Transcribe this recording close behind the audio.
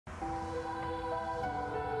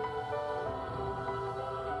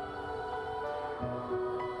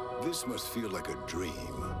This must feel like a dream.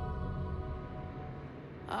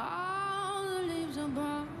 All the leaves are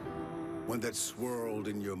brown. One that swirled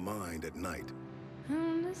in your mind at night.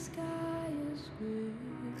 And the sky is green.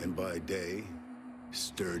 And by day,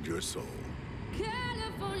 stirred your soul.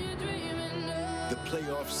 California dreaming of. The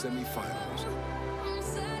playoff semifinals. I'm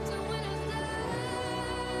set to win a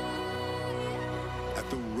day. At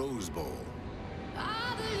the Rose Bowl.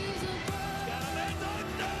 All the leaves are brown.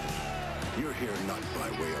 You're here not by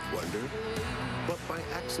way of wonder, but by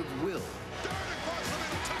acts of will.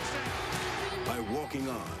 By walking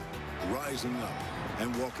on, rising up,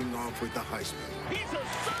 and walking off with the Heisman. He's a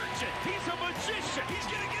surgeon. He's a magician. He's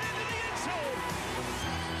going to get into the end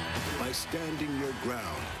zone. By standing your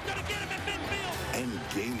ground. Going to get him at midfield. And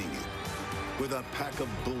gaining it with a pack of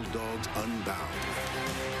Bulldogs unbound.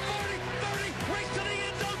 30, race to the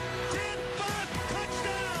end zone. 10, 5,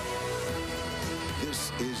 touchdown.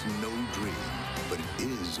 This is no dream, but it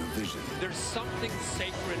is a vision. There's something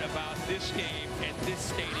sacred about this game and this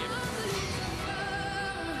stadium.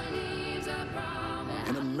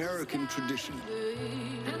 An American tradition.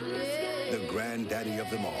 The granddaddy of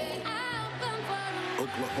them all.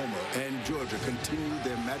 Oklahoma and Georgia continue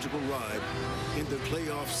their magical ride in the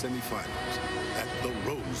playoff semifinals at the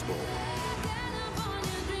Rose Bowl.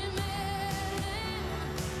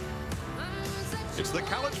 It's the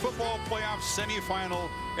college football playoff semifinal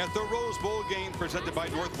at the Rose Bowl game presented by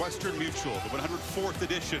Northwestern Mutual, the 104th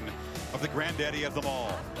edition of the granddaddy of them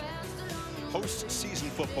all. Postseason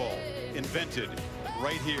football invented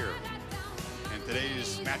right here. And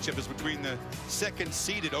today's matchup is between the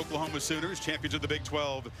second-seeded Oklahoma Sooners, champions of the Big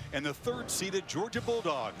 12, and the third-seeded Georgia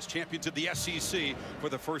Bulldogs, champions of the SEC for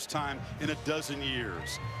the first time in a dozen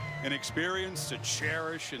years. An experience to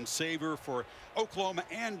cherish and savor for Oklahoma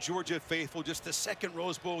and Georgia faithful. Just the second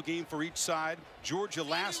Rose Bowl game for each side. Georgia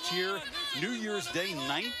last year, New Year's Day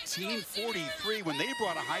 1943, when they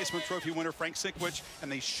brought a Heisman Trophy winner, Frank Sinkwich,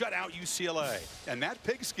 and they shut out UCLA. And that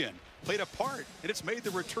pigskin played a part, and it's made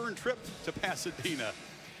the return trip to Pasadena.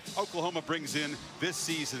 Oklahoma brings in this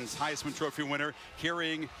season's Heisman Trophy winner,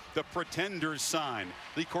 carrying the Pretenders sign.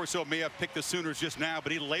 Lee Corso may have picked the Sooners just now,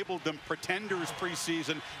 but he labeled them Pretenders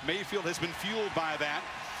preseason. Mayfield has been fueled by that.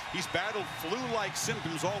 He's battled flu-like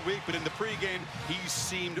symptoms all week, but in the pregame, he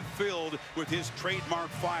seemed filled with his trademark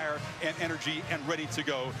fire and energy and ready to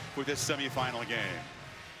go with this semifinal game.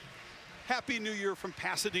 Happy New Year from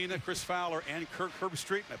Pasadena. Chris Fowler and Kirk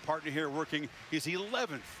Herbstreit, my partner here, working his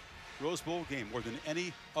 11th Rose Bowl game, more than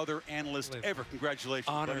any other analyst ever. Congratulations.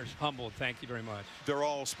 Honored, humbled. Thank you very much. They're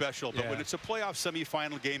all special, but when it's a playoff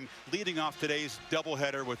semifinal game leading off today's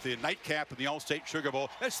doubleheader with the nightcap and the All-State Sugar Bowl,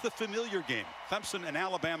 that's the familiar game. Clemson and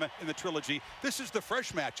Alabama in the trilogy. This is the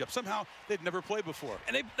fresh matchup. Somehow they've never played before.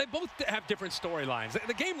 And they both have different storylines.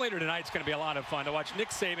 The game later tonight is going to be a lot of fun to watch. Nick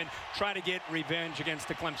Saban try to get revenge against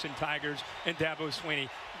the Clemson Tigers and Dabo Swinney.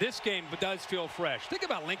 This game does feel fresh. Think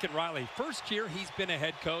about Lincoln Riley. First year he's been a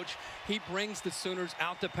head coach. He brings the Sooners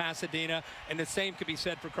out to Pasadena, and the same could be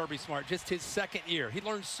said for Kirby Smart. Just his second year. He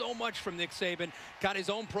learned so much from Nick Saban, got his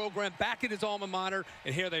own program back at his alma mater,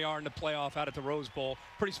 and here they are in the playoff out at the Rose Bowl.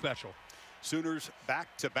 Pretty special. Sooners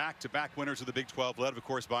back-to-back winners of the Big 12, led, of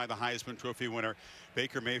course, by the Heisman Trophy winner,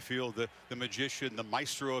 Baker Mayfield, the magician, the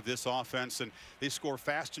maestro of this offense, and they score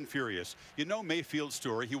fast and furious. You know Mayfield's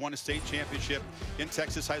story. He won a state championship in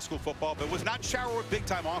Texas high school football, but was not showered with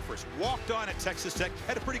big-time offers. Walked on at Texas Tech,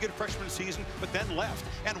 had a pretty good freshman season, but then left,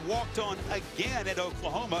 and walked on again at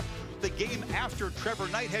Oklahoma, the game after Trevor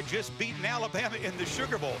Knight had just beaten Alabama in the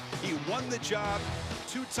Sugar Bowl. He won the job,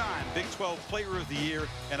 two-time Big 12 Player of the Year,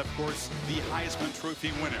 and of course the Heisman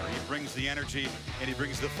Trophy winner. He brings the energy and he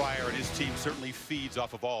brings the fire, and his team certainly feeds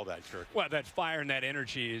off of all that, Kirk. Well, that fire and that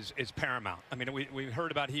energy is paramount. I mean, we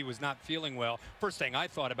heard about he was not feeling well. First thing I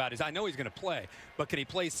thought about is I know he's going to play, but can he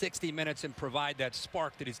play 60 minutes and provide that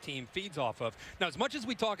spark that his team feeds off of? Now, as much as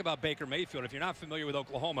we talk about Baker Mayfield, if you're not familiar with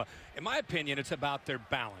Oklahoma, in my opinion, it's about their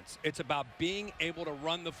balance. It's about being able to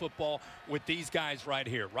run the football with these guys right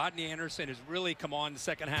here. Rodney Anderson has really come on the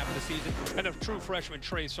second half of the season, and a true freshman,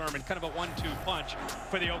 Trey Sermon, kind of a 1-2 punch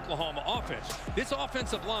for the Oklahoma offense. This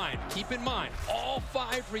offensive line, keep in mind, all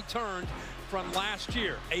 5 returned from last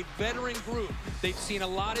year. A veteran group. They've seen a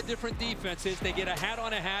lot of different defenses. They get a hat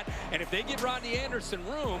on a hat, and if they give Rodney Anderson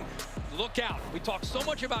room, look out. We talk so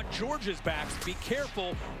much about Georgia's backs. Be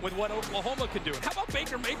careful with what Oklahoma can do. How about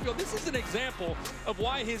Baker Mayfield? This is an example of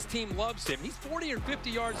why his team loves him. He's 40 or 50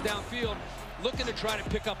 yards downfield, looking to try to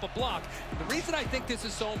pick up a block. The reason I think this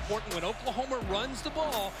is so important, when Oklahoma runs the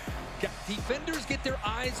ball, Defenders get their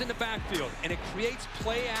eyes in the backfield, and it creates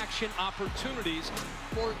play-action opportunities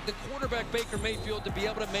for the quarterback, Baker Mayfield, to be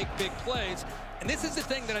able to make big plays. And this is the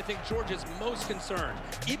thing that I think Georgia's most concerned.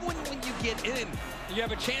 Even when you get in, you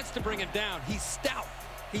have a chance to bring him down. He's stout.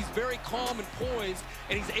 He's very calm and poised,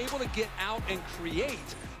 and he's able to get out and create.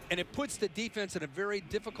 And it puts the defense in a very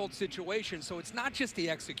difficult situation. So it's not just the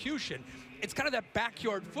execution. It's kind of that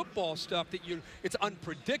backyard football stuff that it's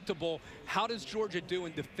unpredictable. How does Georgia do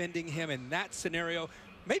in defending him in that scenario?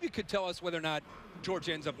 Maybe you could tell us whether or not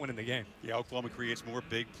Georgia ends up winning the game. Yeah, Oklahoma creates more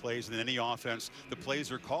big plays than any offense. The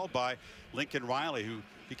plays are called by Lincoln Riley, who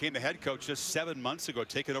became the head coach just 7 months ago,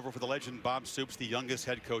 taking over for the legend Bob Stoops, the youngest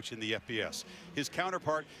head coach in the FBS. His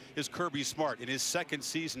counterpart is Kirby Smart in his second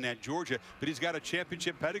season at Georgia, but he's got a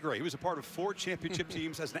championship pedigree. He was a part of 4 championship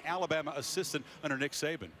teams as an Alabama assistant under Nick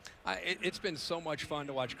Saban. It's been so much fun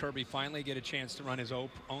to watch Kirby finally get a chance to run his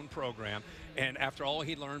own program, and after all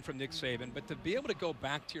he learned from Nick Saban, but to be able to go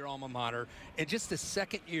back to your alma mater in just the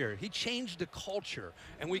second year, he changed the culture,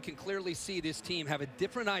 and we can clearly see this team have a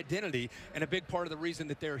different identity, and a big part of the reason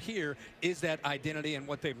that they're here is that identity and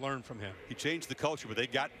what they've learned from him. He changed the culture, but they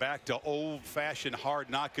got back to old-fashioned,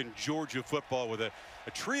 hard-knocking Georgia football with a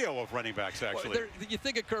trio of running backs, actually. Well, you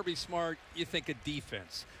think of Kirby Smart, you think of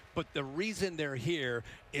defense. But the reason they're here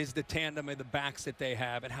is the tandem of the backs that they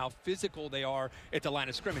have and how physical they are at the line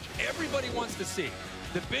of scrimmage. Everybody wants to see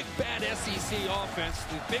the big, bad SEC offense,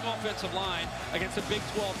 the big offensive line against a Big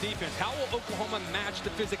 12 defense. How will Oklahoma match the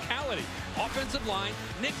physicality? Offensive line,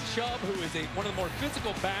 Nich Chubb, who is one of the more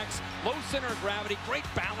physical backs, low center of gravity, great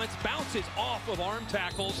balance, bounces off of arm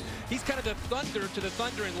tackles. He's kind of the thunder to the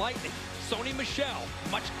thunder and lightning. Sony Michel,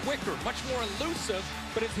 much quicker, much more elusive,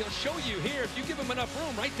 but as he'll show you here, if you give him enough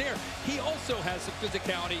room right there, he also has the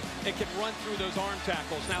physicality and can run through those arm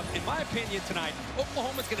tackles. Now, in my opinion tonight,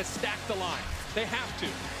 Oklahoma's going to stack the line. They have to.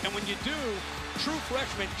 And when you do, true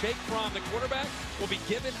freshman Jake Fromm, the quarterback, will be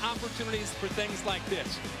given opportunities for things like this.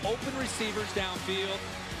 Open receivers downfield,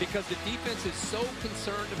 because the defense is so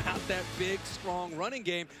concerned about that big, strong running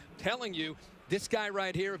game, telling you this guy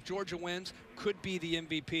right here, if Georgia wins, could be the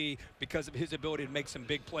MVP because of his ability to make some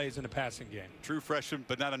big plays in the passing game. True freshman,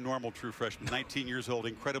 but not a normal true freshman. 19 years old,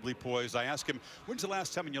 incredibly poised. I asked him, when's the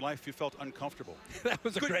last time in your life you felt uncomfortable? That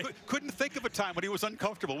was couldn't think of a time when he was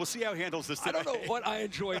uncomfortable. We'll see how he handles this today. I don't know what I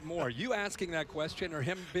enjoyed more, you asking that question or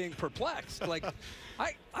him being perplexed. Like,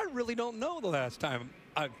 I really don't know the last time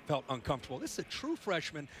I felt uncomfortable. This is a true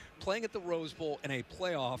freshman playing at the Rose Bowl in a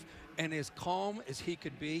playoff, and as calm as he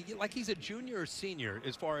could be, like he's a junior or senior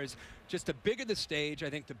as far as just the bigger the stage, I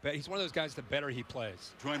think he's one of those guys, the better he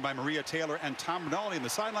plays. Joined by Maria Taylor and Tom Rinaldi in the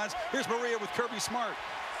sidelines. Here's Maria with Kirby Smart.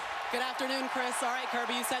 Good afternoon, Chris. All right,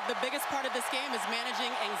 Kirby, you said the biggest part of this game is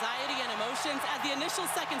managing anxiety and emotions. As the initial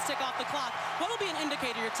seconds tick off the clock, what will be an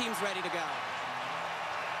indicator your team's ready to go?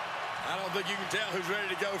 I don't think you can tell who's ready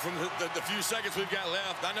to go from the few seconds we've got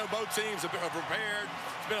left. I know both teams are prepared.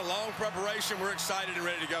 It's been a long preparation. We're excited and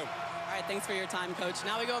ready to go. All right, thanks for your time, Coach.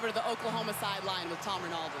 Now we go over to the Oklahoma sideline with Tom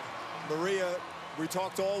Rinaldi. Maria, we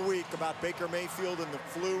talked all week about Baker Mayfield and the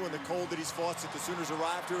flu and the cold that he's fought since the Sooners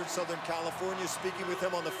arrived here in Southern California. Speaking with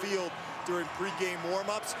him on the field during pregame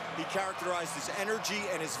warm-ups, he characterized his energy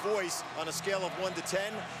and his voice on a scale of 1 to 10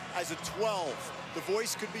 as a 12. The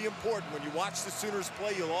voice could be important. When you watch the Sooners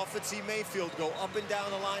play, you'll often see Mayfield go up and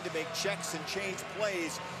down the line to make checks and change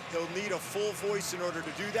plays. He'll need a full voice in order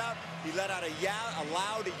to do that. He let out a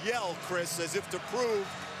loud yell, Chris, as if to prove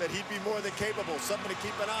that he'd be more than capable. Something to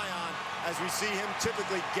keep an eye on as we see him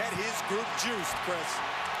typically get his group juiced, Chris.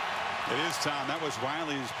 It is, Tom. That was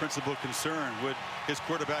Riley's principal concern. Would his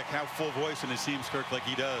quarterback have full voice in his team, Kirk, like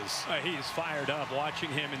he does? He's fired up. Watching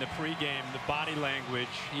him in the pregame, the body language,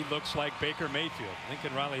 he looks like Baker Mayfield.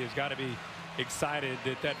 Lincoln Riley has got to be excited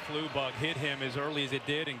that that flu bug hit him as early as it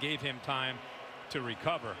did and gave him time to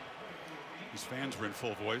recover. His fans were in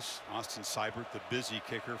full voice. Austin Seibert, the busy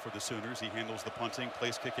kicker for the Sooners. He handles the punting,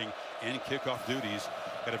 place kicking, and kickoff duties.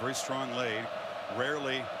 Got a very strong leg.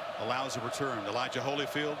 Rarely allows a return. Elijah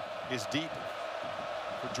Holyfield is deep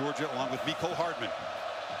for Georgia, along with Michel Hardman.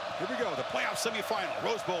 Here we go, the playoff semifinal,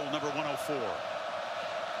 Rose Bowl number 104.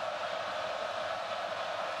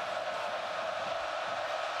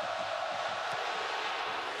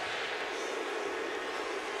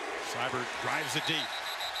 Seibert drives it deep.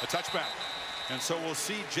 A touchback. And so we'll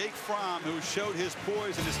see Jake Fromm, who showed his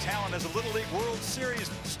poise and his talent as a Little League World Series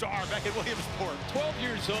star back in Williamsport. 12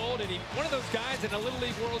 years old, and he's one of those guys in a Little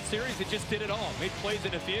League World Series that just did it all. Made plays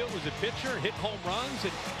in the field, was a pitcher, hit home runs,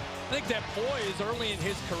 and I think that poise early in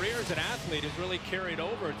his career as an athlete has really carried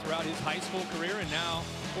over throughout his high school career, and now,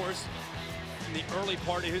 of course, in the early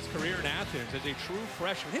part of his career in Athens as a true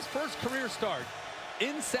freshman. His first career start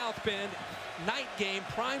in South Bend, night game,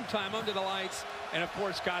 prime time under the lights, and of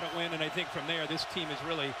course got a win. And I think from there, this team has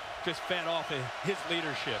really just fed off of his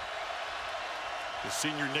leadership. The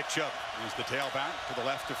senior Nick Chubb is the tailback to the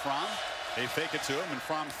left of Fromm. They fake it to him, and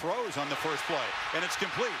Fromm throws on the first play, and it's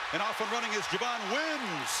complete. And off and running is Javon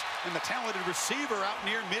Wims, and the talented receiver out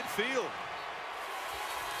near midfield.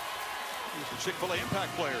 These are Chick-fil-A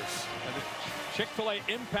impact players. Chick-fil-A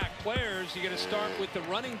impact players, you got to start with the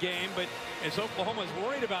running game, but as Oklahoma's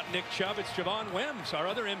worried about Nick Chubb, it's Javon Wims, our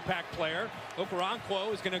other impact player.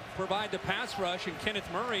 Okoronkwo is going to provide the pass rush, and Kenneth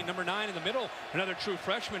Murray, number 9 in the middle, another true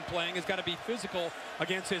freshman playing, has got to be physical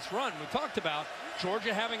against his run. We talked about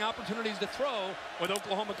Georgia having opportunities to throw with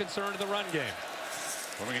Oklahoma concerned in the run game.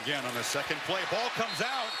 Coming again on the second play. Ball comes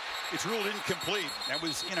out. It's ruled incomplete. That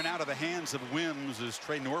was in and out of the hands of Wims as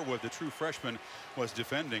Trey Norwood, the true freshman, was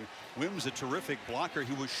defending. Wims, a terrific blocker.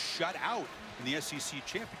 He was shut out in the SEC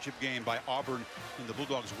championship game by Auburn in the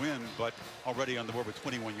Bulldogs win, but already on the board with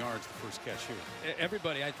 21 yards the first catch here.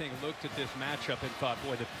 Everybody, I think, looked at this matchup and thought,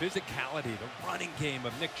 boy, the physicality, the running game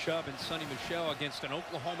of Nick Chubb and Sony Michel against an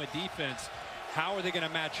Oklahoma defense. How are they going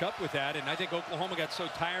to match up with that? And I think Oklahoma got so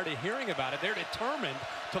tired of hearing about it. They're determined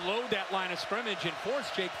to load that line of scrimmage and force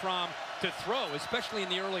Jake Fromm to throw, especially in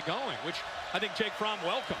the early going, which I think Jake Fromm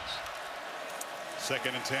welcomes.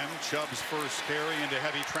 2nd and 10. Chubb's first carry into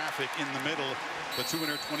heavy traffic in the middle. The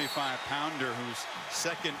 225-pounder who's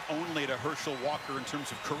second only to Herschel Walker in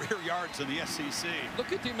terms of career yards in the SEC.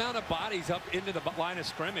 Look at the amount of bodies up into the line of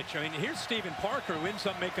scrimmage. I mean, here's Stephen Parker who ends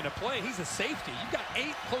up making a play. He's a safety. You've got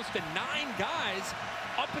 8, close to 9 guys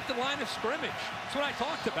up at the line of scrimmage. That's what I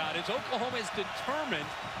talked about, is Oklahoma is determined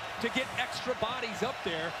to get extra bodies up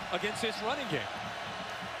there against this running game.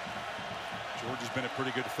 Georgia's been a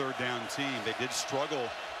pretty good third down team. They did struggle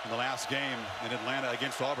in the last game in Atlanta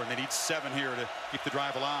against Auburn. They need 7 here to keep the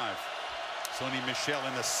drive alive. Sony Michel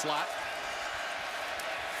in the slot.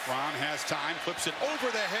 Fromm has time, flips it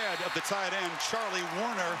over the head of the tight end, Charlie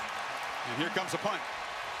Warner. And here comes a punt.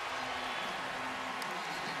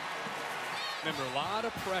 Remember, a lot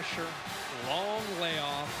of pressure, long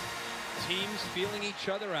layoff, teams feeling each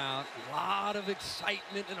other out, a lot of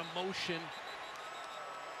excitement and emotion.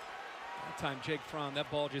 That time, Jake Fromm, that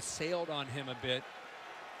ball just sailed on him a bit.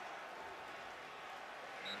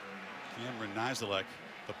 Cameron Nizelek,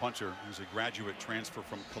 the punter, who's a graduate transfer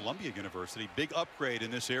from Columbia University. Big upgrade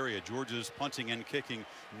in this area. Georgia's punting and kicking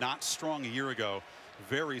not strong a year ago,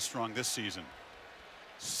 very strong this season.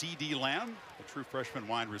 C.D. Lamb, a true freshman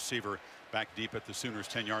wide receiver, back deep at the Sooners'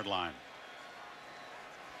 10-yard line.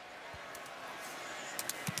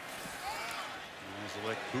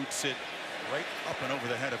 Nizelek boots it right up and over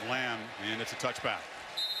the head of Lamb, and it's a touchback.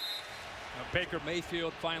 Now, Baker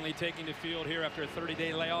Mayfield finally taking the field here after a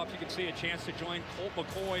 30-day layoff. You can see a chance to join Colt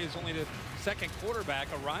McCoy, is only the 2nd quarterback.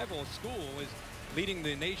 A rival school is leading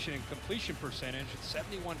the nation in completion percentage at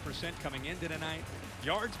 71% coming into tonight.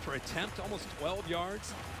 Yards per attempt, almost 12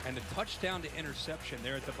 yards, and the touchdown to interception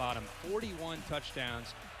there at the bottom. 41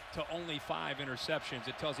 touchdowns to only 5 interceptions.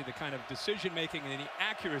 It tells you the kind of decision making and the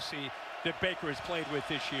accuracy that Baker has played with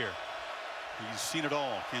this year. He's seen it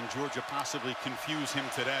all. Can Georgia possibly confuse him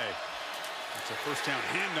today? It's a first down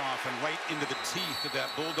handoff and right into the teeth of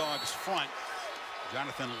that Bulldogs front.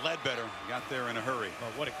 Jonathan Ledbetter got there in a hurry.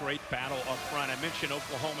 Well, what a great battle up front. I mentioned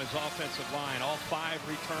Oklahoma's offensive line. All 5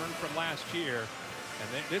 returned from last year.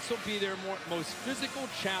 And this will be their most physical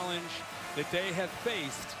challenge that they have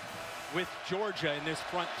faced with Georgia in this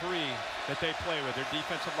front 3 that they play with, their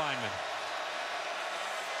defensive linemen.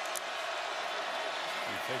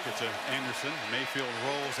 Fake it to Anderson. Mayfield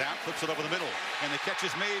rolls out, flips it over the middle, and the catch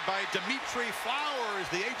is made by Dimitri Flowers,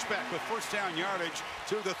 the H-back, with first down yardage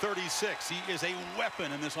to the 36. He is a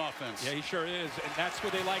weapon in this offense. Yeah, he sure is, and that's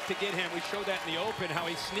where they like to get him. We showed that in the open, how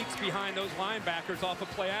he sneaks behind those linebackers off of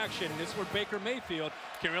play action. And this is where Baker Mayfield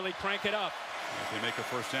can really crank it up. If they make a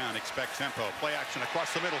first down, expect tempo. Play action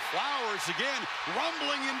across the middle. Flowers again,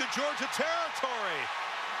 rumbling into Georgia territory.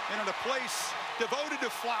 And in a place devoted to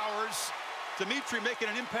Flowers, Dimitri making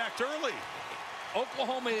an impact early.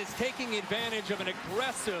 Oklahoma is taking advantage of an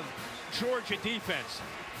aggressive Georgia defense.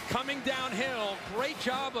 Coming downhill, great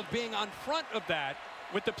job of being on front of that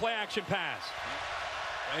with the play action pass.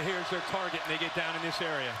 Right here's their target, and they get down in this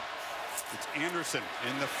area. It's Anderson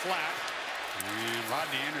in the flat. And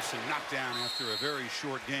Rodney Anderson knocked down after a very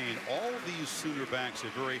short gain. All these Sooner backs are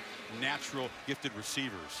very natural, gifted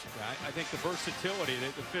receivers. I think the versatility,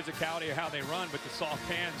 the physicality of how they run, but the soft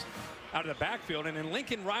hands out of the backfield. And in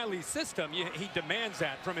Lincoln Riley's system, he demands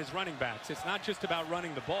that from his running backs. It's not just about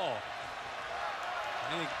running the ball.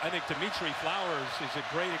 I think Dimitri Flowers is a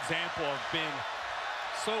great example of being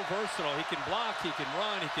so versatile. He can block, he can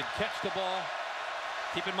run, he can catch the ball.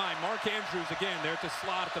 Keep in mind, Mark Andrews, again, there at the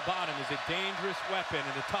slot at the bottom, is a dangerous weapon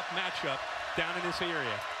in a tough matchup down in this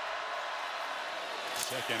area.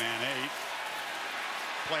 2nd and 8.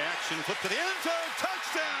 Play action, flip to the end zone,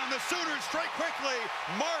 touchdown! The Sooners strike quickly.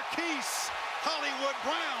 Marquise Hollywood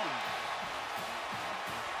Brown.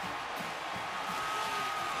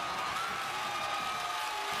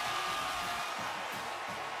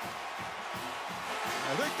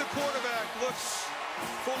 I think the quarterback looks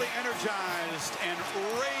fully energized and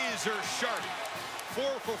razor sharp. 4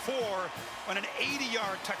 for 4 on an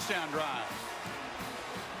 80-yard touchdown drive.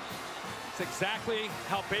 It's exactly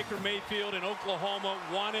how Baker Mayfield in Oklahoma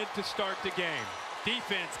wanted to start the game.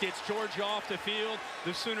 Defense gets Georgia off the field.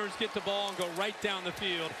 The Sooners get the ball and go right down the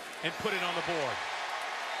field and put it on the board.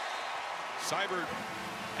 Seibert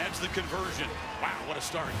adds the conversion. Wow, what a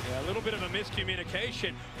start. Yeah, a little bit of a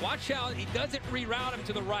miscommunication. Watch how he doesn't reroute him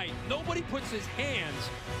to the right. Nobody puts his hands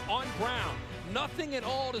on Brown. Nothing at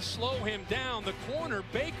all to slow him down. The corner,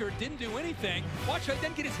 Baker, didn't do anything. Watch how he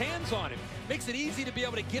didn't get his hands on him. Makes it easy to be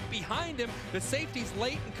able to get behind him. The safety's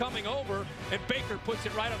late in coming over, and Baker puts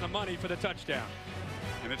it right on the money for the touchdown.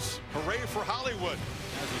 And it's hooray for Hollywood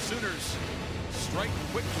as the Sooners strike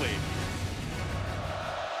quickly.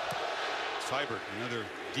 Seibert, another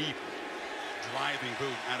deep driving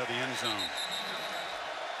boot out of the end zone.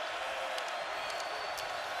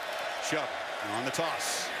 Chubb on the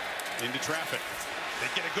toss into traffic. They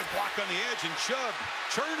get a good block on the edge, and Chubb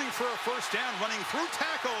churning for a first down, running through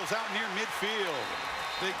tackles out near midfield.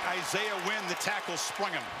 Big Isaiah Wynn, the tackle,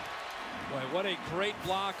 sprung him. Boy, what a great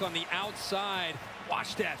block on the outside.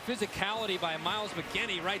 Watch that physicality by Miles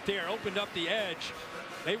McKinney right there, opened up the edge.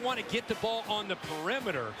 They want to get the ball on the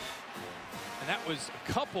perimeter. And that was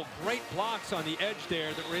a couple great blocks on the edge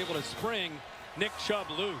there that were able to spring Nick Chubb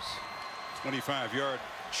loose. 25-yard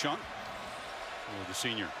chunk for the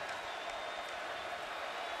senior.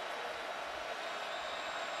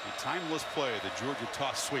 A timeless play, the Georgia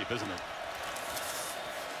toss sweep, isn't it?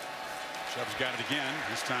 Chubb's got it again.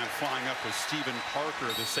 This time flying up with Stephen Parker,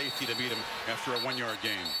 the safety, to meet him after a 1-yard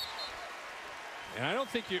gain. And I don't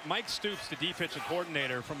think Mike Stoops, the defensive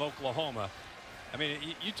coordinator from Oklahoma. I mean,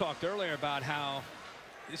 you talked earlier about how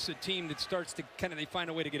this is a team that starts to they find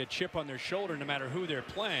a way to get a chip on their shoulder no matter who they're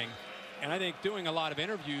playing. And I think doing a lot of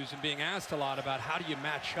interviews and being asked a lot about how do you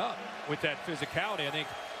match up with that physicality. I think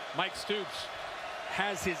Mike Stoops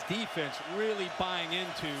has his defense really buying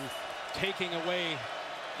into taking away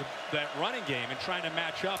that running game and trying to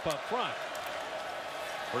match up front.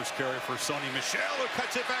 First carry for Sony Michel, who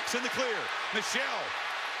cuts it back in the clear. Michel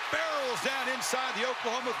barrels down inside the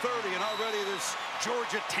Oklahoma 30, and already this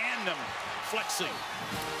Georgia tandem flexing.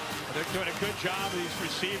 They're doing a good job of these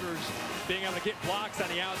receivers being able to get blocks on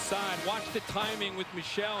the outside. Watch the timing with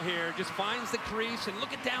Michel here. Just finds the crease, and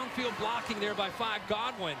look at downfield blocking there by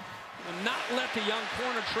Godwin. Will not let the young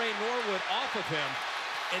corner Trey Norwood off of him.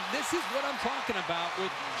 And this is what I'm talking about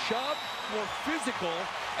with Chubb, more physical,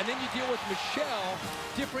 and then you deal with Michel,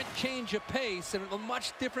 different change of pace and a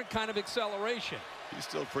much different kind of acceleration. He's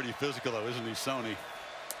still pretty physical, though, isn't he, Sony?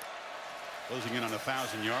 Closing in on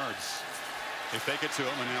 1,000 yards. They fake it to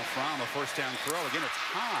him, and now Fromm, a first down throw. Again, it's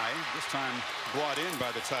high, this time brought in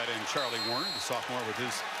by the tight end Charlie Warner, the sophomore, with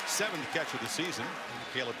his 7th catch of the season.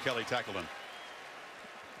 Caleb Kelly tackled him.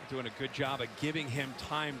 Doing a good job of giving him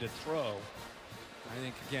time to throw. I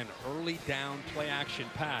think, again, early down play action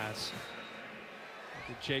pass.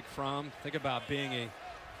 Look at Jake Fromm. Think about being a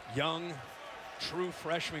young, true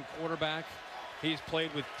freshman quarterback. He's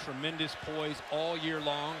played with tremendous poise all year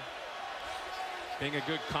long. Being a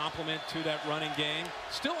good complement to that running game.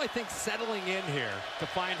 Still, I think, settling in here to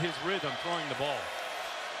find his rhythm throwing the ball.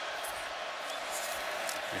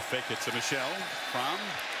 They fake it to Michel. Fromm.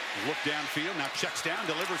 Look downfield, now checks down,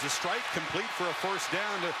 delivers a strike, complete for a first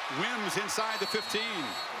down to Wims inside the 15.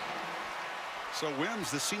 So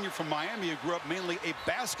Wims, the senior from Miami, who grew up mainly a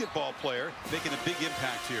basketball player, making a big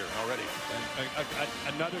impact here already.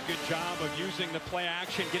 And another good job of using the play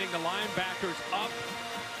action, getting the linebackers up.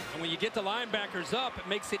 And when you get the linebackers up, it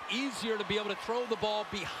makes it easier to be able to throw the ball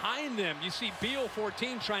behind them. You see Beal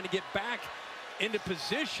 14 trying to get back into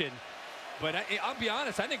position. But I'll be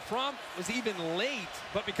honest, I think Fromm was even late,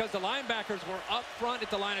 but because the linebackers were up front at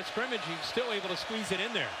the line of scrimmage, he's still able to squeeze it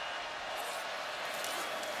in there.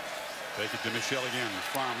 Take it to Michel again.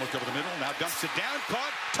 Fromm looked over the middle, now dumps it down,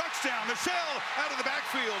 caught, touchdown, Michel out of the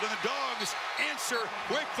backfield, and the Dogs answer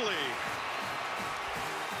quickly.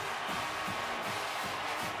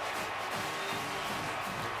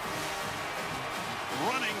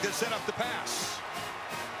 Running to set up the pass.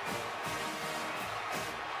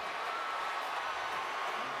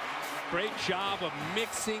 Great job of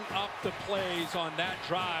mixing up the plays on that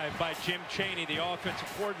drive by Jim Chaney, the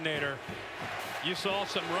offensive coordinator. You saw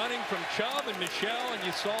some running from Chubb and Michel, and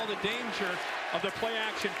you saw the danger of the play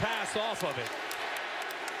action pass off of it.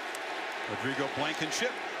 Rodrigo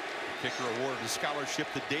Blankenship, kicker awarded a scholarship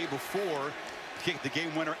the day before, kicked the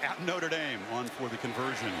game winner at Notre Dame on for the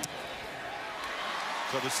conversion.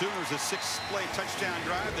 So the Sooners, a 6-play touchdown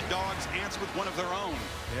drive. The Dogs answer with one of their own.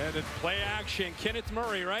 Yeah, the play action. Kenneth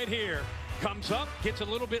Murray right here comes up, gets a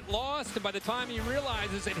little bit lost, and by the time he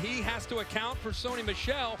realizes that he has to account for Sony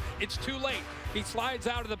Michel, it's too late. He slides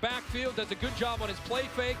out of the backfield, does a good job on his play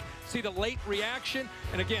fake. See the late reaction,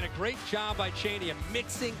 and again, a great job by Chaney of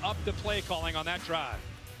mixing up the play calling on that drive.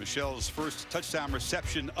 Michel's first touchdown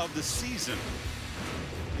reception of the season,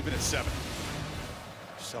 even at 7.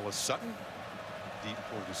 Marcellus Sutton, deep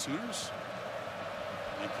for the Sooners.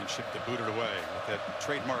 Blankenship to boot it away with that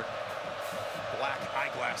trademark black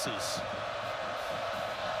eyeglasses.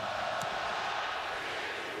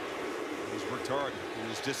 He's worked hard in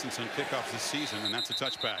his distance on kickoffs this season, and that's a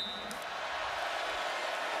touchback.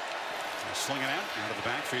 Slinging out of the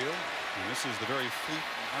backfield, and this is the very fleet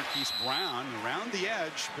Marquise Brown around the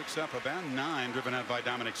edge, picks up about 9, driven out by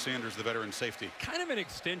Dominic Sanders, the veteran safety. Kind of an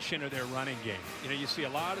extension of their running game. You know, you see a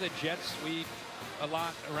lot of the jet sweep a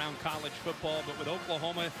lot around college football, but with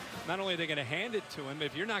Oklahoma, not only are they going to hand it to him,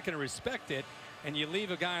 if you're not going to respect it and you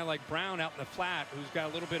leave a guy like Brown out in the flat who's got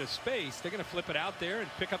a little bit of space, they're going to flip it out there and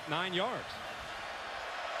pick up 9 yards.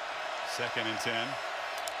 2nd and 10.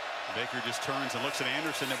 Baker just turns and looks at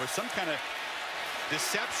Anderson. There was some kind of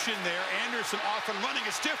deception there. Anderson off and running,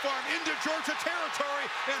 a stiff arm into Georgia territory,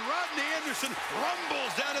 and Rodney Anderson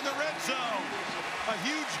rumbles down in the red zone. A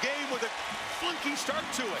huge game with a funky start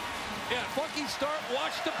to it. Yeah, funky start.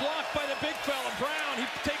 Watch the block by the big fella, Brown. He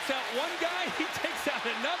takes out one guy, he takes out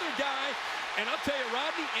another guy, and I'll tell you,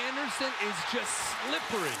 Rodney Anderson is just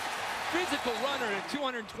slippery. Physical runner at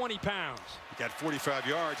 220 pounds. He got 45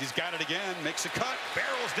 yards. He's got it again. Makes a cut.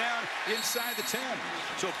 Barrels down inside the 10.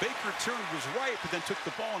 So Baker turned was right, but then took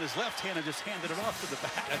the ball in his left hand and just handed it off to the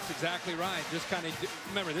back. That's exactly right. Just kind of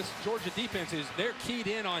remember, this Georgia defense is they're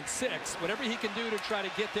keyed in on 6. Whatever he can do to try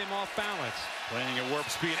to get them off balance. Playing at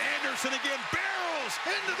warp speed. Anderson again barrels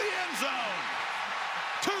into the end zone.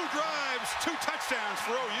 2 drives, 2 touchdowns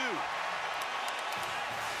for OU.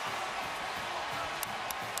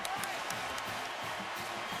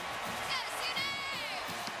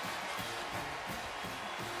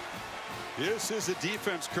 This is a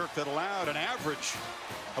defense, Kirk, that allowed an average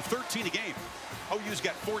of 13 a game. OU's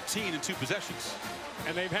got 14 in 2 possessions.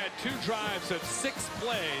 And they've had 2 drives of 6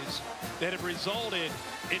 plays that have resulted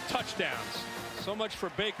in touchdowns. So much for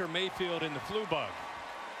Baker Mayfield and the flu bug.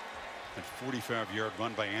 A 45-yard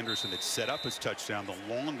run by Anderson that set up his touchdown,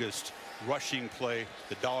 the longest rushing play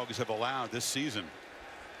the Dogs have allowed this season.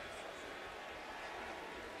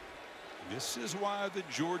 This is why the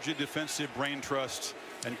Georgia Defensive Brain Trust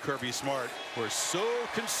and Kirby Smart were so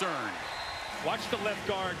concerned. Watch the left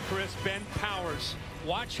guard, Chris, Ben Powers.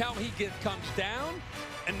 Watch how he comes down,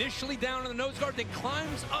 initially down on the nose guard, then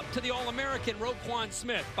climbs up to the All-American Roquan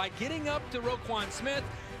Smith. By getting up to Roquan Smith,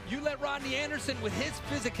 you let Rodney Anderson, with his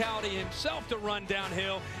physicality himself to run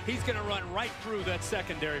downhill, he's going to run right through that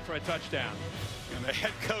secondary for a touchdown. And the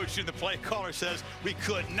head coach and the play caller says, we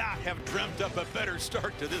could not have dreamt up a better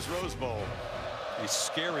start to this Rose Bowl. A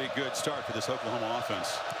scary good start for this Oklahoma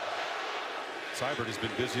offense. Seibert has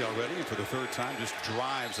been busy already, and for the 3rd time just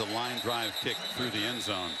drives a line drive kick through the end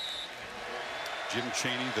zone. Jim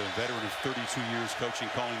Chaney, the veteran of 32 years coaching,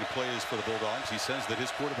 calling the plays for the Bulldogs. He says that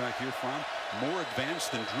his quarterback here from more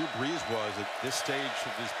advanced than Drew Brees was at this stage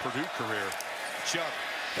of his Purdue career. Chubb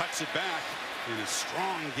cuts it back in a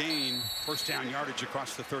strong gain, 1st down yardage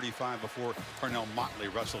across the 35 before Parnell Motley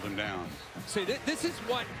wrestled him down. See, this is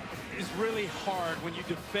what is really hard when you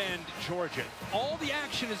defend Georgia. All the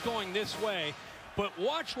action is going this way, but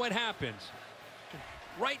watch what happens.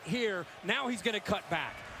 Right here, now he's going to cut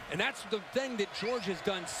back. And that's the thing that Georgia's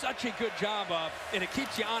done such a good job of, and it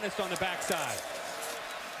keeps you honest on the backside.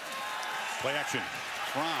 Play action.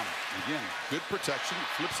 Fromm, again, good protection,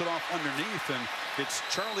 flips it off underneath, and it's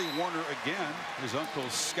Charlie Warner again, his uncle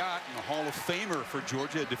Scott, a Hall of Famer for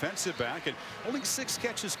Georgia, a defensive back, and only 6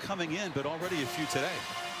 catches coming in, but already a few today.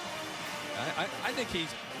 I think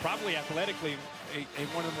he's probably athletically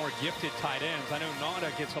one of the more gifted tight ends. I know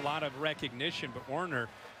Nauta gets a lot of recognition, but Warner,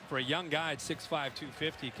 for a young guy at 6'5",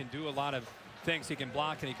 250, can do a lot of things. He can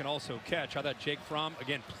block and he can also catch. I thought Jake Fromm,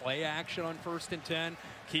 again, play action on 1st and 10.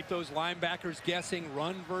 Keep those linebackers guessing,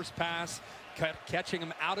 run versus pass, catching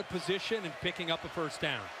them out of position and picking up a 1st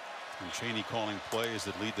down. And Chaney calling plays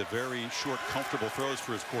that lead to very short, comfortable throws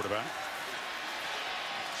for his quarterback.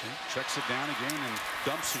 Checks it down again and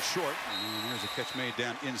dumps it short. And there's a catch made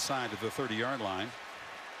down inside of the 30-yard line.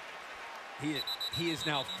 He is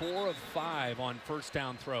now 4 of 5 on first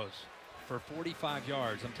down throws for 45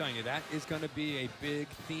 yards. I'm telling you, that is going to be a big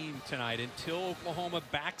theme tonight until Oklahoma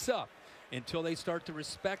backs up, until they start to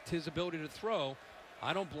respect his ability to throw.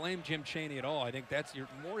 I don't blame Jim Chaney at all. I think that's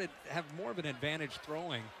have more of an advantage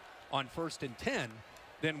throwing on 1st and 10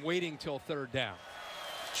 than waiting till 3rd down.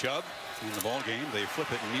 Chubb in the ball game. They flip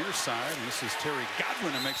it near side. This is Terry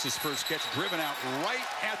Godwin who makes his first catch, driven out right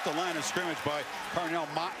at the line of scrimmage by Parnell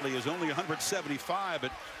Motley. Is only 175,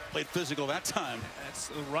 but played physical that time.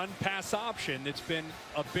 That's a run-pass option. It's been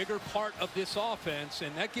a bigger part of this offense,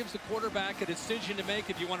 and that gives the quarterback a decision to make.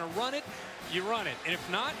 If you want to run it, you run it. And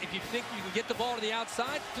if not, if you think you can get the ball to the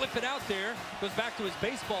outside, flip it out there. Goes back to his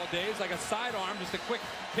baseball days, like a sidearm, just a quick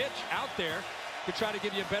pitch out there to try to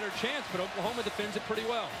give you a better chance, but Oklahoma defends it pretty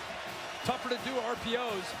well. Tougher to do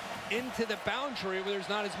RPOs into the boundary where there's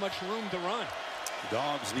not as much room to run.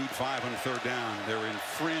 Dogs need 5 on 3rd down. They're in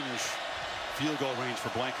fringe field goal range for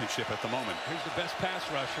Blankenship at the moment. Here's the best pass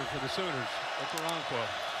rusher for the Sooners, Okoronkwo.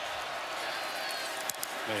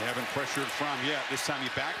 They haven't pressured from yet. This time he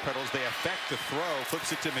backpedals. They affect the throw.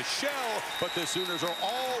 Flips it to Michel, but the Sooners are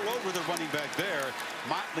all over the running back there.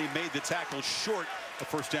 Motley made the tackle short of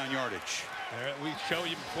first down yardage. There, we show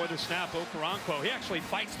you before the snap, Okoronkwo. He actually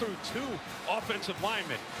fights through 2 offensive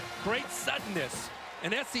linemen. Great suddenness.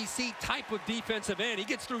 An SEC type of defensive end. He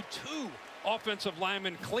gets through 2 offensive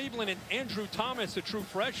linemen, Cleveland and Andrew Thomas, a true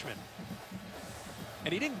freshman.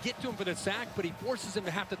 And he didn't get to him for the sack, but he forces him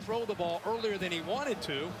to have to throw the ball earlier than he wanted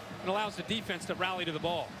to and allows the defense to rally to the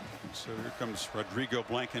ball. So here comes Rodrigo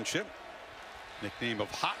Blankenship, nickname of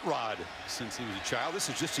Hot Rod since he was a child. This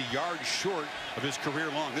is just a yard short of his career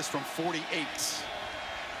long. This from 48.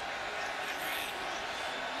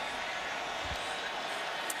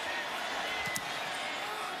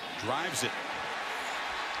 Drives it,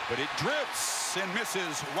 but it drifts and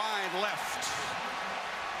misses wide left.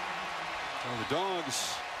 So the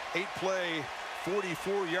Dogs' 8-play,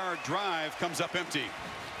 44-yard drive comes up empty.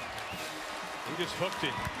 He just hooked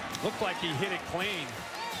it. Looked like he hit it clean.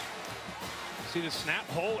 See the snap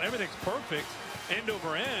hole, everything's perfect. End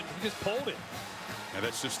over end, he just pulled it. Now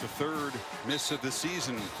that's just the 3rd miss of the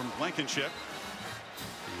season from Blankenship.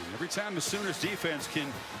 And every time the Sooners defense can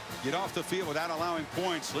get off the field without allowing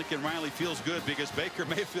points, Lincoln Riley feels good because Baker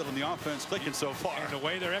Mayfield and the offense clicking so far. And the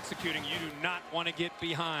way they're executing, you do not want to get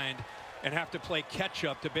behind and have to play catch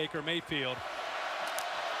up to Baker Mayfield.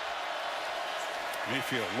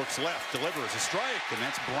 Mayfield looks left, delivers a strike, and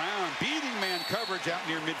that's Brown beating man coverage out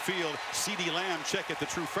near midfield. C.D. Lamb check at the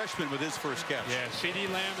true freshman with his first catch. Yeah, C.D.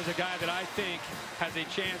 Lamb is a guy that I think has a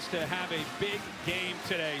chance to have a big game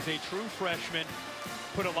today. He's a true freshman.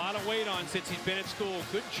 Put a lot of weight on since he's been at school.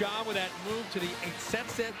 Good job with that move to the,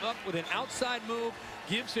 sets it up with an outside move,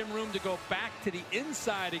 gives him room to go back to the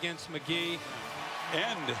inside against McGee.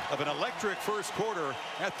 End of an electric first quarter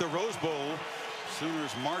at the Rose Bowl.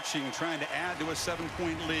 Sooners marching, trying to add to a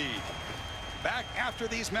 7-point lead. Back after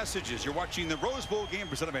these messages, you're watching the Rose Bowl game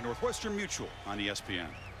presented by Northwestern Mutual on ESPN.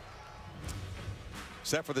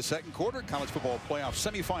 Set for the second quarter, college football playoff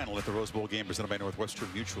semifinal at the Rose Bowl game presented by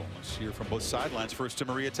Northwestern Mutual. Let's hear from both sidelines. First to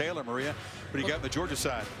Maria Taylor. Maria, what do you got on the Georgia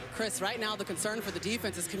side? Chris, right now the concern for the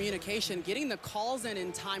defense is communication, getting the calls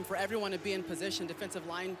in time for everyone to be in position. Defensive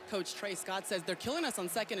line coach Trey Scott says they're killing us on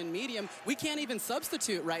 2nd and medium. We can't even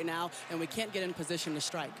substitute right now, and we can't get in position to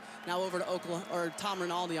strike. Now over to Tom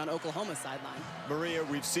Rinaldi on Oklahoma's sideline. Maria,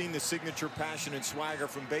 we've seen the signature passion and swagger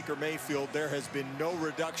from Baker Mayfield. There has been no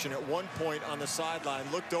reduction. At one point on the sideline,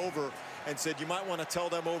 looked over and said, you might want to tell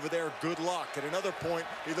them over there good luck. At another point,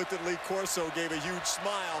 he looked at Lee Corso, gave a huge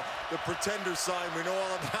smile. The pretender sign, we know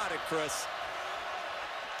all about it, Chris.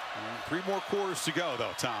 3 more quarters to go,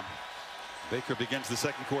 though, Tom. Baker begins the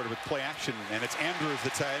second quarter with play action, and it's Andrews the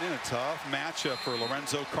tight end. A tough matchup for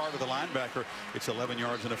Lorenzo Carter, the linebacker. It's 11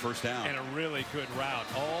 yards and a first down. And a really good route.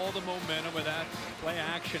 All the momentum of that play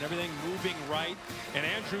action, everything moving right. And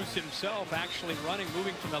Andrews himself actually running,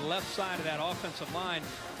 moving from the left side of that offensive line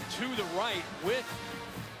to the right with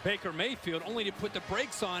Baker Mayfield, only to put the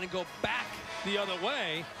brakes on and go back the other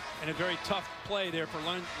way. And a very tough play there for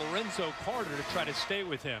Lorenzo Carter to try to stay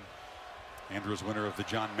with him. Andrews, winner of the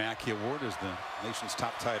John Mackey Award, is the nation's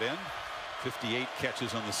top tight end. 58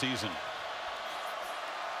 catches on the season.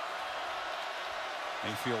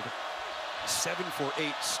 Mayfield, 7 for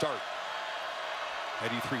 8 start.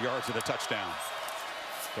 83 yards and a touchdown.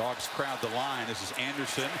 Dogs crowd the line. This is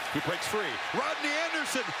Anderson, who breaks free. Rodney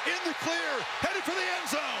Anderson in the clear, headed for the end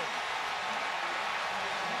zone.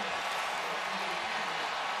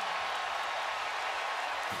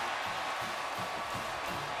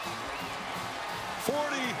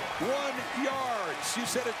 "41 yards. You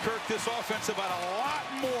said it, Kirk. This offense about a lot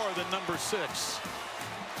more than number 6.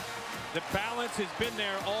 The balance has been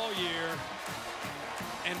there all year,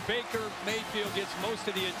 and Baker Mayfield gets most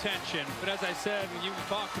of the attention. But as I said, when you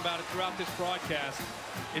talked about it throughout this broadcast,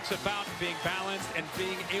 it's about being balanced and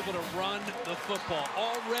being able to run the football.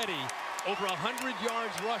 Already over 100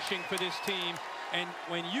 yards rushing for this team, and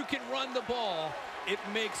when you can run the ball, it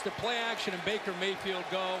makes the play action and Baker Mayfield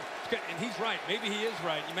go. And he's right. Maybe he is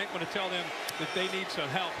right. You might want to tell them that they need some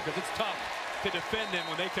help, because it's tough to defend them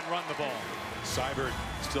when they can run the ball. Seibert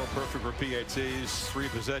still perfect for PATs. 3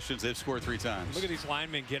 possessions. They've scored 3 times. Look at these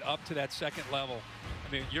linemen get up to that second level.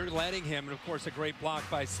 I mean, you're letting him, and of course a great block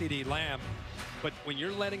by CeeDee Lamb. But when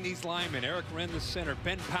you're letting these linemen, Eric Wren the center,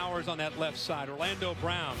 Ben Powers on that left side, Orlando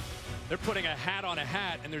Brown, they're putting a hat on a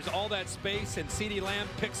hat, and there's all that space, and CeeDee Lamb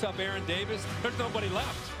picks up Aaron Davis. There's nobody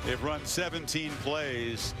left. They've run 17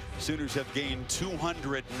 plays. Sooners have gained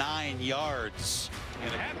 209 yards.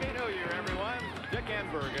 Happy New Year, everyone. Dick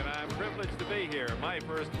Enberg, and I'm privileged to be here. My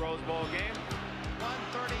first Rose Bowl game.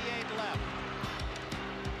 1:38 left.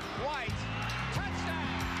 White, touchdown.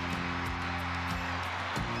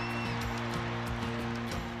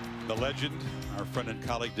 The legend, our friend and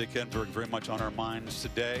colleague Dick Enberg, very much on our minds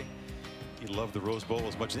today. He loved the Rose Bowl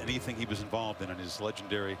as much as anything he was involved in his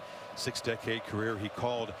legendary 6-decade career. He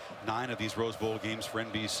called 9 of these Rose Bowl games for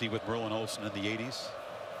NBC with Merlin Olsen in the 80s.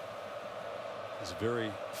 His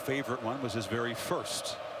very favorite one was his very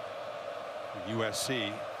first.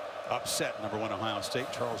 USC upset #1 Ohio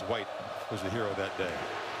State. Charles White was the hero that day.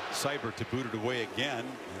 Seibert to boot it away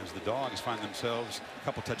again as the Dogs find themselves a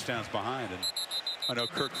couple touchdowns behind. And I know,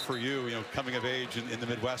 Kirk, for you, coming of age in the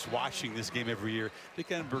Midwest, watching this game every year, Dick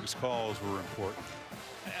Enberg's calls were important.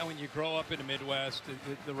 And when you grow up in the Midwest,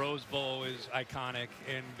 the Rose Bowl is iconic.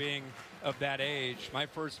 And being of that age, my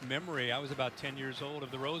first memory, I was about 10 years old,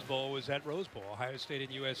 of the Rose Bowl was at Rose Bowl. Ohio State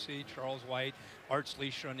and USC, Charles White, Art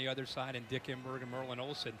Schleicher on the other side, and Dick Enberg and Merlin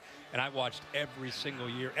Olsen. And I watched every single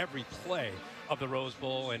year, every play of the Rose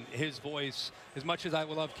Bowl. And his voice, as much as I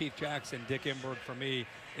will love Keith Jackson, Dick Enberg for me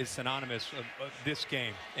is synonymous of this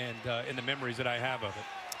game and in the memories that I have of it.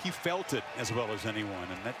 He felt it as well as anyone,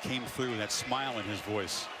 and that came through, that smile in his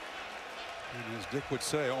voice. And as Dick would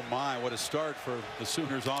say, oh my, what a start for the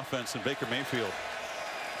Sooners offense and Baker Mayfield.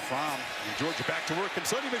 From Georgia back to work, and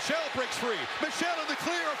Sony Michel breaks free. Michel in the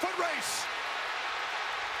clear, a foot race.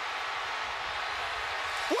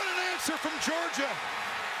 What an answer from Georgia.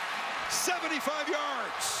 75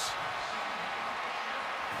 yards.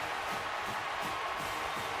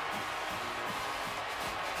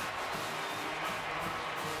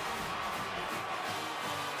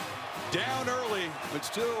 Down early, but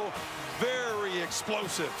still very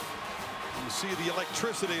explosive. You see the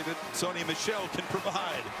electricity that Sony Michel can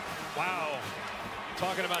provide. Wow.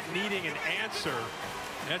 Talking about needing an answer.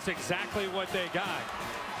 That's exactly what they got.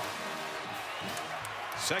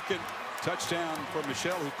 Second touchdown for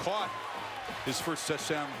Michel, who caught his first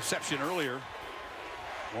touchdown reception earlier.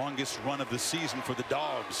 Longest run of the season for the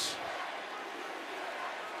Dogs.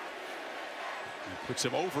 It puts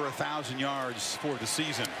him over 1,000 yards for the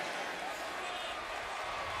season.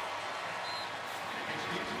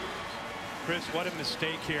 Chris, what a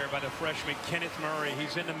mistake here by the freshman Kenneth Murray.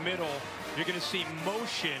 He's in the middle. You're going to see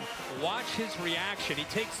motion. Watch his reaction. He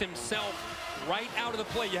takes himself right out of the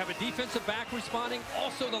play. You have a defensive back responding,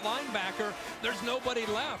 also the linebacker. There's nobody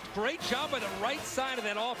left. Great job by the right side of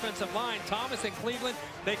that offensive line. Thomas and Cleveland,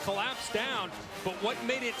 they collapsed down. But what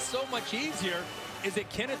made it so much easier is that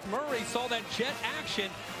Kenneth Murray saw that jet action.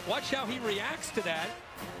 Watch how he reacts to that.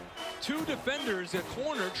 2 defenders at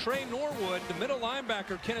corner, Trey Norwood, the middle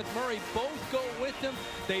linebacker, Kenneth Murray, both go with him.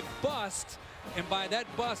 They bust, and by that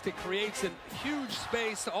bust, it creates a huge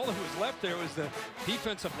space. All that was left there was the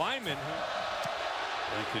defensive lineman.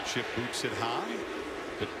 Blankenship boots it high,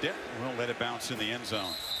 but Depp won't let it bounce in the end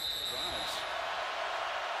zone.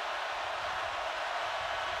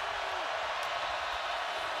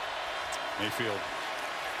 Mayfield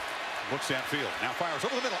looks downfield, now fires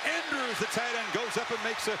over the middle. Andrews, the tight end, goes up and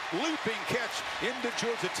makes a looping catch into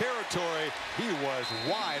Georgia territory. He was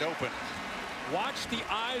wide open. Watch the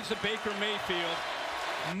eyes of Baker Mayfield.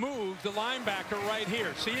 moved the linebacker right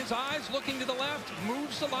here. See his eyes looking to the left,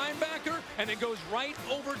 moves the linebacker, and then goes right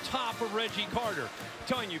over top of Reggie Carter. I'm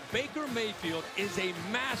telling you, Baker Mayfield is a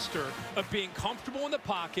master of being comfortable in the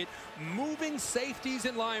pocket, moving safeties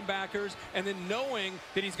and linebackers, and then knowing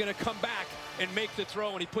that he's going to come back and make the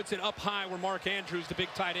throw, and he puts it up high where Mark Andrews, the big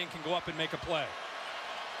tight end, can go up and make a play.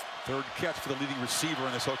 Third catch for the leading receiver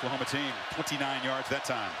in this Oklahoma team. 29 yards that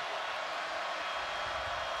time.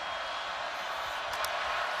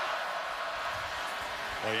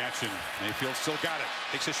 Play action. Mayfield still got it.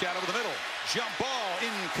 Takes a shot over the middle. Jump ball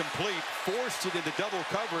incomplete. Forced it into double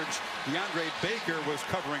coverage. DeAndre Baker was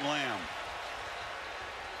covering Lamb.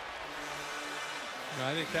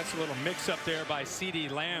 I think that's a little mix-up there by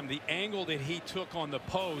CeeDee Lamb. The angle that he took on the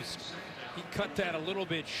post, he cut that a little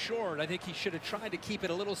bit short. I think he should have tried to keep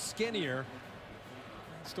it a little skinnier.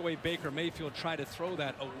 That's the way Baker Mayfield tried to throw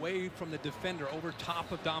that away from the defender over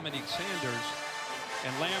top of Dominique Sanders.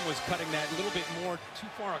 And Lamb was cutting that a little bit more too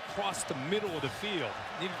far across the middle of the field.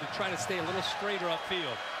 Needed to try to stay a little straighter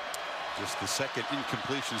upfield. Just the second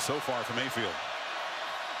incompletion so far for Mayfield.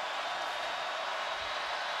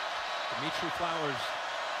 Dimitri Flowers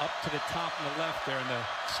up to the top on the left there in the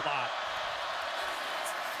slot.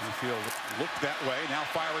 Mayfield looked that way. Now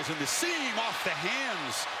fires in the seam off the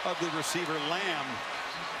hands of the receiver Lamb.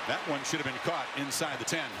 That one should have been caught inside the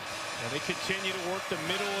 10. Yeah, they continue to work the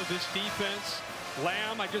middle of this defense.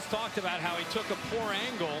 Lamb, I just talked about how he took a poor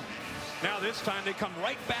angle. Now this time they come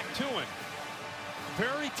right back to him.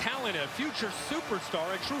 Very talented, future superstar,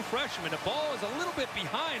 a true freshman. The ball is a little bit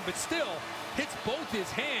behind, but still hits both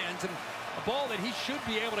his hands, and a ball that he should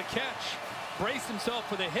be able to catch. Brace himself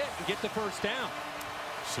for the hit and get the first down.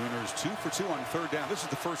 Sooners 2 for 2 on third down. This is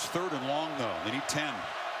the first third and long, though. They need 10.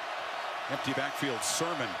 Empty backfield,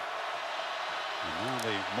 Sermon. And now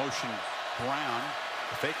they motion Brown.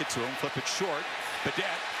 Fake it to him, flip it short.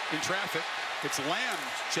 Badette in traffic. It's Lamb.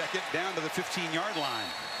 Check it down to the 15-yard line.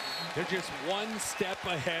 They're just one step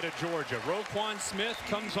ahead of Georgia. Roquan Smith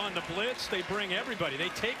comes on the blitz. They bring everybody. They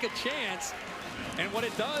take a chance. And what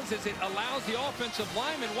it does is it allows the offensive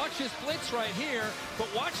lineman, watch this blitz right here, but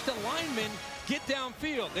watch the linemen get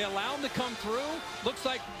downfield. They allow him to come through. Looks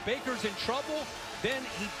like Baker's in trouble. Then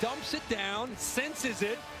he dumps it down, senses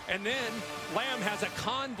it, and then Lamb has a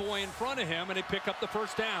convoy in front of him, and they pick up the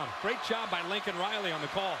first down. Great job by Lincoln Riley on the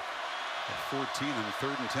call. At 14 and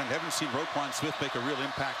 3rd and 10. Haven't seen Roquan Smith make a real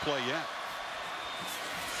impact play yet.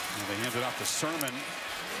 And they hand it off to Sermon.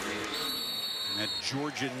 And that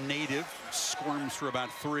Georgia native squirms for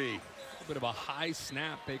about 3. A bit of a high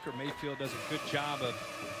snap. Baker Mayfield does a good job of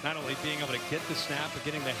not only being able to get the snap, but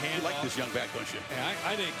getting the hand. You like this young back, don't you? Yeah,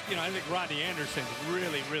 I think, I think Rodney Anderson's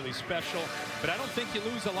really, really special. But I don't think you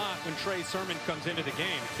lose a lot when Trey Sermon comes into the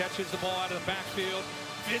game. Catches the ball out of the backfield,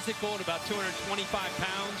 physical at about 225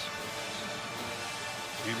 pounds.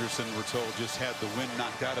 Anderson, we're told, just had the wind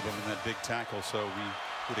knocked out of him in that big tackle, so we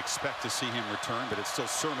would expect to see him return, but it's still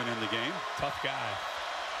Sermon in the game. Tough guy.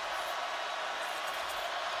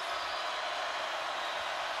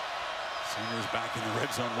 Sooners back in the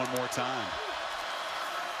red zone one more time.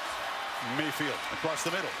 Mayfield across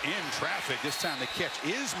the middle in traffic. This time the catch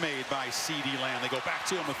is made by CeeDee Lamb. They go back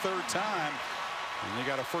to him a third time, and they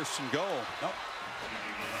got a first and goal. Nope.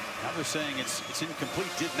 Now they're saying it's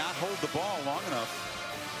incomplete. Did not hold the ball long enough.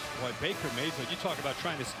 Boy, Baker Mayfield, you talk about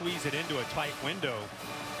trying to squeeze it into a tight window,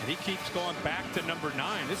 and he keeps going back to number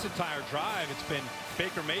 9. This entire drive, it's been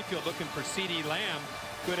Baker Mayfield looking for CeeDee Lamb.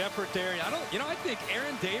 Good effort there. I think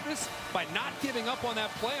Aaron Davis, by not giving up on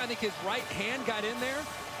that play, I think his right hand got in there.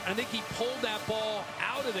 I think he pulled that ball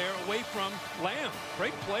out of there away from Lamb.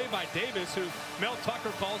 Great play by Davis, who Mel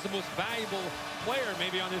Tucker calls the most valuable player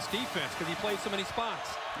maybe on this defense because he plays so many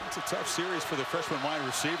spots. It's a tough series for the freshman wide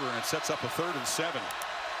receiver, and it sets up a 3rd and 7.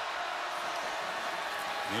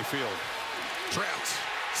 Mayfield trapped,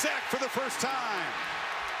 sacked for the first time.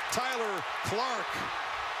 Tyler Clark,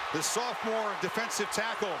 the sophomore defensive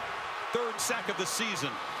tackle, 3rd sack of the season.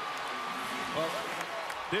 Well,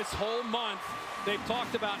 this whole month, they've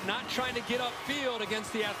talked about not trying to get upfield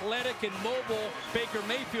against the athletic and mobile Baker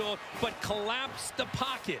Mayfield, but collapse the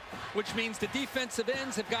pocket, which means the defensive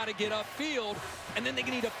ends have got to get upfield, and then they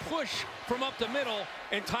need to push from up the middle,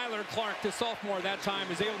 and Tyler Clark, the sophomore that time,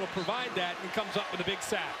 is able to provide that and comes up with a big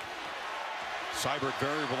sack. Seibert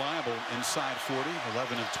very reliable inside 40,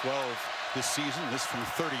 11 of 12 this season, this from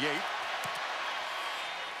 38.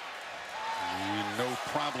 And no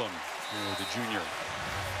problem for the junior.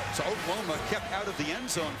 So Oklahoma kept out of the end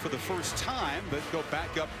zone for the first time, but go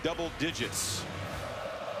back up double digits.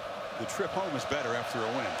 The trip home is better after a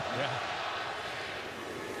win. Yeah.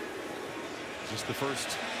 Just the first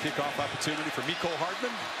kickoff opportunity for Michel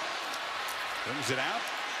Hardman. Brings it out,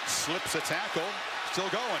 slips a tackle, still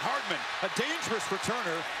going. Hardman, a dangerous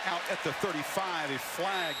returner out at the 35. A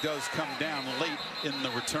flag does come down late in the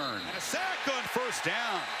return. And a sack on first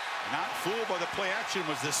down. Not fooled by the play action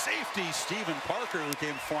was the safety, Stephen Parker, who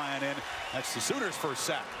came flying in. That's the Sooners' first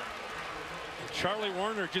sack. Charlie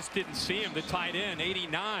Warner just didn't see him, the tight end,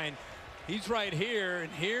 89. He's right here,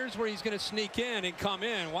 and here's where he's going to sneak in and come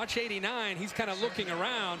in. Watch 89. He's kind of looking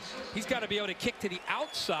around. He's got to be able to kick to the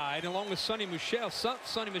outside along with Sony Michel.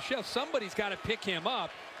 Somebody's got to pick him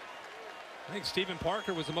up. I think Stephen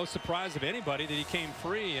Parker was the most surprised of anybody that he came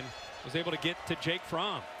free and was able to get to Jake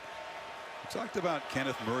Fromm. We talked about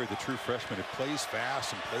Kenneth Murray, the true freshman who plays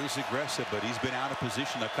fast and plays aggressive, but he's been out of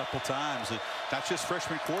position a couple times. Not just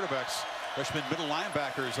freshman quarterbacks, freshman middle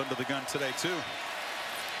linebackers under the gun today too.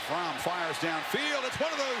 Fromm fires downfield. It's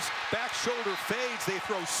one of those back shoulder fades they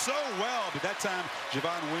throw so well, but that time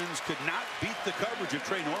Javon Wims could not beat the coverage of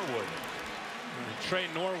Trey Norwood. Trey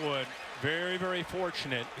Norwood, very, very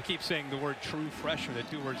fortunate. I keep saying the word true freshman, the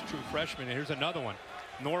two words true freshman, and here's another one.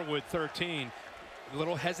 Norwood 13. A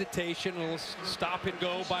little hesitation, a little stop and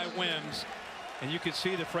go by Wims, and you could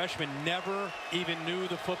see the freshman never even knew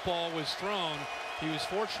the football was thrown. He was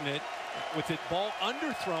fortunate with the ball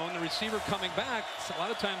underthrown, the receiver coming back. So a lot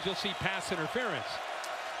of times you'll see pass interference.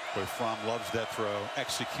 Boy, Fromm loves that throw,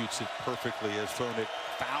 executes it perfectly, has thrown it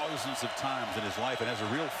thousands of times in his life, and has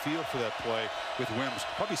a real feel for that play with Wims.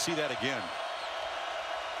 Probably see that again.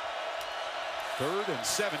 3rd and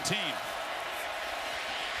 17.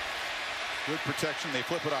 Good protection. They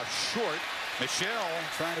flip it off short. Michel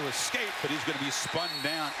trying to escape, but he's going to be spun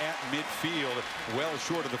down at midfield, well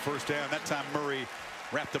short of the first down. That time Murray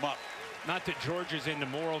wrapped him up. Not that Georgia's into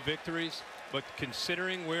moral victories, but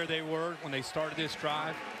considering where they were when they started this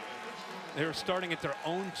drive, they were starting at their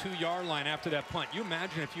own 2-yard line after that punt. You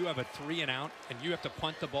imagine if you have a 3 and out and you have to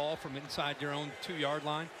punt the ball from inside your own 2-yard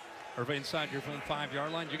line or inside your own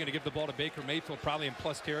 5-yard line. You're going to give the ball to Baker Mayfield probably in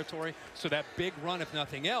plus territory. So that big run, if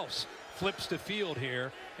nothing else, flips the field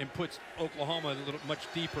here and puts Oklahoma a little much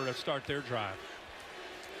deeper to start their drive.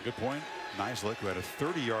 Good point. Nice look. We had a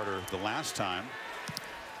 30-yarder the last time.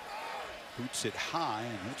 Boots it high,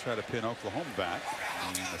 and he'll try to pin Oklahoma back.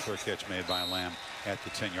 And the third catch made by Lamb at the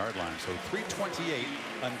 10-yard line. So 3:28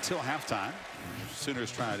 until halftime.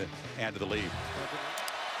 Sooners trying to add to the lead.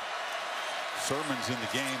 Sermon's in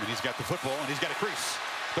the game, and he's got the football, and he's got a crease.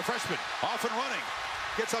 The freshman off and running.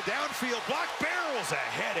 Gets a downfield block, barrels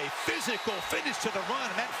ahead. A physical finish to the run,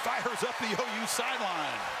 and that fires up the OU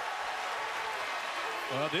sideline.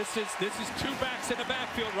 Well, this is 2 backs in the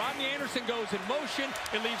backfield. Rodney Anderson goes in motion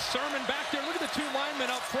and leaves Sermon back there. Look at the 2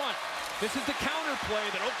 linemen up front. This is the counter play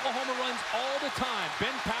that Oklahoma runs all the time.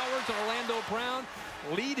 Ben Powers and Orlando Brown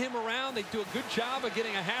lead him around. They do a good job of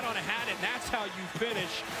getting a hat on a hat, and that's how you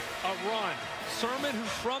finish a run. Sermon,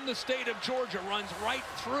 who's from the state of Georgia, runs right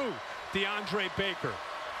through DeAndre Baker.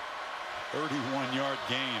 31-yard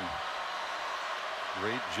gain.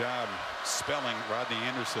 Great job spelling Rodney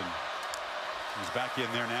Anderson. He's back in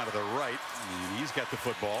there now to the right, and he's got the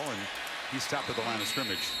football, and he's stopped at the line of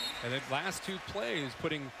scrimmage. And the last 2 plays,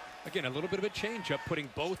 putting, again, a little bit of a change-up, putting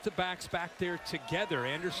both the backs back there together,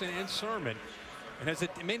 Anderson and Sermon. And as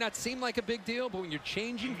it may not seem like a big deal, but when you're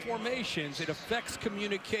changing formations, it affects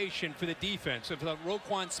communication for the defense of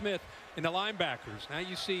Roquan Smith and the linebackers. Now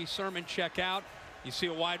you see Sermon check out. You see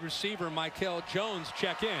a wide receiver, Michael Jones,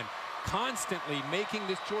 check in. Constantly making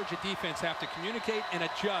this Georgia defense have to communicate and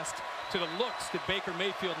adjust to the looks that Baker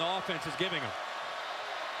Mayfield and the offense is giving them.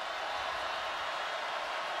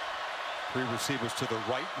 3 receivers to the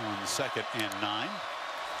right on 2nd and 9.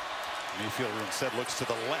 Mayfield instead looks to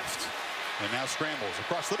the left and now scrambles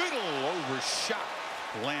across the middle, overshot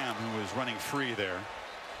Lamb, who was running free there.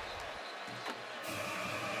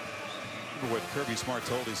 Remember what Kirby Smart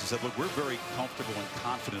told us. He said, look, we're very comfortable and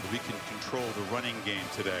confident that we can control the running game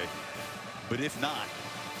today, but if not,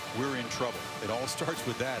 we're in trouble. It all starts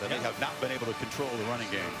with that, and they have not been able to control the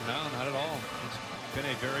running game. No, not at all. It's been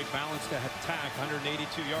a very balanced attack. 182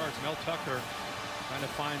 yards. Mel Tucker trying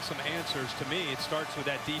to find some answers. To me, it starts with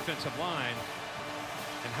that defensive line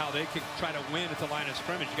and how they can try to win at the line of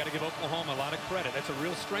scrimmage. You got to give Oklahoma a lot of credit. That's a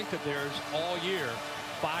real strength of theirs all year.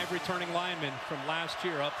 5 returning linemen from last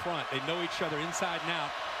year up front. They know each other inside and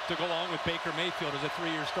out to go along with Baker Mayfield as a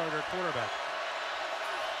 3-year starter at quarterback.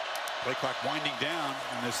 Play clock winding down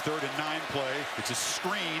in this 3rd and 9 play. It's a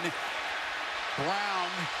screen. Brown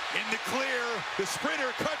in the clear. The sprinter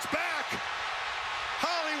cuts back.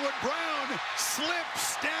 Hollywood Brown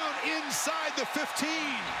slips down inside the 15.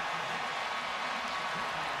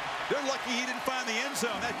 They're lucky he didn't find the end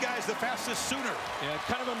zone. That guy's the fastest Sooner. Yeah, it's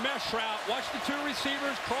kind of a mesh route. Watch the two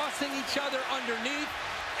receivers crossing each other underneath.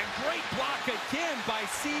 And great block again by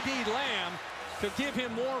C.D. Lamb to give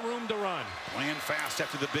him more room to run. Playing fast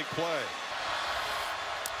after the big play.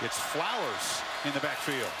 It's Flowers in the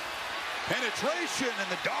backfield. Penetration,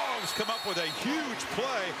 and the Dogs come up with a huge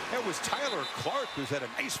play. It was Tyler Clark who's had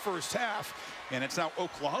a nice first half, and it's now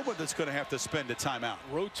Oklahoma that's going to have to spend a timeout.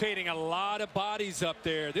 Rotating a lot of bodies up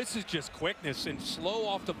there. This is just quickness and slow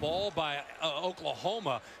off the ball by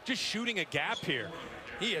Oklahoma, just shooting a gap here.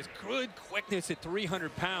 He has good quickness at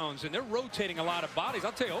 300 pounds, and they're rotating a lot of bodies.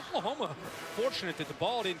 I'll tell you, Oklahoma fortunate that the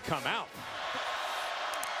ball didn't come out.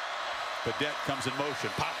 Badette comes in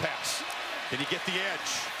motion. Pop pass. Did he get the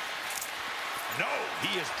edge? No,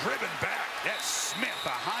 he is driven back. That's Smith, a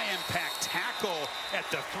high-impact tackle at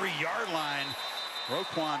the 3-yard line.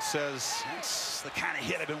 Roquan says, that's the kind of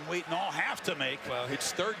hit I've been waiting all half to make. Well,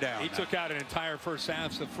 it's third down. He took out an entire first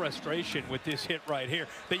half of frustration with this hit right here.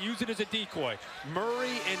 They use it as a decoy.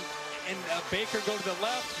 Murray and Baker go to the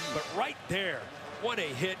left, but right there, what a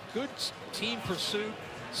hit. Good team pursuit.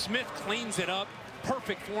 Smith cleans it up.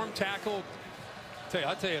 Perfect form tackle.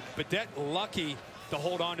 I'll tell you, Badette lucky to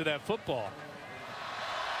hold on to that football.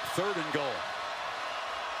 Third and goal.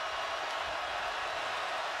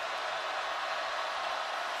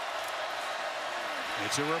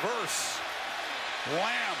 It's a reverse.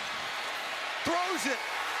 Lamb throws it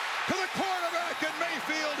to the quarterback, and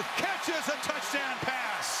Mayfield catches a touchdown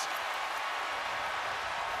pass.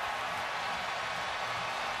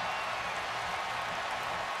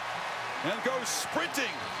 And goes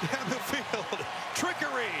sprinting down the field.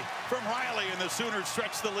 Trickery from Riley, and the Sooners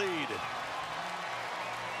stretch the lead.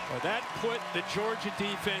 Well, that put the Georgia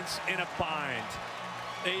defense in a bind.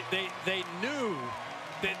 They knew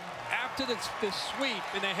that after the sweep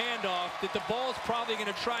and the handoff that the ball's probably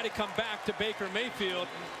going to try to come back to Baker Mayfield,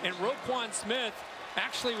 and Roquan Smith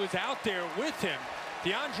actually was out there with him,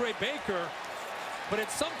 DeAndre Baker, but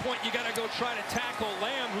at some point you got to go try to tackle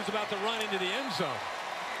Lamb, who's about to run into the end zone.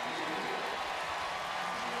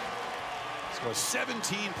 So a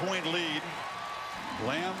 17-point lead.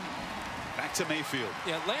 Lamb back to Mayfield.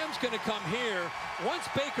 Yeah, Lamb's going to come here. Once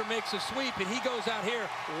Baker makes a sweep and he goes out here,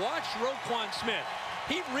 watch Roquan Smith.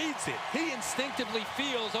 He reads it. He instinctively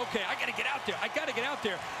feels, okay, I got to get out there. I got to get out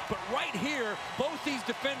there. But right here, both these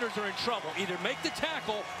defenders are in trouble. Either make the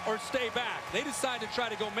tackle or stay back. They decide to try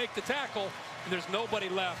to go make the tackle, and there's nobody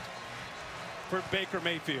left for Baker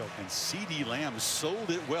Mayfield. And C.D. Lamb sold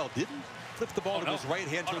it well. Didn't flip the ball to his right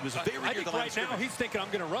hand. It was very I think right now he's thinking, I'm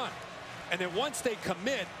going to run. And then once they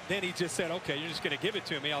commit, then he just said, okay, you're just going to give it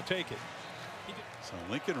to me. I'll take it. So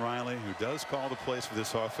Lincoln Riley, who does call the plays for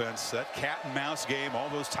this offense, that cat and mouse game, all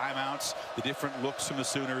those timeouts, the different looks from the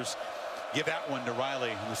Sooners. Give that one to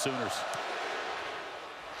Riley and the Sooners.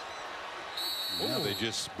 Now they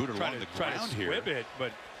just boot it along the ground here. It,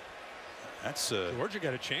 but that's Georgia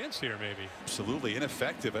got a chance here, maybe. Absolutely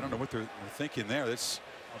ineffective. I don't know what they're thinking there. This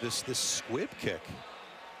squib kick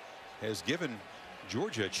has given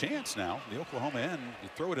Georgia a chance now. The Oklahoma end, you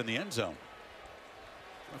throw it in the end zone.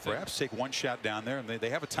 Perhaps take one shot down there, and they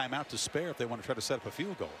have a timeout to spare if they want to try to set up a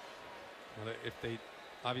field goal. Well, if they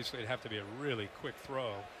obviously it'd have to be a really quick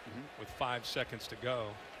throw with 5 seconds to go.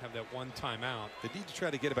 Have that one timeout. They need to try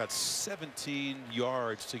to get about 17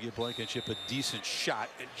 yards to give Blankenship a decent shot.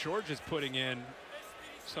 And Georgia's putting in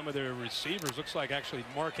some of their receivers. Looks like actually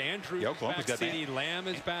Mark Andrews is back. C.D. Lamb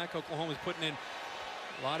is back. Oklahoma's putting in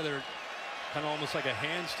a lot of their kind of almost like a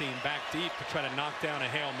hands team back deep to try to knock down a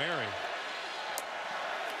Hail Mary.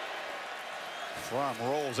 Fromm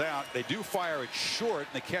rolls out. They do fire it short,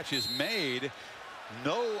 and the catch is made.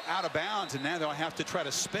 No out of bounds, and now they'll have to try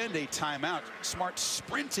to spend a timeout. Smart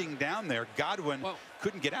sprinting down there. Godwin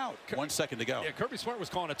couldn't get out. 1 second to go. Yeah, Kirby Smart was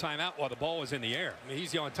calling a timeout while the ball was in the air. I mean,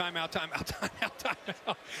 he's yelling timeout, timeout, timeout,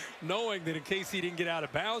 timeout, knowing that in case he didn't get out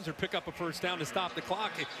of bounds or pick up a first down to stop the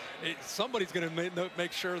clock, somebody's going to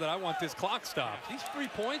make sure that I want this clock stopped. These 3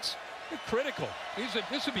 points are critical.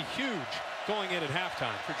 This would be huge going in at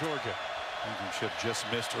halftime for Georgia. Blankenship just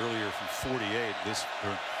missed earlier from 48. This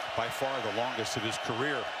by far the longest of his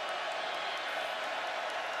career.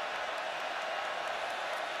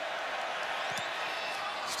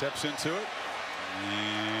 Steps into it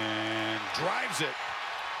and drives it.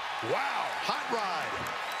 Wow, hot ride.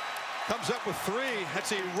 Comes up with 3.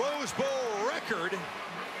 That's a Rose Bowl record.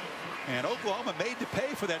 And Oklahoma made to pay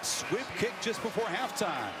for that squib kick just before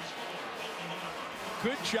halftime.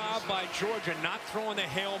 good job by Georgia not throwing the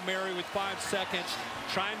Hail Mary with 5 seconds,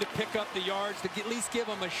 trying to pick up the yards to at least give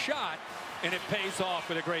them a shot, and it pays off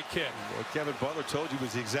with a great kick. Well, Kevin Butler told you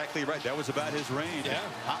was exactly right. That was about his range. Yeah.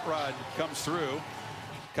 Hot Rod comes through,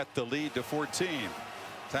 cut the lead to 14.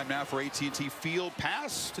 Time now for AT&T Field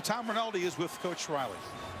pass to Tom Rinaldi is with Coach Riley.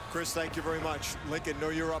 Chris, thank you very much. Lincoln, know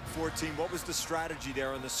you're up 14. What was the strategy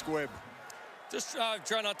there on the squib? Just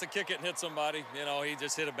try not to kick it and hit somebody. You know, he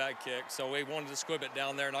just hit a bad kick. So we wanted to squib it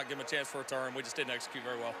down there, not give him a chance for a turn. We just didn't execute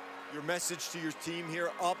very well. Your message to your team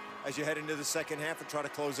here up as you head into the second half and try to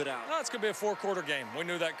close it out? It's going to be a 4-quarter game. We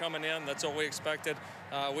knew that coming in. That's what we expected.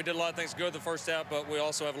 We did a lot of things good the first half, but we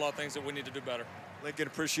also have a lot of things that we need to do better. Lincoln,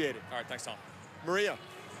 appreciate it. All right, thanks, Tom. Maria.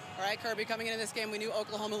 All right, Kirby, coming into this game, we knew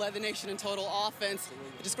Oklahoma led the nation in total offense.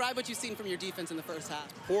 Describe what you've seen from your defense in the first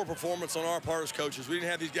half. Poor performance on our part as coaches. We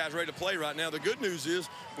didn't have these guys ready to play right now. The good news is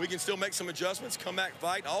we can still make some adjustments, come back,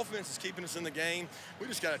 fight. Offense is keeping us in the game. We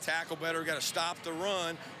just got to tackle better. We got to stop the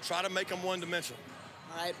run, try to make them one-dimensional.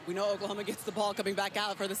 All right, we know Oklahoma gets the ball coming back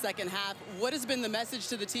out for the second half. What has been the message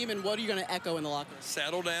to the team, and what are you going to echo in the locker room?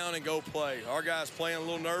 Settle down and go play. Our guys playing a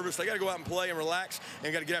little nervous. They got to go out and play and relax,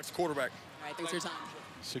 and got to get after the quarterback. All right, thanks for your time.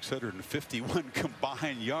 651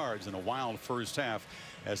 combined yards in a wild first half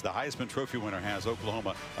as the Heisman Trophy winner has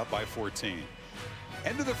Oklahoma up by 14.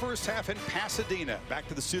 End of the first half in Pasadena. Back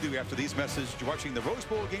to the studio after these messages. You're watching the Rose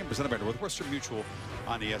Bowl game presented by Northwestern Mutual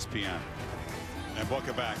on ESPN. And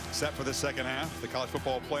welcome back. Set for the second half. The college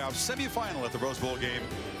football playoff semifinal at the Rose Bowl game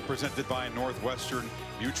presented by Northwestern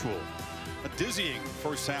Mutual. A dizzying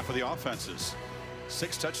first half of the offenses.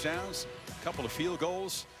 6 touchdowns, a couple of field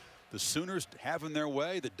goals. The Sooners having their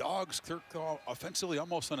way. The Dogs offensively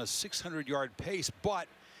almost on a 600-yard pace, but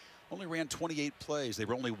only ran 28 plays. They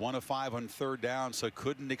were only 1 of 5 on third down, so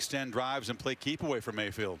couldn't extend drives and play keep away from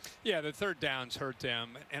Mayfield. Yeah, the third downs hurt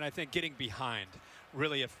them, and I think getting behind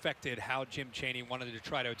really affected how Jim Chaney wanted to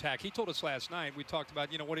try to attack. He told us last night, we talked about,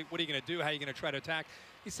 what are you going to do? How are you going to try to attack?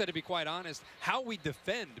 He said, to be quite honest, how we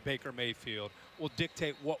defend Baker Mayfield will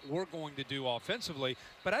dictate what we're going to do offensively.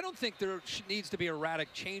 But I don't think there needs to be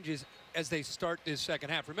erratic changes as they start this second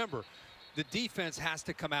half. Remember, the defense has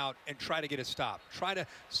to come out and try to get a stop. Try to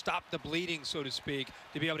stop the bleeding, so to speak,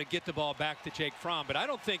 to be able to get the ball back to Jake Fromm. But I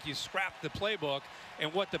don't think you scrap the playbook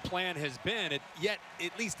and what the plan has been, yet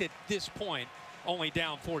at least at this point, only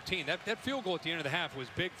down 14. That field goal at the end of the half was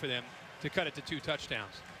big for them to cut it to 2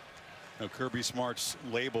 touchdowns. Now, Kirby Smart's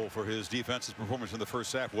label for his defensive performance in the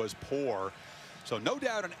first half was poor. So no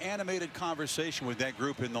doubt an animated conversation with that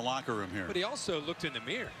group in the locker room here. But he also looked in the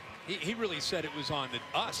mirror. He really said it was on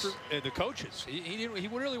us, the coaches. He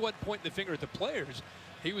really wasn't pointing the finger at the players.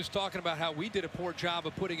 He was talking about how we did a poor job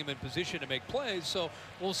of putting him in position to make plays. So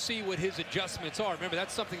we'll see what his adjustments are. Remember,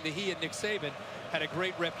 that's something that he and Nick Saban had a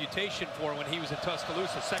great reputation for when he was at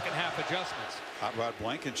Tuscaloosa. Second half adjustments. Hot Rod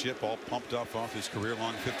Blankenship all pumped up off his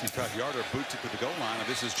career-long 55-yarder, boots it to the goal line, and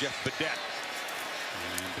this is Jeff Badette.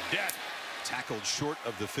 And Badette tackled short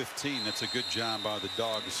of the 15. That's a good job by the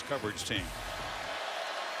Dogs coverage team.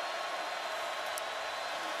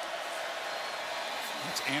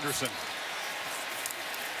 That's Anderson.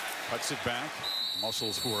 Cuts it back.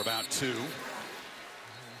 Muscles for about 2.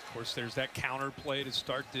 Of course, there's that counter play to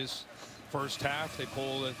start this first half. They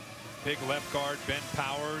pull the big left guard, Ben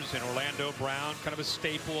Powers and Orlando Brown, kind of a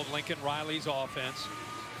staple of Lincoln Riley's offense.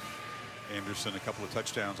 Anderson, a couple of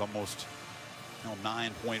touchdowns, almost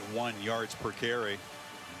 9.1 yards per carry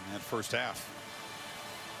in that first half.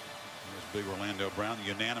 There's big Orlando Brown, the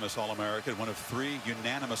unanimous All-American, one of 3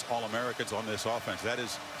 unanimous All-Americans on this offense. That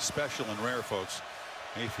is special and rare, folks.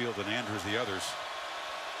 Mayfield and Andrews the others.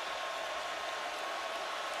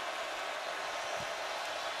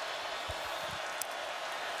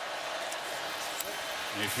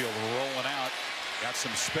 Mayfield rolling out, got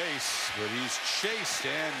some space, but he's chased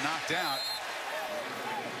and knocked out.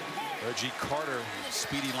 Reggie Carter,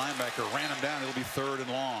 speedy linebacker, ran him down. It'll be 3rd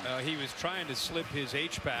and long. He was trying to slip his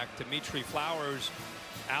H-back to Dimitri Flowers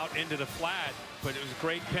out into the flat, but it was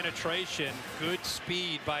great penetration, good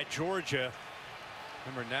speed by Georgia.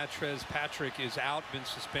 Remember, Natrez Patrick is out, been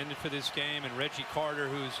suspended for this game, and Reggie Carter,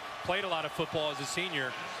 who's played a lot of football as a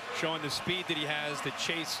senior, showing the speed that he has to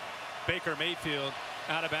chase Baker Mayfield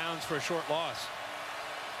out of bounds for a short loss.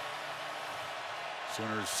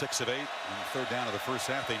 Sooners 6 of 8 on 3rd down of the first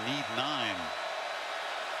half. They need 9.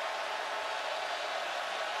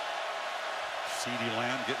 CeeDee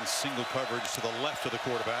Lamb getting single coverage to the left of the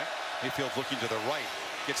quarterback. Mayfield's looking to the right,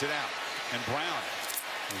 gets it out, and Brown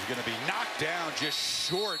is going to be knocked down just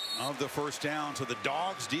short of the first down. So the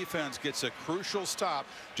Dogs defense gets a crucial stop.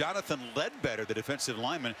 Jonathan Ledbetter, the defensive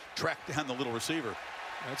lineman, tracked down the little receiver.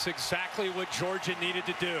 That's exactly what Georgia needed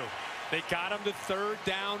to do. They got him to 3rd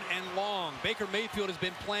down and long. Baker Mayfield has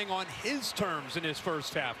been playing on his terms in his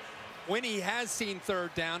first half. When he has seen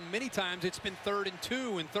 3rd down, many times it's been 3rd and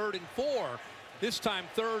 2 and 3rd and 4. This time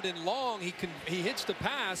 3rd and long, he hits the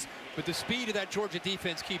pass, but the speed of that Georgia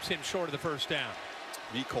defense keeps him short of the 1st down.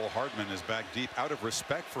 Michel Hardman is back deep. Out of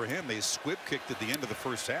respect for him, they squib kicked at the end of the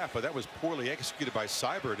first half, but that was poorly executed by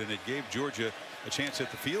Seibert, and it gave Georgia a chance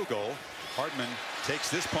at the field goal. Hardman takes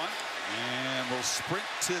this punt and will sprint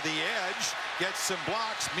to the edge, gets some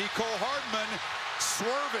blocks. Michel Hardman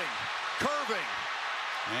swerving, curving,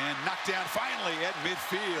 and knocked down finally at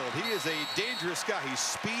midfield. He is a dangerous guy. He's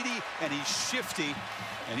speedy and he's shifty,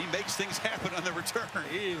 and he makes things happen on the return.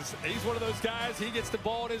 He's one of those guys. He gets the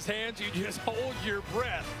ball in his hands. You just hold your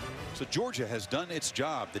breath. So Georgia has done its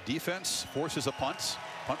job. The defense forces a punt.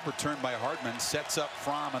 Punt return by Hardman sets up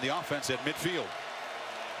Fromm on the offense at midfield.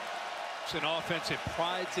 It's an offense that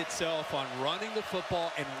prides itself on running the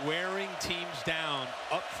football and wearing teams down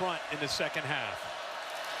up front in the second half.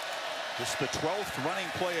 This is the 12th running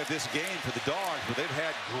play of this game for the Dogs, but they've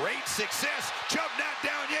had great success. Chubb not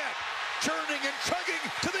down yet. Churning and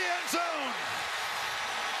chugging to the end zone.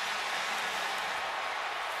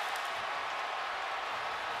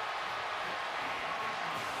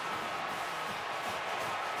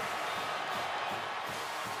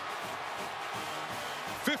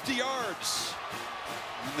 $50 yards.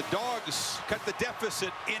 And the Dogs cut the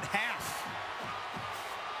deficit in half.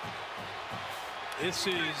 This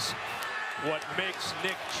is what makes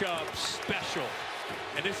Nick Chubb special.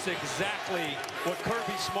 And this is exactly what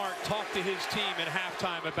Kirby Smart talked to his team at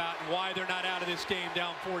halftime about and why they're not out of this game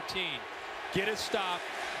down 14. Get a stop,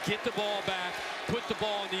 get the ball back, put the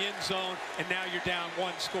ball in the end zone, and now you're down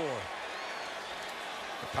 1 score.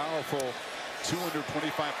 A powerful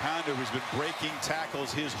 225-pounder who's been breaking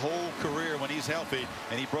tackles his whole career when he's healthy,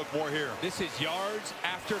 and he broke more here. This is yards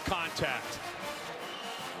after contact.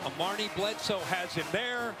 Amarni Bledsoe has him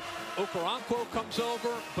there. Okoronkwo comes over,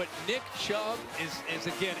 but Nick Chubb is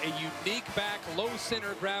again a unique back, low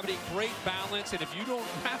center of gravity, great balance, and if you don't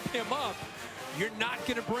wrap him up, you're not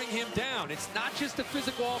going to bring him down. It's not just the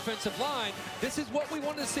physical offensive line. This is what we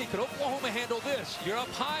want to see. Could Oklahoma handle this? You're up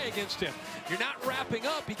high against him. You're not wrapping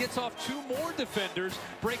up. He gets off 2 more defenders,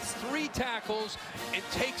 breaks 3 tackles, and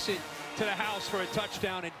takes it to the house for a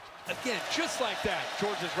touchdown. And again, just like that,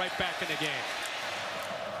 Georgia's right back in the game.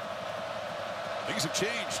 Things have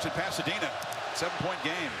changed in Pasadena. 7-point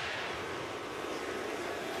game.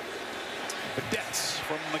 Vedettes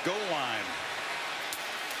from the goal line.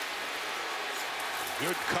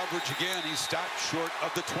 Good coverage again. He's stopped short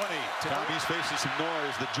of the 20. He's facing some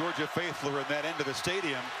noise. The Georgia faithful are in that end of the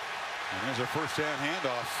stadium. And there's a first down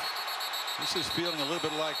handoff. This is feeling a little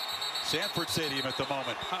bit like Sanford Stadium at the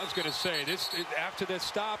moment. I was going to say, this after the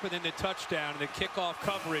stop and then the touchdown and the kickoff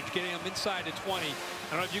coverage, getting them inside the 20. I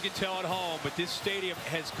don't know if you can tell at home, but this stadium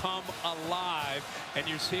has come alive, and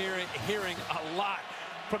you're hearing a lot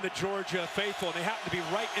from the Georgia faithful, and they happen to be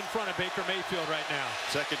right in front of Baker Mayfield right now.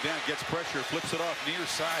 Second down, gets pressure, flips it off near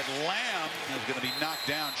side. Lamb is going to be knocked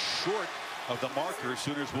down short of the marker.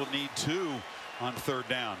 Sooners will need 2 on 3rd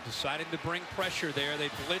down. Deciding to bring pressure there. They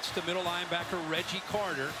blitzed the middle linebacker, Reggie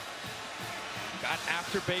Carter. Got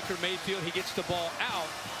after Baker Mayfield. He gets the ball out,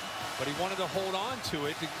 but he wanted to hold on to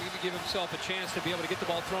it to give himself a chance to be able to get the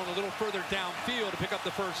ball thrown a little further downfield to pick up the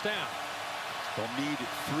first down. They'll need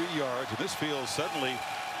 3 yards, and this feels suddenly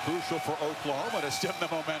crucial for Oklahoma to stem the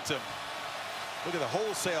momentum. Look at the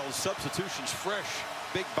wholesale substitutions, fresh,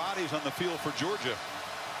 big bodies on the field for Georgia.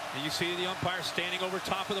 And you see the umpire standing over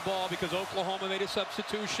top of the ball because Oklahoma made a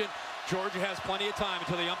substitution. Georgia has plenty of time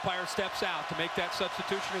until the umpire steps out to make that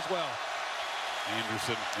substitution as well.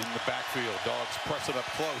 Anderson in the backfield. Dogs press it up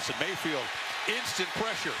close, and Mayfield, instant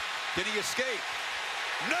pressure. Can he escape?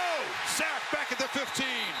 No! Sack back at the 15.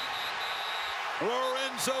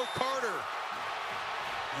 Lorenzo Carter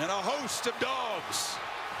and a host of Dogs.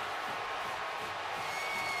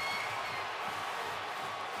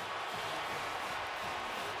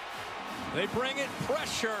 They bring it,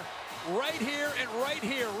 pressure right here and right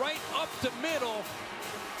here, right up the middle.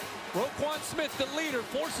 Roquan Smith, the leader,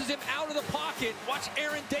 forces him out of the pocket. Watch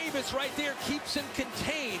Aaron Davis right there, keeps him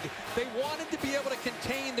contained. They wanted to be able to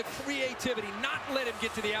contain the creativity, not let him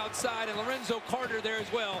get to the outside, and Lorenzo Carter there as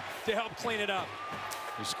well to help clean it up.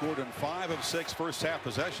 He scored in 5 of 6 first half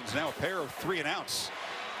possessions. Now a pair of 3 and outs.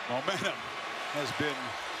 Momentum has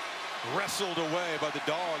been wrestled away by the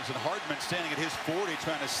Dogs, and Hardman standing at his 40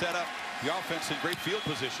 trying to set up the offense in great field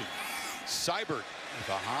position. Seibert with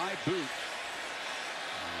a high boot.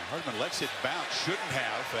 Hardman lets it bounce. Shouldn't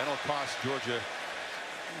have. That'll cost Georgia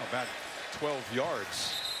about 12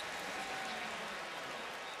 yards.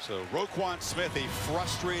 So Roquan Smith, a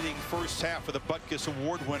frustrating first half of the Butkus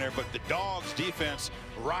Award winner, but the Dogs defense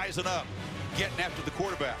rising up, getting after the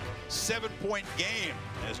quarterback. 7-point game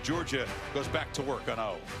as Georgia goes back to work on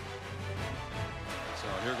O. So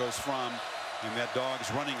here goes Fromm, and that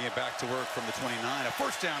Dogs running it back to work from the 29. A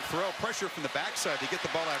first down throw, pressure from the backside to get the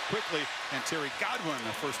ball out quickly, and Terry Godwin,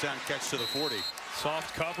 a first down catch to the 40.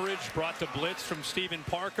 Soft coverage, brought the blitz from Stephen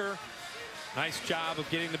Parker. Nice job of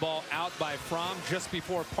getting the ball out by Fromm just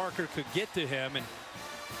before Parker could get to him. And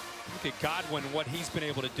look at Godwin, what he's been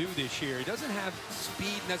able to do this year. He doesn't have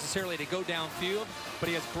speed necessarily to go downfield, but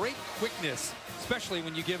he has great quickness, especially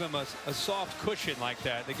when you give him a soft cushion like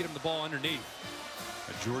that. They get him the ball underneath.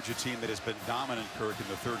 A Georgia team that has been dominant, Kirk, in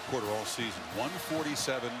the third quarter all season.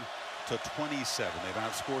 147-27. They've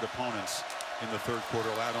outscored opponents in the third quarter,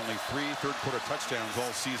 allowed only 3 third-quarter touchdowns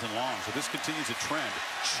all season long. So this continues a trend.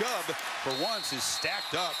 Chubb, for once, is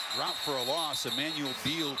stacked up, dropped for a loss. Emmanuel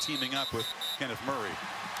Beal teaming up with Kenneth Murray.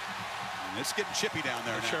 And it's getting chippy down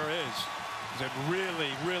there now. It sure is. It's a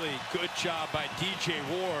really, really good job by DJ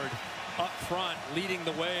Ward up front, leading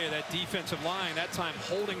the way of that defensive line, that time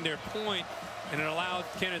holding their point, and it allowed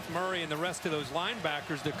Kenneth Murray and the rest of those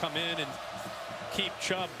linebackers to come in and keep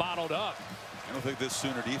Chubb bottled up. I don't think this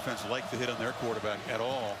Sooner defense liked the hit on their quarterback at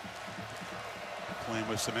all. Playing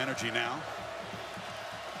with some energy now.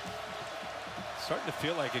 Starting to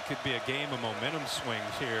feel like it could be a game of momentum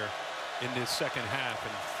swings here in this second half.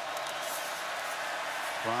 And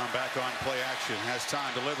Fromm back on play action, has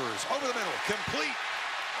time, delivers over the middle, complete.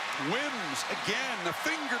 Wims again, the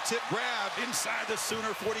fingertip grab inside the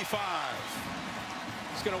Sooner 45.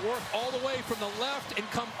 It's going to work all the way from the left and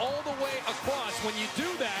come all the way across. When you do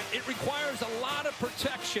that, it requires a lot of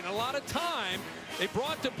protection, a lot of time. They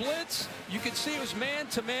brought the blitz. You can see it was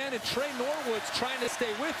man-to-man, and Trey Norwood's trying to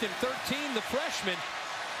stay with him. 13, the freshman.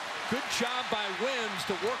 Good job by Wims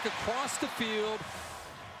to work across the field.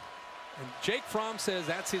 And Jake Fromm says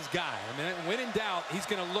that's his guy. I mean, when in doubt, he's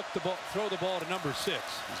going to look throw the ball to number 6.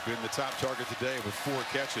 He's been the top target today with 4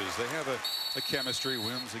 catches. They have a chemistry.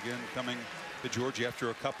 Wims again coming to Georgia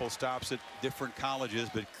after a couple stops at different colleges,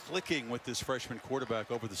 but clicking with this freshman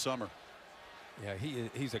quarterback over the summer. Yeah,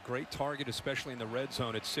 he's a great target, especially in the red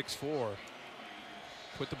zone at 6'4".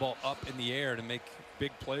 Put the ball up in the air to make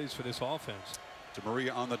big plays for this offense.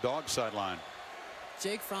 DeMaria on the dog sideline.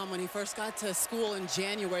 Jake Fromm, when he first got to school in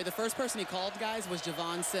January, the first person he called, guys, was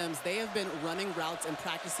Javon Sims. They have been running routes and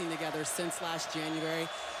practicing together since last January.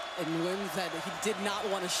 And Wims said he did not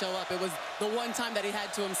want to show up. It was the one time that he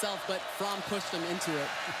had to himself, but Fromm pushed him into it.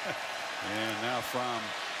 And now Fromm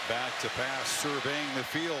back to pass, surveying the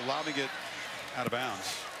field, lobbing it out of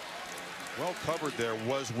bounds. Well covered there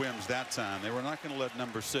was Wims that time. They were not going to let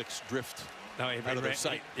number 6 drift out of their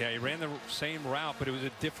sight. He ran the same route, but it was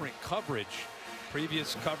a different coverage.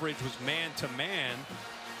 Previous coverage was man-to-man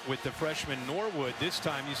with the freshman Norwood. This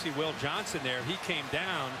time you see Will Johnson there. He came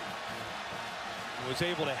down, was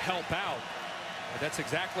able to help out. That's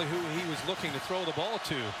exactly who he was looking to throw the ball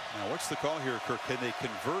to. Now what's the call here, Kirk? Can they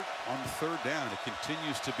convert on third down? It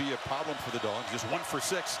continues to be a problem for the Dogs. Just 1 for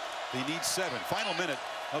 6. They need 7. Final minute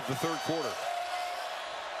of the third quarter.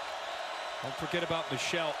 Don't forget about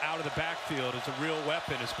Michel out of the backfield as a real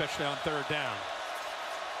weapon, especially on third down.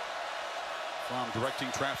 Fromm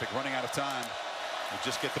directing traffic, running out of time. They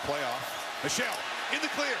just get the play off. Michel in the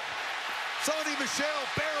clear. Sony Michel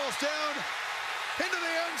barrels down into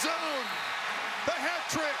the end zone. The hat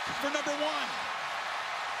trick for number 1.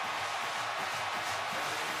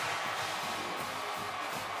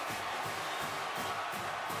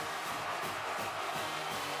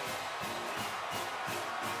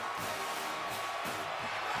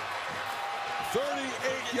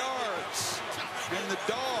 Yards, and the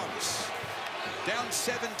Dogs down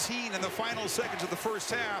 17 in the final seconds of the first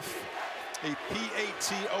half. A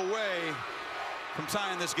PAT away from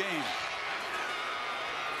tying this game.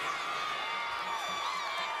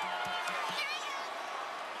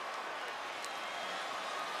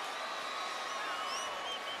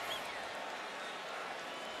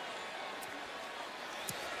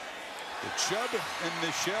 The Chubb and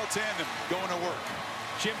Michel tandem going to work.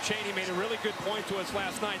 Jim Chaney made a really good point to us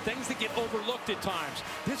last night. Things that get overlooked at times.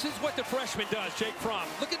 This is what the freshman does, Jake Fromm.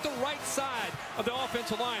 Look at the right side of the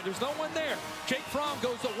offensive line. There's no one there. Jake Fromm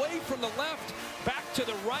goes away from the left, back to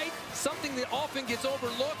the right, something that often gets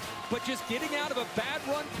overlooked, but just getting out of a bad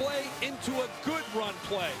run play into a good run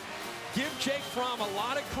play. give Jake Fromm a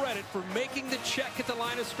lot of credit for making the check at the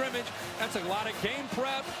line of scrimmage. That's a lot of game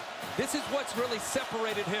prep. This is what's really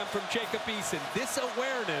separated him from Jacob Eason. This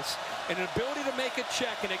awareness and an ability to make a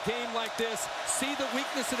check in a game like this, see the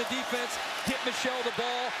weakness of the defense, get Michel the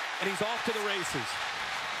ball, and he's off to the races.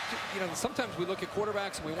 You know, sometimes we look at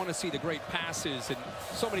quarterbacks and we want to see the great passes and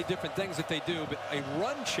so many different things that they do, but a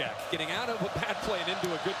run check, getting out of a bad play and into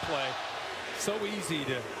a good play, so easy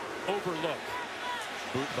to overlook.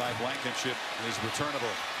 Boot by Blankenship is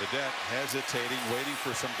returnable. Vedette hesitating, waiting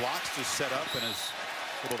for some blocks to set up, and is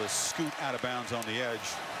able to scoot out of bounds on the edge.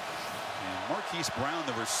 And Marquise Brown,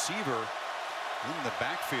 the receiver, in the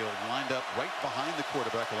backfield, lined up right behind the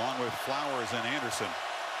quarterback along with Flowers and Anderson.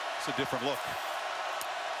 It's a different look.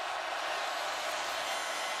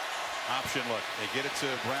 Option look. They get it to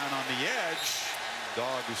Brown on the edge.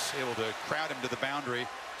 Dogs able to crowd him to the boundary.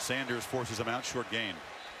 Sanders forces him out, short gain.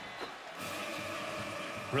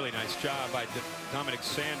 Really nice job by Dominic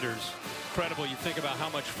Sanders. Incredible. You think about how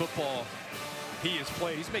much football he has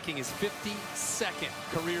played. He's making his 52nd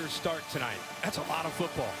career start tonight. That's a lot of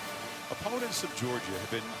football. Opponents of Georgia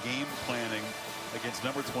have been game planning against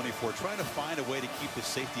number 24, trying to find a way to keep the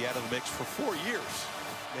safety out of the mix for 4 years.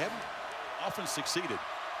 They haven't often succeeded.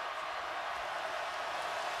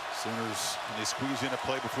 Sooners, and they squeeze in a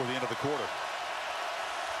play before the end of the quarter.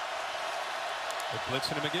 They're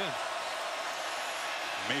blitzing him again.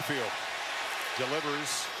 Mayfield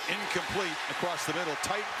delivers incomplete across the middle.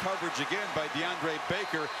 Tight coverage again by DeAndre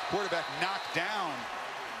Baker. Quarterback knocked down.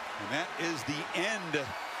 And that is the end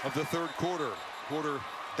of the third quarter. Quarter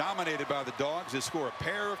dominated by the Dogs. They score a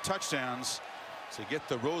pair of touchdowns to get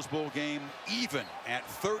the Rose Bowl game even at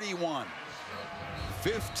 31.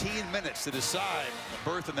 15 minutes to decide the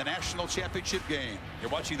berth in the national championship game. You're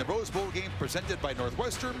watching the Rose Bowl game presented by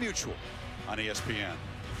Northwestern Mutual on ESPN.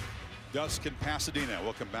 Dusk in Pasadena.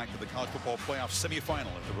 Welcome back to the college football playoff semifinal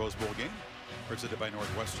at the Rose Bowl game, presented by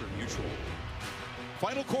Northwestern Mutual.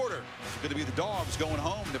 Final quarter. It's going to be the Dogs going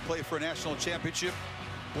home to play for a national championship,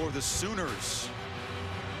 or the Sooners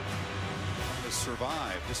to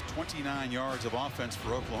survive. Just 29 yards of offense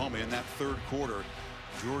for Oklahoma in that third quarter.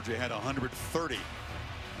 Georgia had 130.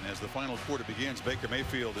 And as the final quarter begins, Baker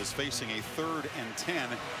Mayfield is facing a 3rd and 10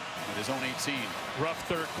 at his own 18. Rough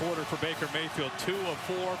third quarter for Baker Mayfield. 2 of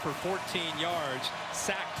 4 for 14 yards.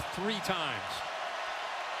 Sacked 3 times.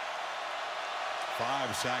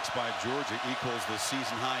 5 sacks by Georgia equals the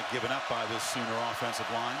season high given up by this Sooner offensive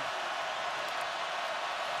line.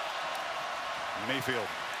 Mayfield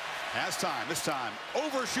has time. This time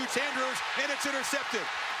overshoots Andrews, and it's intercepted.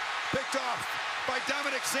 Picked off by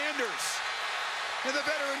Dominic Sanders. And the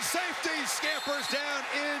veteran safety scampers down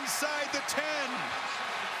inside the 10.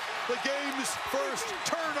 The game's first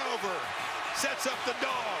turnover sets up the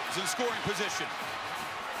Dogs in scoring position.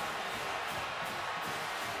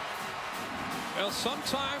 Well,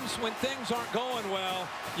 sometimes when things aren't going well,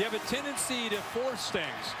 you have a tendency to force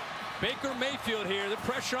things. Baker Mayfield here, the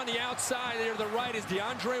pressure on the outside there to the right is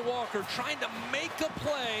DeAndre Walker trying to make a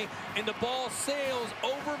play, and the ball sails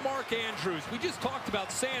over Mark Andrews. We just talked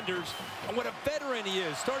about Sanders and what a veteran he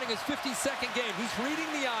is, starting his 52nd game. He's reading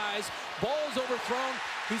the eyes, ball is overthrown.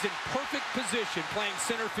 He's in perfect position playing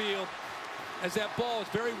center field. As that ball, it's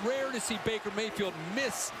very rare to see Baker Mayfield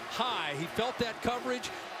miss high. He felt that coverage,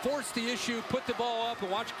 forced the issue, put the ball up, and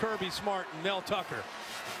watch Kirby Smart and Mel Tucker.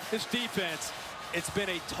 This defense, it's been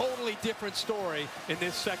a totally different story in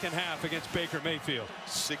this second half against Baker Mayfield.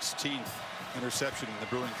 16th interception in the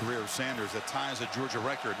Bruin career of Sanders that ties a Georgia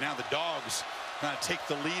record. Now the Dogs trying to take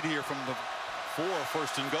the lead here from the 4,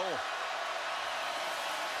 1st and goal.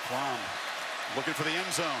 Fromm looking for the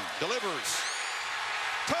end zone. Delivers.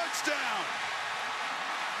 Touchdown!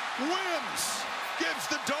 Wims gives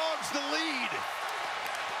the Dogs the lead.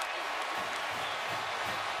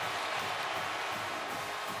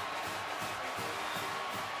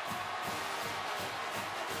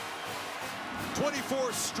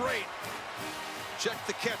 '24 straight. Check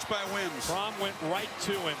the catch by Wims. Fromm went right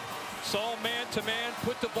to him. Saw man-to-man,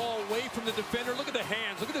 put the ball away from the defender. Look at the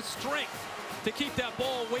hands. Look at the strength to keep that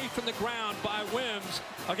ball away from the ground by Wims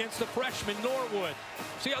against the freshman Norwood.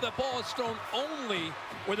 See how that ball is thrown only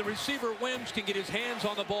where the receiver Wims can get his hands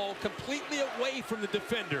on the ball completely away from the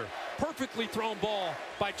defender. Perfectly thrown ball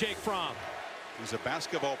by Jake Fromm. He's a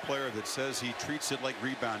basketball player that says he treats it like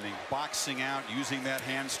rebounding, boxing out, using that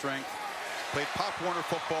hand strength. Played Pop Warner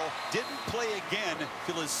football, didn't play again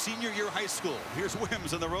till his senior year of high school. Here's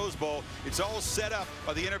Wims in the Rose Bowl. It's all set up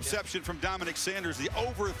by the interception from Dominic Sanders, the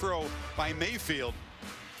overthrow by Mayfield.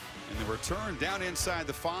 And the return down inside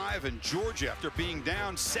the 5, and Georgia, after being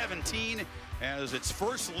down 17, has its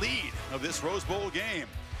first lead of this Rose Bowl game.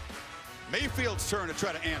 Mayfield's turn to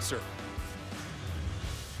try to answer.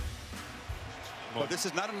 But this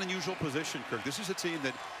is not an unusual position, Kirk. This is a team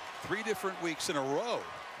that 3 different weeks in a row,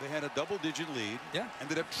 they had a double-digit lead. Yeah.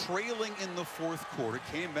 Ended up trailing in the 4th quarter.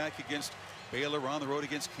 Came back against Baylor, on the road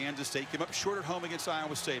against Kansas State. Came up short at home against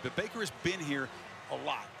Iowa State. But Baker has been here a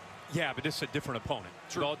lot. Yeah, but this is a different opponent.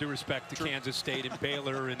 True. With all due respect to Kansas State and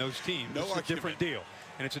Baylor and those teams. No It's a different deal.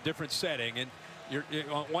 And it's a different setting. And you're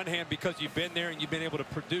on one hand, because you've been there and you've been able to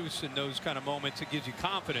produce in those kind of moments, it gives you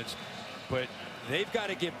confidence. But they've got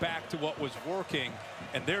to get back to what was working,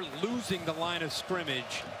 and they're losing the line of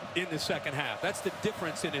scrimmage in the second half. That's the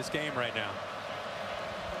difference in this game right now.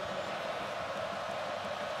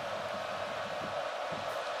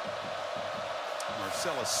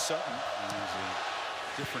 Marcellus Sutton is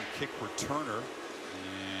a different kick returner.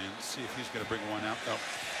 And let's see if he's going to bring one out. Oh,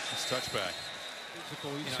 it's touchback.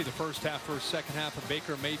 Physical. You see the first half, second half of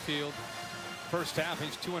Baker Mayfield. First half,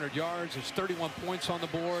 he's 200 yards. There's 31 points on the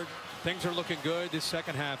board. Things are looking good. This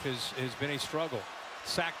second half has been a struggle.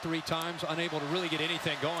 Sacked 3 times, unable to really get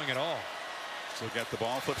anything going at all. So got the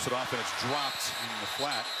ball, flips it off, and it's dropped in the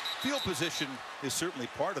flat. Field position is certainly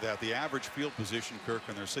part of that. The average field position, Kirk,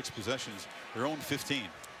 in their 6 possessions, their own 15.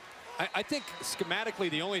 I think schematically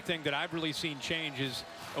the only thing that I've really seen change is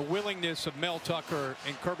a willingness of Mel Tucker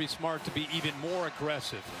and Kirby Smart to be even more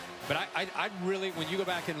aggressive. But I really, when you go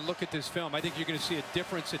back and look at this film, I think you're going to see a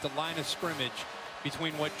difference at the line of scrimmage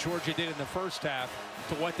between what Georgia did in the first half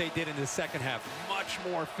to what they did in the second half. Much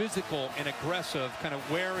more physical and aggressive, kind of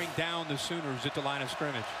wearing down the Sooners at the line of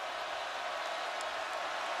scrimmage.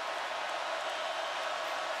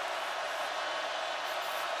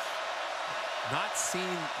 Not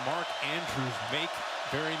seen Mark Andrews make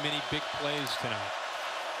very many big plays tonight.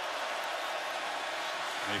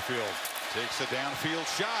 Mayfield takes a downfield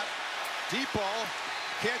shot. Deep ball.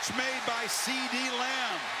 Catch made by C.D.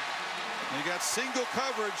 Lamb. They got single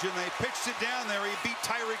coverage, and they pitched it down there. He beat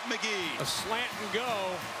Tyreek McGee. A slant and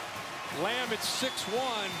go. Lamb at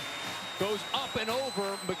 6'1", goes up and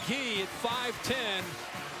over McGee at 5'10".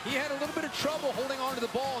 He had a little bit of trouble holding on to the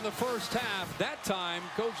ball in the first half. That time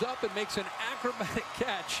goes up and makes an acrobatic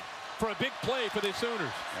catch for a big play for the Sooners.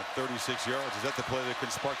 At 36 yards, is that the play that can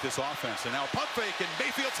spark this offense? And now pump fake, and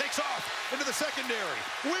Mayfield takes off into the secondary,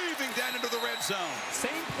 weaving down into the red zone.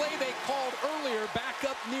 Same play they called earlier back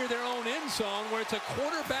up near their own end zone, where it's a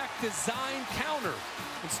quarterback design counter.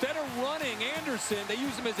 Instead of running Anderson, they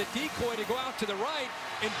use him as a decoy to go out to the right,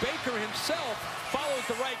 and Baker himself follows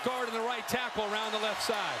the right guard and the right tackle around the left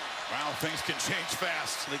side. Wow, things can change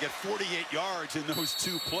fast. They get 48 yards in those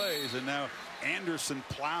 2 plays, and now Anderson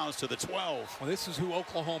plows to the 12. Well, this is who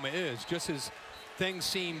Oklahoma is, just as things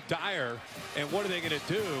seem dire. And what are they going to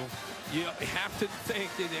do? You have to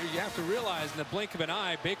think, you have to realize in the blink of an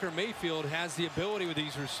eye, Baker Mayfield has the ability with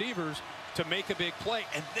these receivers to make a big play.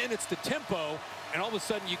 And then it's the tempo, and all of a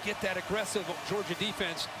sudden you get that aggressive Georgia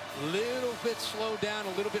defense, little bit slowed down,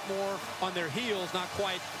 a little bit more on their heels, not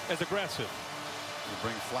quite as aggressive. We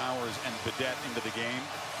bring Flowers and Badette into the game.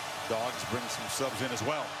 Dogs bring some subs in as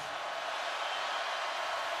well.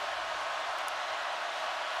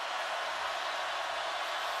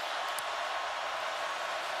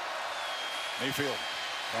 Mayfield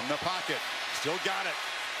from the pocket, still got it.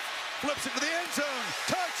 Flips it to the end zone.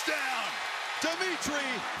 Touchdown,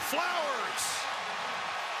 Dimitri Flowers.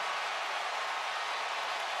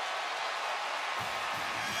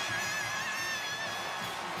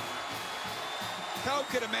 How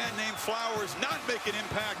could a man named Flowers not make an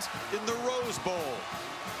impact in the Rose Bowl?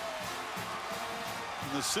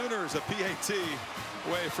 And the Sooners, a PAT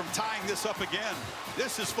away from tying this up again.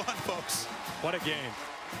 This is fun, folks. What a game.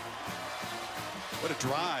 What a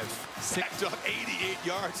drive. Stacked up 88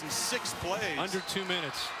 yards in 6 plays. Under 2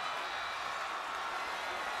 minutes.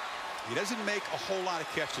 He doesn't make a whole lot of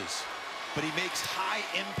catches, but he makes high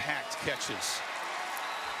impact catches.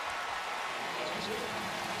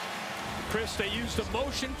 Chris, they used a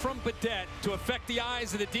motion from Badette to affect the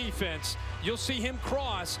eyes of the defense. You'll see him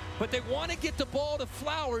cross, but they want to get the ball to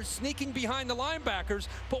Flowers sneaking behind the linebackers.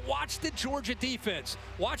 But watch the Georgia defense.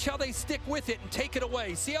 Watch how they stick with it and take it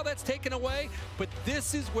away. See how that's taken away? But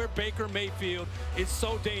this is where Baker Mayfield is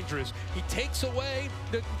so dangerous. He takes away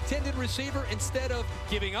the intended receiver instead of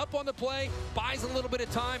giving up on the play, buys a little bit of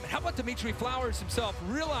time. How about Dimitri Flowers himself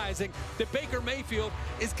realizing that Baker Mayfield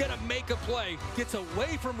is going to make a play, gets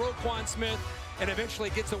away from Roquan Smith, and eventually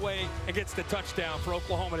gets away and gets the touchdown for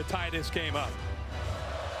Oklahoma to tie this game up.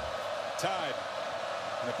 Tied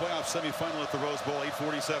in the playoff semifinal at the Rose Bowl,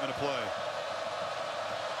 8:47 to play.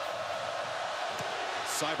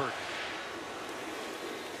 Seibert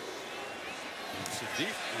It's a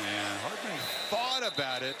deep, and Hardman thought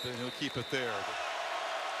about it, but he'll keep it there.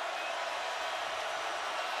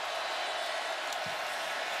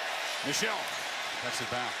 Michel cuts it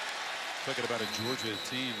back. Talking about a Georgia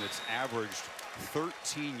team that's averaged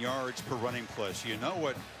 13 yards per running play. So you know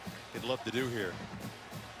what they'd love to do here.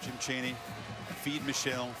 Jim Chaney, feed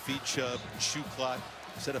Michel, feed Chubb, shoot clock,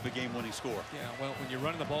 set up a game-winning score. Yeah, well, when you're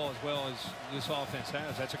running the ball as well as this offense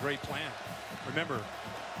has, that's a great plan. Remember,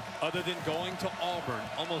 other than going to Auburn,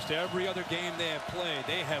 almost every other game they have played,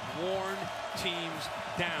 they have worn teams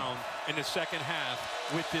down in the second half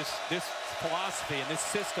with this philosophy and this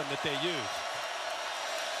system that they use.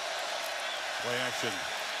 Play action.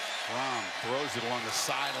 Rom throws it along the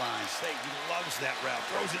sidelines. He loves that route.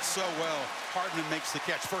 Throws it so well. Hardman makes the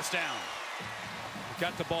catch. First down.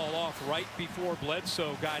 Got the ball off right before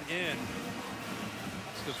Bledsoe got in.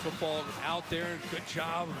 The football out there. Good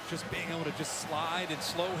job of just being able to just slide and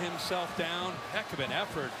slow himself down. Heck of an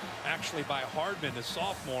effort actually by Hardman, the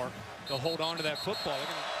sophomore, to hold on to that football.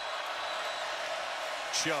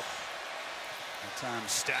 Chubb. That time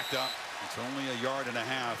stacked up. It's only a yard and a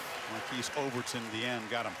half. Marquise Overton, the end,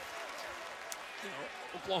 got him. You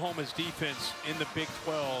know, Oklahoma's defense in the Big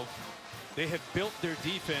 12, they have built their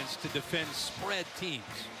defense to defend spread teams.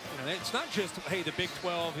 You know, it's not just, hey, the Big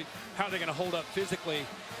 12, how they're going to hold up physically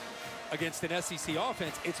against an SEC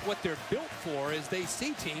offense. It's what they're built for is they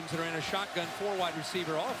see teams that are in a shotgun 4 wide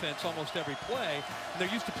receiver offense almost every play, and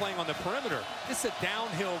they're used to playing on the perimeter. This is a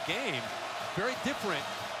downhill game. Very different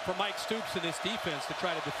for Mike Stoops and this defense to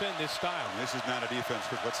try to defend this style. And this is not a defense,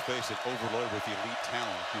 but let's face it, overloaded with the elite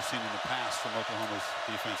talent you've seen in the past from Oklahoma's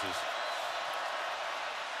defenses.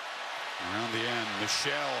 Around the end,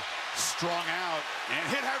 Michel strung out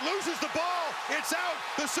and loses the ball. It's out.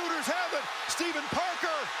 The Sooners have it. Stephen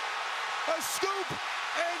Parker, a scoop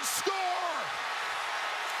and score.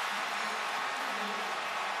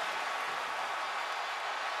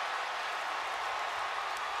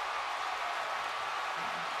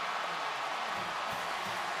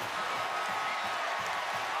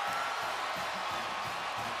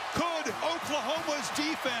 Could Oklahoma's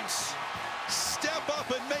defense step up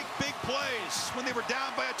and make big plays when they were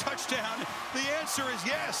down by a touchdown? The answer is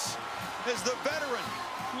yes. As the veteran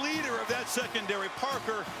leader of that secondary,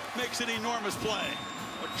 Parker makes an enormous play.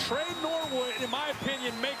 Trey Norwood, in my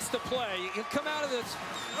opinion, makes the play. He'll come out of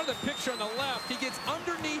the picture on the left. He gets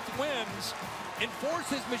underneath Wims and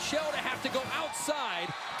forces Michel to have to go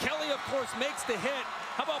outside. Kelly, of course, makes the hit.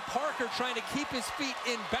 How about Parker trying to keep his feet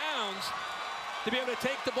in bounds to be able to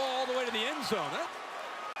take the ball all the way to the end zone?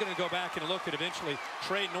 Going to go back and look at eventually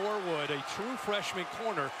Trey Norwood, a true freshman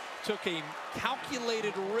corner, took a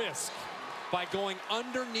calculated risk by going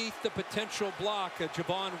underneath the potential block of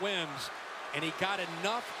Javon Wims, and he got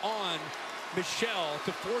enough on Michel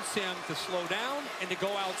to force him to slow down and to go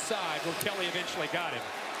outside where Kelly eventually got him.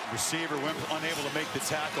 Receiver Wims unable to make the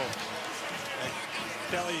tackle.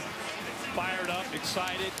 Kelly fired up,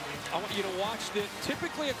 excited. I want you to watch this.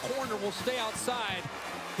 Typically a corner will stay outside.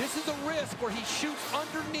 This is a risk where he shoots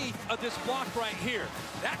underneath of this block right here.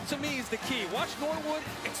 That, to me, is the key. Watch Norwood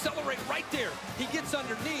accelerate right there. He gets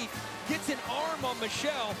underneath, gets an arm on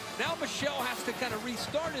Michel. Now Michel has to kind of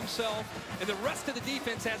restart himself, and the rest of the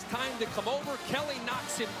defense has time to come over. Kelly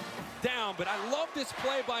knocks him down, but I love this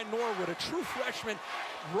play by Norwood. A true freshman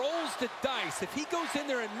rolls the dice. If he goes in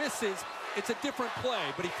there and misses, it's a different play,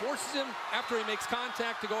 but he forces him after he makes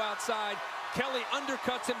contact to go outside. Kelly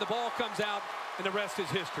undercuts him, the ball comes out, and the rest is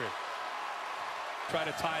history. Try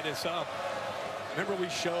to tie this up. Remember we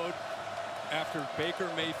showed after Baker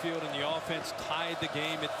Mayfield and the offense tied the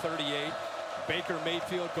game at 38. Baker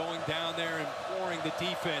Mayfield going down there and pouring the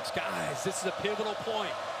defense. Guys, this is a pivotal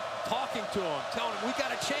point. Talking to him, telling him we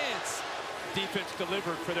got a chance. Defense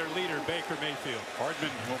delivered for their leader, Baker Mayfield.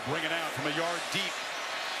 Hardman will bring it out from a yard deep.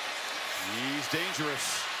 He's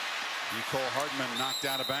dangerous. Nicole Hardman knocked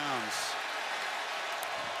out of bounds.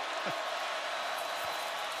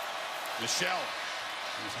 Michel,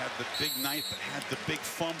 who's had the big night but had the big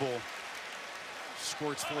fumble,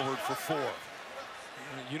 squirts forward for 4.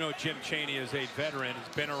 You know Jim Chaney is a veteran.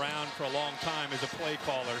 He's been around for a long time as a play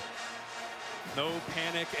caller. No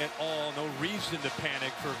panic at all. No reason to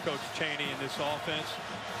panic for Coach Chaney in this offense.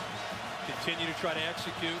 Continue to try to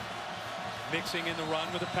execute. Mixing in the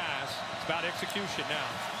run with a pass. It's about execution now.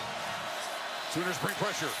 Sooners bring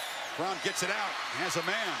pressure. Brown gets it out. Has a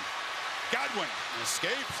man. Godwin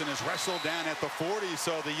escapes and is wrestled down at the 40.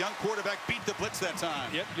 So the young quarterback beat the blitz that time.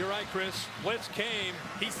 Yep, you're right, Chris. Blitz came.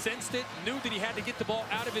 He sensed it. Knew that he had to get the ball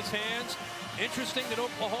out of his hands. Interesting that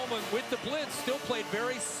Oklahoma, with the blitz, still played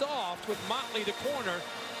very soft with Motley, the corner.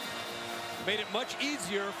 Made it much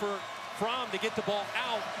easier for Fromm to get the ball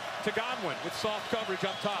out to Godwin with soft coverage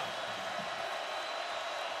up top.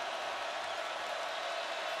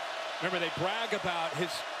 Remember, they brag about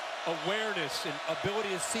his awareness and ability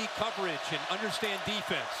to see coverage and understand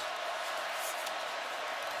defense.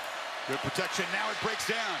 Good protection. Now it breaks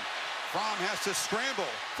down. Fromm has to scramble.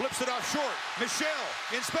 Flips it off short. Michel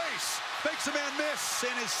in space. Makes a man miss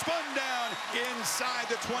and is spun down inside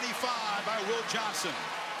the 25 by Will Johnson.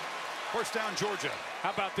 First down, Georgia.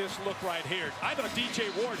 How about this look right here? I thought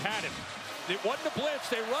DJ Ward had him. It wasn't a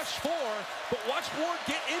blitz. They rushed 4, but watch Ward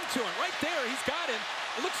get into him. Right there, he's got him.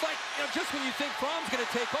 It looks like, you know, just when you think Fromm's going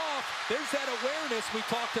to take off, there's that awareness we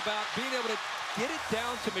talked about, being able to get it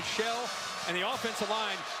down to Michel and the offensive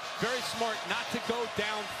line. Very smart not to go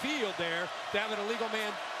downfield there, to have an illegal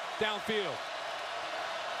man downfield.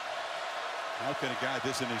 How can a guy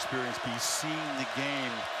this inexperienced be seeing the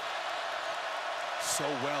game so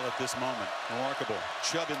well at this moment? Remarkable.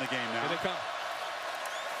 Chubb in the game now. Here they come.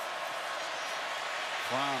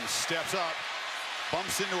 Fromm steps up,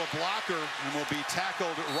 bumps into a blocker, and will be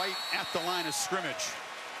tackled right at the line of scrimmage.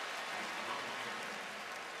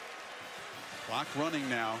 Clock running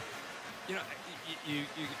now. You know, you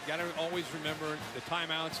got to always remember the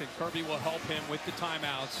timeouts, and Kirby will help him with the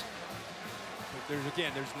timeouts. But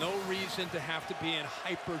there's no reason to have to be in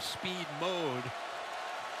hyper speed mode.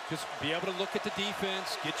 Just be able to look at the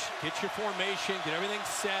defense, get your formation, get everything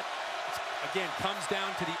set. Again, comes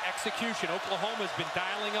down to the execution. Oklahoma's been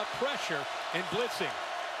dialing up pressure and blitzing.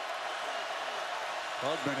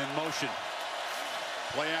 Hardman in motion.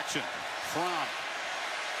 Play action. Fromm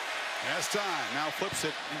has time. Now flips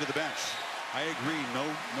it into the bench. I agree. No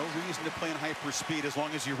reason to play in hyper speed as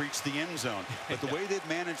long as you reach the end zone. But the way they've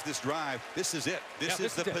managed this drive, this is it. This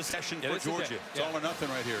is the possession for Georgia. It's all or nothing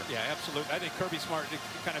right here. Yeah, absolutely. I think Kirby Smart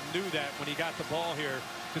kind of knew that when he got the ball here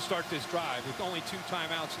to start this drive. With only 2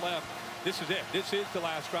 timeouts left, this is it. This is the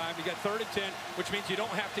last drive. You got 3rd and 10, which means you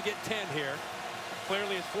don't have to get 10 here.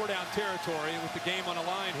 Clearly, it's 4-down territory with the game on the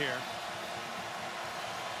line here.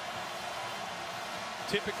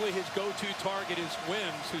 Typically, his go-to target is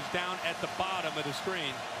Wims, who's down at the bottom of the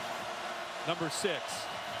screen. Number 6.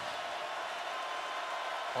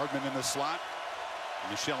 Hardman in the slot.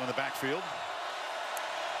 Michel in the backfield.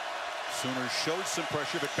 Sooners showed some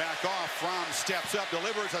pressure, but back off. Fromm steps up,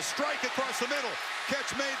 delivers a strike across the middle.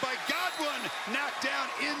 Catch made by Godwin. Knocked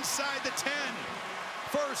down inside the 10.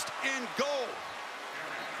 1st and goal.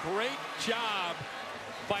 Great job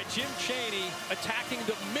by Jim Chaney attacking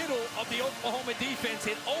the middle of the Oklahoma defense.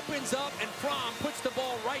 It opens up, and Fromm puts the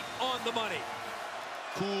ball right on the money.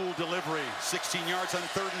 Cool delivery. 16 yards on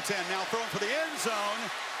 3rd and 10. Now thrown for the end zone,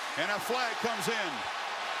 and a flag comes in.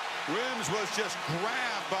 Wims was just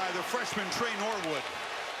grabbed by the freshman Trey Norwood.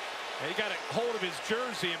 He got a hold of his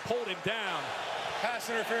jersey and pulled him down. Pass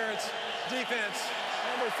interference, defense,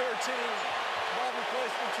 number 13. Ball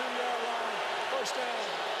placed from 2-yard line. 1st down.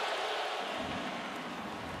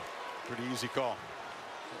 Pretty easy call.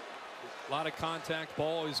 A lot of contact.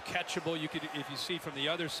 Ball is catchable. You could, if you see from the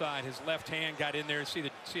other side, his left hand got in there. See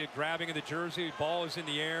a grabbing of the jersey. Ball is in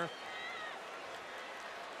the air.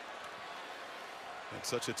 It's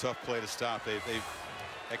such a tough play to stop. They've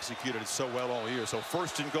executed it so well all year. So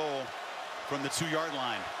 1st and goal from the 2-yard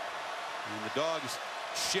line. And the Dogs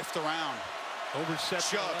shift around. Overset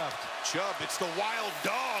Chubb. Chubb, it's the wild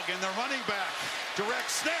dog and the running back. Direct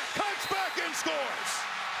snap, cuts back and scores.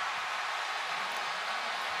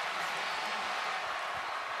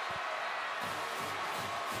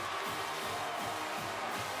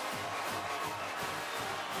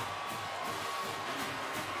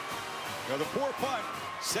 Now the poor punt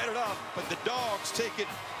set it up, but the Dogs take it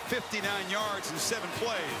 59 yards in 7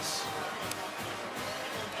 plays.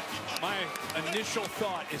 My initial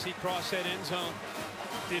thought as he crossed that end zone,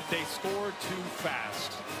 did they score too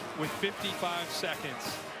fast with 55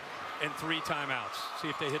 seconds and 3 timeouts? See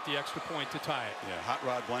if they hit the extra point to tie it. Yeah, Hot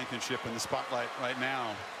Rod Blankenship in the spotlight right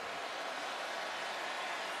now.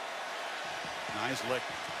 Nice lick.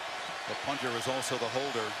 The punter is also the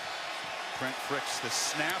holder. Trent Fricks, the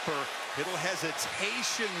snapper. Little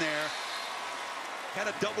hesitation there. Had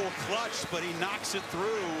a double clutch, but he knocks it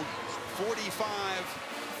through. 45,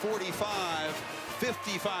 45,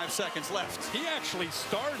 55 seconds left. He actually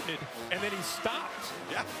started, and then he stopped.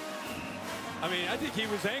 Yeah. I mean, I think he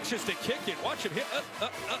was anxious to kick it. Watch him hit.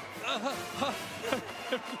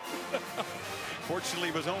 Fortunately,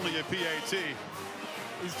 it was only a PAT.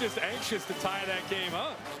 He's just anxious to tie that game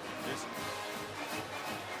up.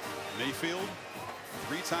 Mayfield,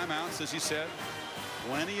 3 timeouts, as you said.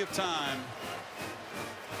 Plenty of time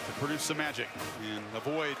to produce some magic and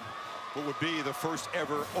avoid what would be the first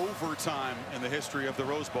ever overtime in the history of the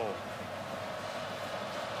Rose Bowl.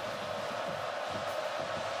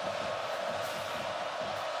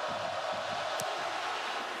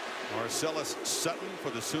 Marcellus Sutton for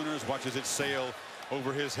the Sooners watches it sail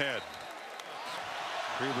over his head.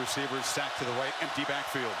 Three receivers stacked to the right, empty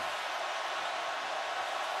backfield.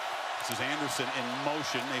 This is Anderson in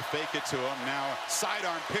motion. They fake it to him. Now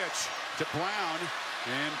sidearm pitch to Brown.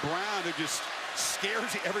 And Brown, who just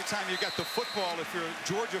scares you every time you got the football. If you're a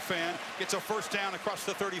Georgia fan, gets a first down across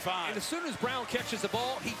the 35. And as soon as Brown catches the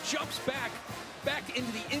ball, he jumps back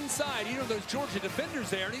into the inside. You know, those Georgia defenders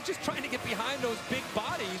there, and he's just trying to get behind those big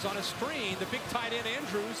bodies on a screen. The big tight end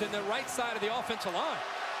Andrews and the right side of the offensive line.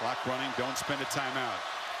 Clock running, don't spend a timeout.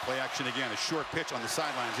 Play action again, a short pitch on the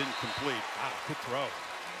sidelines, incomplete. Wow, good throw.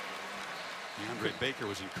 DeAndre Baker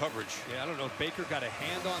was in coverage. Yeah, I don't know if Baker got a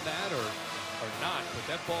hand on that or not, but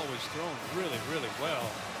that ball was thrown really, really well.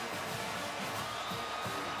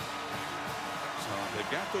 So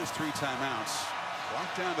they've got those 3 timeouts.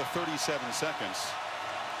 Locked down to 37 seconds.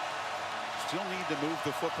 Still need to move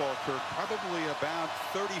the football, Kirk, probably about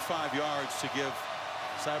 35 yards to give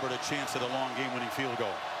Seibert a chance at a long game-winning field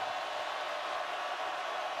goal.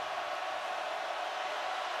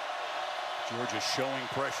 Georgia showing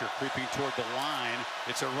pressure, creeping toward the line.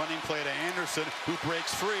 It's a running play to Anderson, who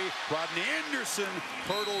breaks free. Rodney Anderson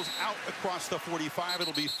hurdles out across the 45.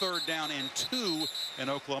 It'll be 3rd down and 2, and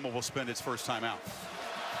Oklahoma will spend its first timeout.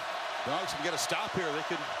 Dogs can get a stop here. They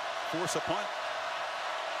could force a punt.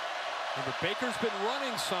 Remember, Baker's been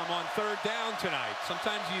running some on 3rd down tonight.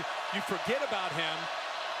 Sometimes you forget about him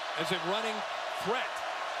as a running threat.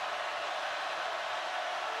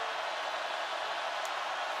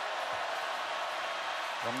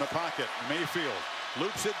 From the pocket, Mayfield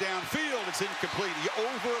loops it downfield. It's incomplete. He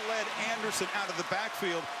overled Anderson out of the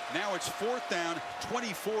backfield. Now it's 4th down,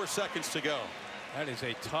 24 seconds to go. That is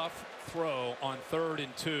a tough throw on 3rd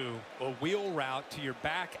and 2. A wheel route to your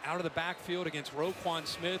back out of the backfield against Roquan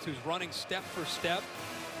Smith, who's running step for step.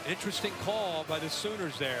 Interesting call by the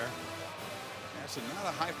Sooners there. That's not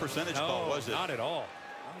a high percentage call, was it? Not at all.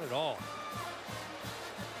 Not at all.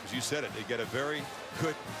 As you said it, they get a very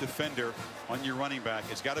good defender on your running back.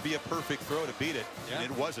 It's got to be a perfect throw to beat it, and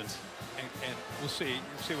it wasn't. And we'll see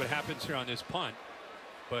what happens here on this punt.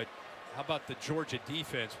 But how about the Georgia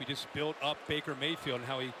defense? We just built up Baker Mayfield and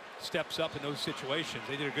how he steps up in those situations.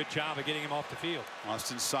 They did a good job of getting him off the field.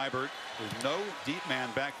 Austin Seibert, there's no deep man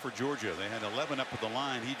back for Georgia. They had 11 up at the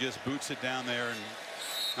line. He just boots it down there and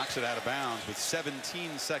knocks it out of bounds with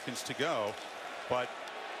 17 seconds to go. But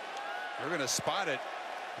they're going to spot it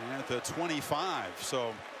at the 25.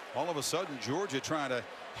 So all of a sudden, Georgia trying to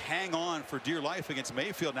hang on for dear life against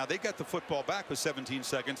Mayfield. Now they got the football back with 17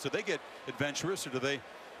 seconds. Do they get adventurous, or do they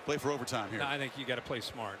play for overtime here? No, I think you got to play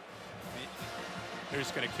smart. I mean, they're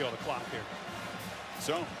just going to kill the clock here.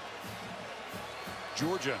 So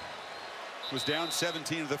Georgia was down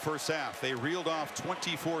 17 in the first half. They reeled off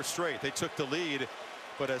 24 straight. They took the lead,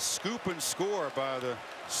 but a scoop and score by the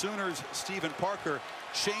Sooners' Stephen Parker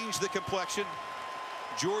changed the complexion.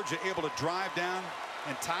 Georgia able to drive down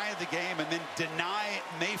and tie the game and then deny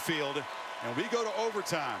Mayfield, and we go to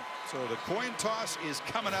overtime. So the coin toss is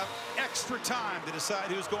coming up. Extra time to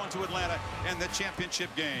decide who's going to Atlanta in the championship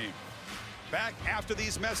game. Back after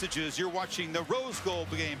these messages, you're watching the Rose Bowl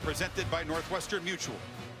game presented by Northwestern Mutual.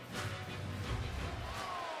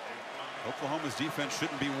 Oklahoma's defense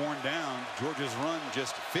shouldn't be worn down. Georgia's run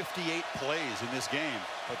just 58 plays in this game,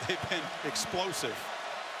 but they've been explosive.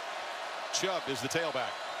 Chubb is the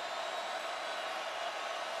tailback.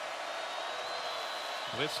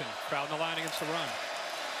 Listen, crowding the line against the run.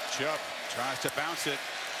 Chubb tries to bounce it,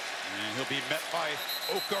 and he'll be met by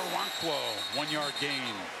Okoronkwo. 1-yard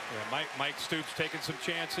gain. Yeah, Mike Stoops taking some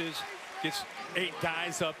chances. Gets 8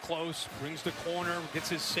 guys up close. Brings the corner. Gets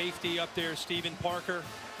his safety up there. Stephen Parker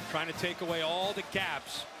trying to take away all the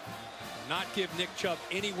gaps. Not give Nick Chubb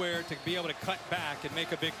anywhere to be able to cut back and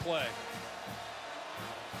make a big play.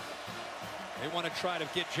 They want to try to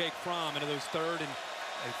get Jake Fromm into those third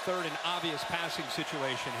and obvious passing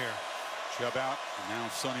situation here. Chubb out, and now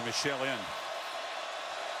Sony Michel in.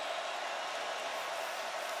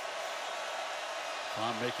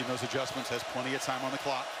 Fromm making those adjustments, has plenty of time on the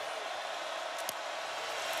clock.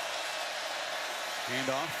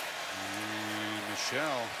 Handoff, and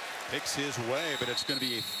Michel picks his way, but it's going to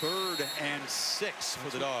be a 3rd and 6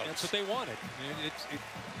 for the Dogs. That's what they wanted.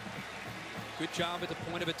 Good job at the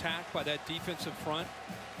point of attack by that defensive front.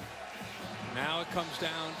 Now it comes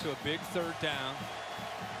down to a big 3rd down.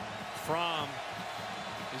 Fromm,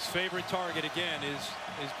 his favorite target again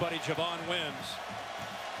is buddy Javon Wims.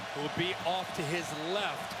 who will be off to his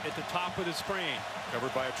left at the top of the screen.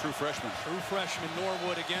 Covered by a true freshman. True freshman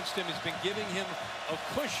Norwood against him has been giving him a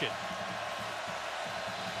cushion.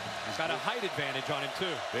 He's got a height advantage on him,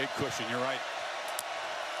 too. Big cushion, you're right.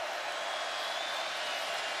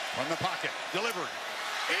 From the pocket, delivered.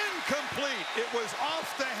 Incomplete. It was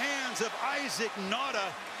off the hands of Isaac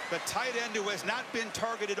Nauta, the tight end who has not been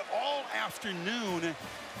targeted all afternoon.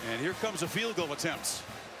 And here comes a field goal attempt.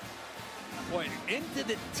 Boy, into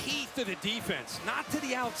the teeth of the defense, not to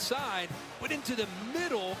the outside, but into the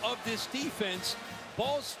middle of this defense.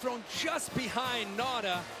 Ball's thrown just behind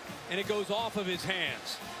Nauta, and it goes off of his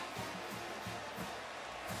hands.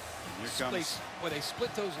 Here comes. Boy, they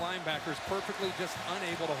split those linebackers perfectly, just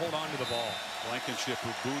unable to hold on to the ball. Blankenship, who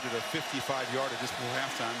booted a 55-yarder just before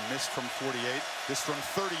halftime, missed from 48. This from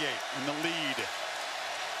 38 in the lead.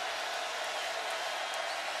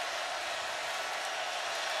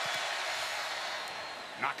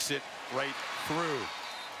 Knocks it right through.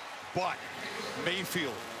 But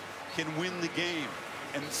Mayfield can win the game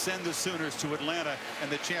and send the Sooners to Atlanta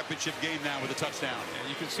and the championship game now with a touchdown. And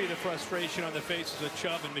you can see the frustration on the faces of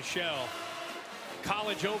Chubb and Michel.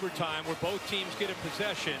 College overtime where both teams get a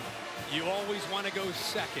possession, you always want to go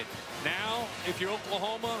second. Now, if you're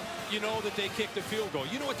Oklahoma, you know that they kicked a field goal.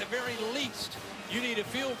 You know at the very least you need a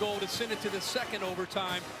field goal to send it to the second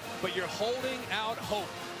overtime, but you're holding out hope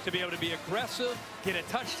to be able to be aggressive, get a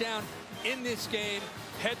touchdown in this game,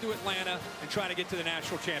 head to Atlanta, and try to get to the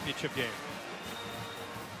national championship game.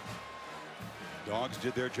 Dogs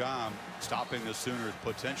did their job stopping the Sooners'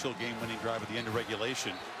 potential game-winning drive at the end of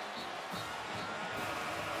regulation.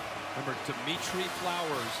 Remember, Dimitri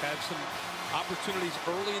Flowers had some opportunities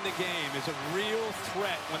early in the game, is a real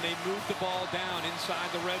threat when they move the ball down inside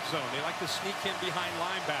the red zone. They like to sneak in behind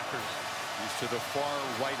linebackers. He's to the far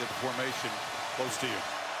right of the formation, close to you.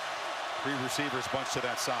 Three receivers bunched to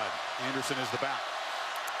that side. Anderson is the back.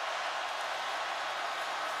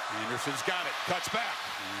 Anderson's got it, cuts back,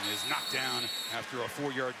 and is knocked down after a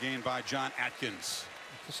 4-yard gain by John Atkins.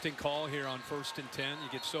 Interesting call here on 1st and 10. You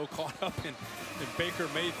get so caught up in Baker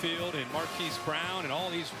Mayfield and Marquise Brown and all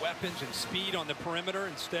these weapons and speed on the perimeter.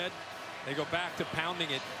 Instead, they go back to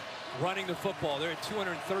pounding it, running the football. They're at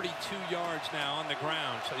 232 yards now on the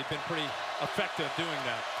ground, so they've been pretty effective doing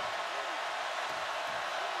that.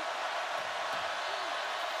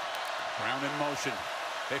 Brown in motion.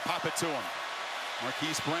 They pop it to him.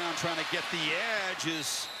 Marquise Brown trying to get the edge,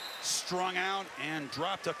 is strung out and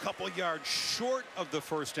dropped a couple yards short of the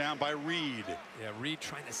first down by Reed. Yeah, Reed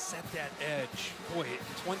trying to set that edge. Boy,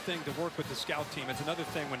 it's one thing to work with the scout team. It's another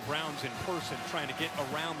thing when Brown's in person trying to get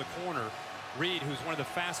around the corner. Reed, who's one of the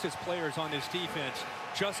fastest players on this defense,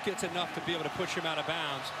 just gets enough to be able to push him out of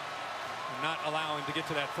bounds and not allow him to get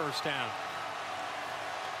to that first down.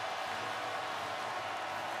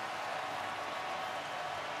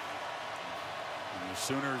 And the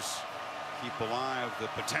Sooners keep alive the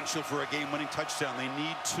potential for a game-winning touchdown. They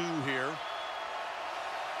need 2 here.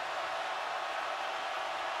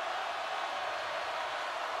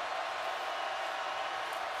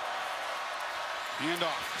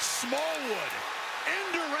 Handoff. Smallwood.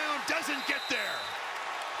 End around, doesn't get there.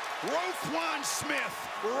 Roquan Smith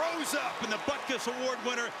rose up, and the Butkus Award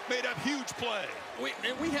winner made a huge play.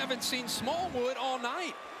 We haven't seen Smallwood all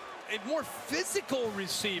night. A more physical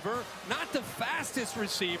receiver, not the fastest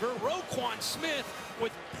receiver. Roquan Smith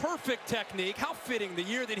with perfect technique. How fitting the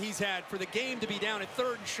year that he's had for the game to be down at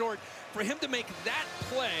 3rd and short. For him to make that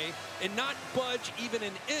play and not budge even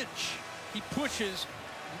an inch, he pushes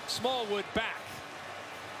Smallwood back.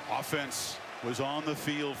 Offense was on the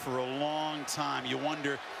field for a long time. You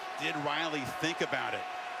wonder, did Riley think about it?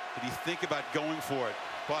 Did he think about going for it?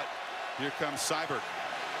 But here comes Seibert.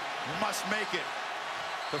 Must make it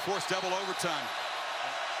to force double overtime.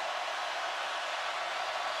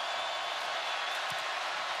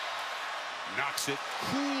 Knocks it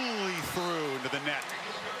coolly through into the net.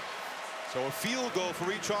 So a field goal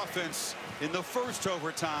for each offense in the first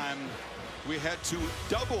overtime. We had to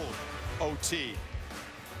double OT.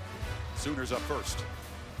 Sooners up first.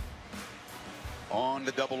 On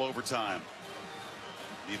to double overtime.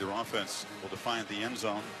 Neither offense will define the end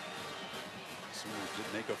zone. Sooners did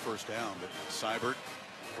make a first down, but Seibert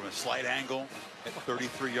from a slight angle at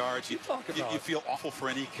 33 yards. You feel awful for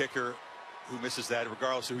any kicker who misses that,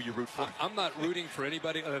 regardless of who you root for. I'm not rooting for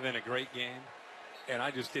anybody other than a great game, and I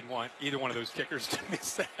just didn't want either one of those kickers to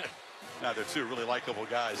miss that. Now they're 2 really likable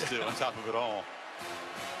guys too on top of it all.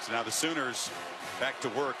 So now the Sooners back to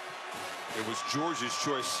work. It was Georgia's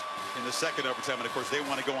choice in the second overtime, and of course they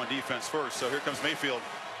want to go on defense first. So here comes Mayfield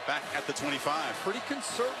back at the 25. Pretty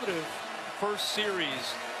conservative first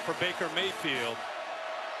series for Baker Mayfield.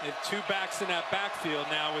 And two backs in that backfield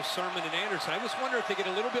now with Sermon and Anderson. I just wonder if they get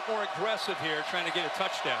a little bit more aggressive here trying to get a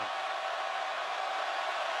touchdown.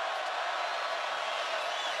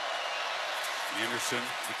 Anderson,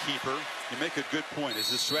 the keeper. You make a good point. Is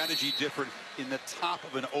the strategy different in the top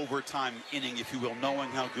of an overtime inning, if you will, knowing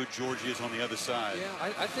how good Georgia is on the other side? Yeah,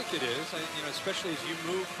 I think it is. You know, especially as you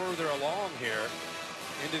move further along here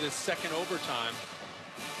into the second overtime.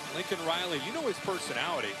 Lincoln Riley, you know his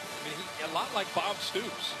personality. I mean, a lot like Bob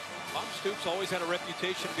Stoops. Bob Stoops always had a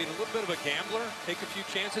reputation of being a little bit of a gambler, take a few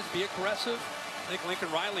chances, be aggressive. I think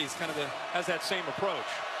Lincoln Riley's kind of has that same approach.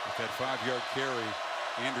 With that 5-yard carry,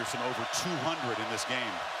 Anderson over 200 in this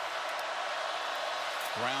game.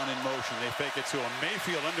 Brown in motion. They fake it to him.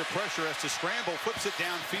 Mayfield under pressure has to scramble, flips it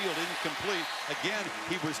downfield, incomplete. Again,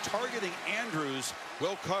 he was targeting Andrews,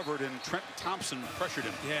 well covered, and Trent Thompson pressured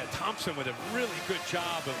him. Yeah, Thompson with a really good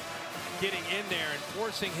job of getting in there and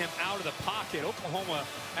forcing him out of the pocket. Oklahoma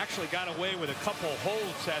actually got away with a couple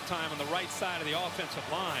holds that time on the right side of the offensive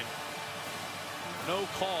line. No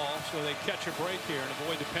call, so they catch a break here and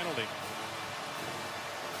avoid the penalty.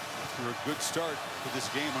 After a good start to this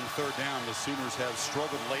game on third down, the Sooners have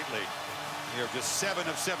struggled lately. They are just 7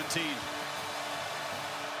 of 17.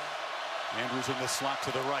 Andrews in the slot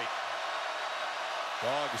to the right.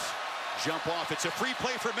 Dogs jump off. It's a free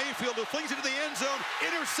play for Mayfield, who flings it to the end zone.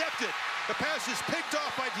 Intercepted. The pass is picked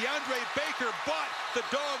off by DeAndre Baker, but the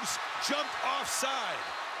Dogs jumped offside.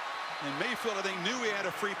 And Mayfield, I think, knew he had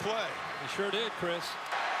a free play. He sure did, Chris.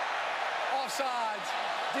 Offsides.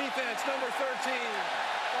 Defense number 13.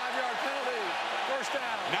 5-yard penalty. First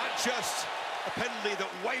down. Not just a penalty that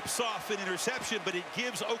wipes off an interception, but it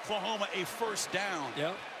gives Oklahoma a first down.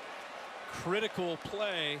 Yep. Critical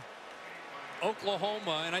play.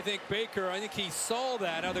 Oklahoma, and I think Baker, I think he saw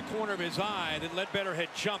that out of the corner of his eye that Ledbetter had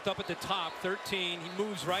jumped up at the top. 13. He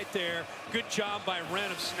moves right there. Good job by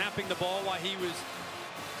Wren of snapping the ball while he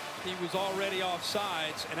was already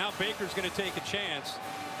offsides, and now Baker's going to take a chance.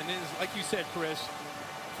 And then, like you said, Chris,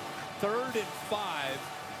 3rd and 5,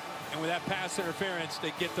 and with that pass interference,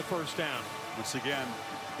 they get the first down. Once again,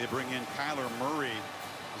 they bring in Kyler Murray.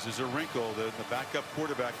 This is a wrinkle, the backup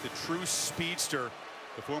quarterback, the true speedster,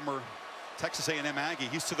 the former Texas A&M Aggie.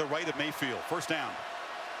 He's to the right of Mayfield. First down.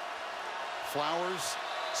 Flowers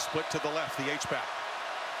split to the left, the H-back.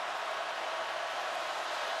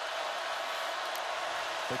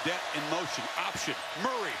 Burdette in motion, option.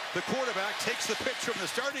 Murray, the quarterback, takes the pitch from the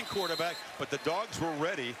starting quarterback, but the Dogs were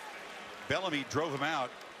ready. Bellamy drove him out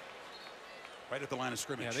right at the line of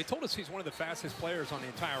scrimmage. Yeah, they told us he's one of the fastest players on the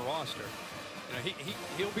entire roster. You know,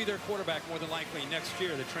 he'll be their quarterback more than likely next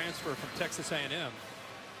year, the transfer from Texas A&M.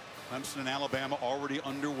 Clemson and Alabama already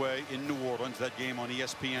underway in New Orleans. That game on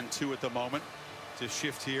ESPN2 at the moment. To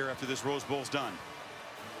shift here after this Rose Bowl's done.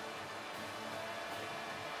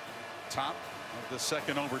 Top of the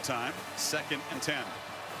second overtime, 2nd and 10.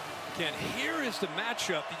 Again, here is the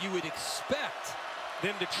matchup that you would expect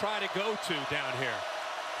them to try to go to down here.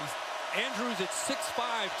 Andrews at 6'5",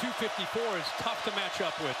 254 is tough to match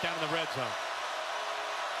up with down in the red zone.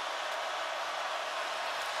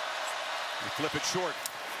 They flip it short.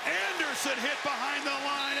 Anderson hit behind the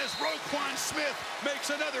line as Roquan Smith makes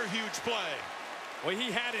another huge play. Well,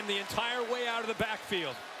 he had him the entire way out of the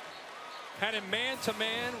backfield. Had him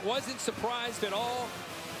man-to-man, wasn't surprised at all.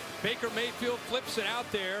 Baker Mayfield flips it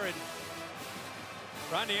out there, and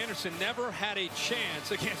Rodney Anderson never had a chance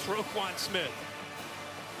against Roquan Smith.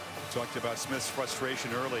 We talked about Smith's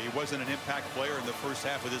frustration early. He wasn't an impact player in the first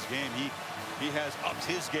half of this game. He has upped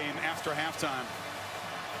his game after halftime,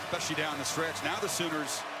 especially down the stretch. Now the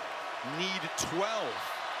Sooners need 12.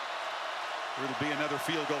 It'll be another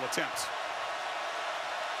field goal attempt.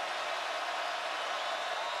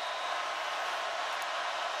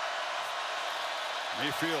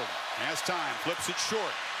 Mayfield has time, flips it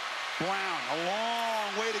short. Brown, a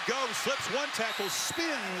long way to go, slips one tackle,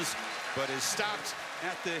 spins, but is stopped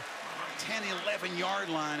at the 10, 11-yard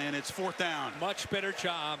line, and it's 4th down. Much better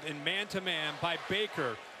job in man-to-man by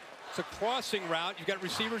Baker. It's a crossing route. You've got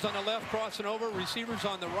receivers on the left crossing over, receivers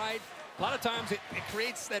on the right. A lot of times it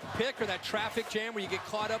creates that pick or that traffic jam where you get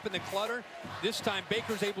caught up in the clutter. This time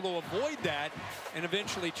Baker's able to avoid that and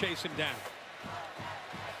eventually chase him down.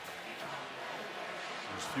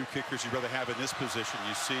 There's few kickers you'd rather have in this position.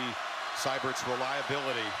 You see Seibert's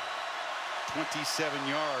reliability, 27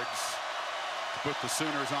 yards to put the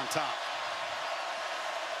Sooners on top.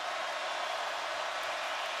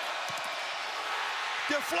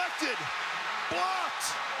 Deflected,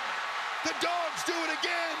 blocked. The Dogs do it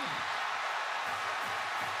again.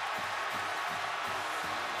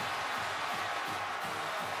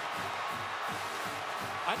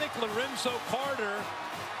 I think Lorenzo Carter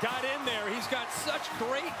got in there. He's got such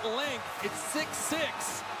great length. It's 6'6".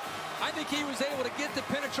 I think he was able to get the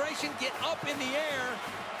penetration, get up in the air,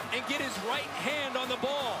 and get his right hand on the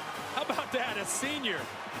ball. How about that, a senior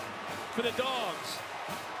for the Dogs?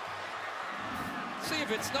 See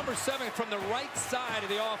if it's number 7 from the right side of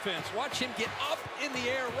the offense. Watch him get up in the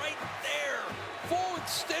air right there. Full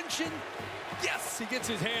extension. Yes, he gets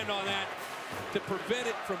his hand on that to prevent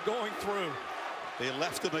it from going through. They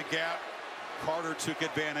left him a gap. Carter took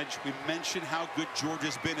advantage. We mentioned how good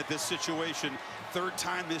Georgia's been at this situation. 3rd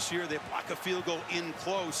time this year they block a field goal in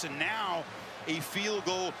close, and now a field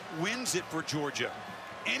goal wins it for Georgia.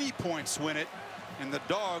 Any points win it, and the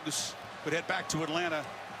Dogs would head back to Atlanta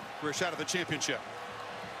for a shot at the championship.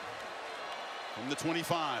 From the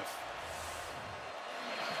 25.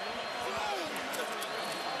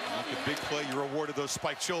 After big play, you're awarded those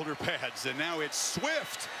spiked shoulder pads, and now it's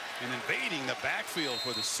Swift and invading the backfield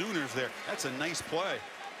for the Sooners there. That's a nice play.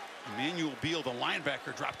 Emmanuel Beal, the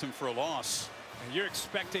linebacker, dropped him for a loss. And you're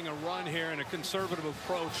expecting a run here and a conservative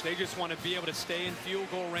approach. They just want to be able to stay in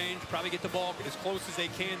field goal range, probably get the ball as close as they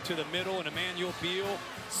can to the middle, and Emmanuel Beal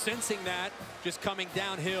sensing that, just coming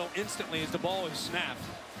downhill instantly as the ball is snapped.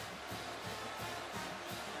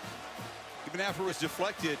 Even after it was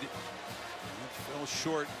deflected, it fell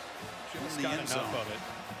short in the end zone. Of it.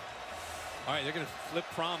 All right, they're going to flip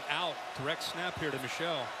Fromm out. Direct snap here to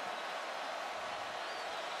Michel.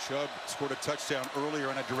 Chubb scored a touchdown earlier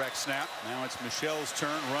on a direct snap. Now it's Michel's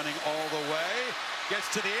turn, running all the way.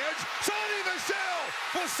 Gets to the edge. Sony Michel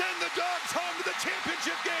will send the Dogs home to the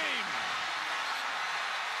championship game.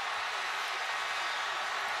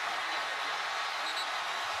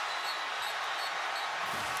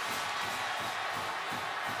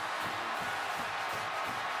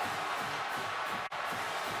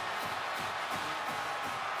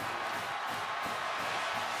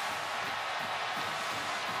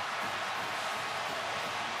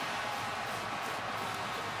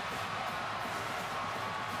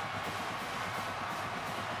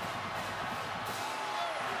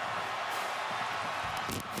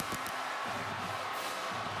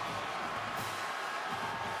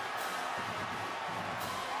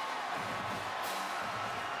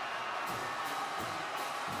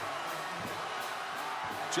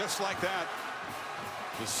 Just like that,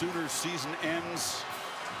 the Sooners season ends,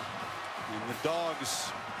 and the Dogs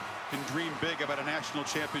can dream big about a national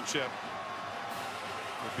championship.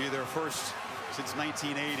 It'll be their first since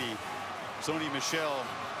 1980. Sony Michel,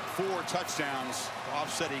 4 touchdowns to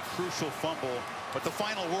offset a crucial fumble, but the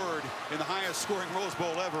final word in the highest scoring Rose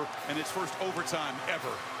Bowl ever and its first overtime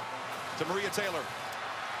ever. To Maria Taylor.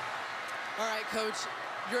 All right, Coach.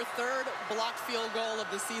 Your 3rd blocked field goal of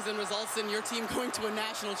the season results in your team going to a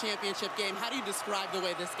national championship game. How do you describe the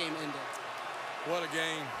way this game ended? What a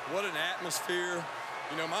game. What an atmosphere.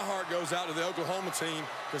 You know, my heart goes out to the Oklahoma team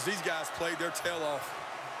because these guys played their tail off,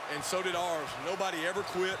 and so did ours. Nobody ever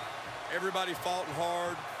quit. Everybody fought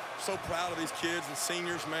hard. So proud of these kids and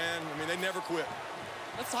seniors, man. I mean, they never quit.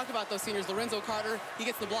 Let's talk about those seniors. Lorenzo Carter, he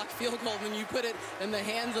gets the blocked field goal, and then you put it in the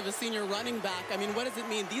hands of a senior running back. I mean, what does it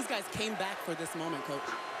mean? These guys came back for this moment, Coach.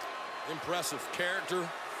 Impressive. Character,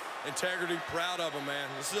 integrity, proud of them, man.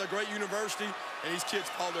 This is a great university, and these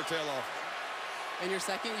kids called their tail off. In your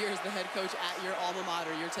 2nd year as the head coach at your alma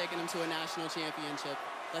mater, you're taking them to a national championship.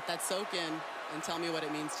 Let that soak in and tell me what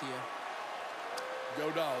it means to you.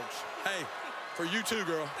 Go Dogs. Hey, for you too,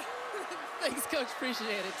 girl. Thanks, Coach. Appreciate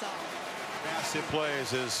it, Tom. Massive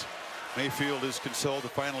plays as Mayfield is consoled the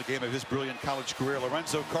final game of his brilliant college career.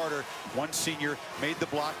 Lorenzo Carter, one senior, made the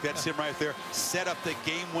block. That's him right there. Set up the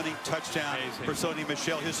game-winning touchdown for Sony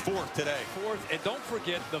Michel, his 4th today. 4th, and don't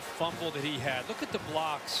forget the fumble that he had. Look at the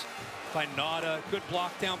blocks by Nada. Good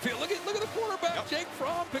block downfield. Look at the quarterback, yep. Jake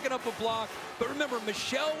Fromm picking up a block. But remember,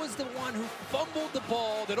 Michel was the one who fumbled the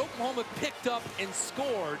ball that Oklahoma picked up and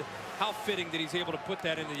scored. How fitting that he's able to put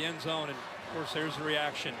that in the end zone. And, of course, there's the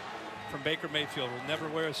reaction from Baker Mayfield. Will never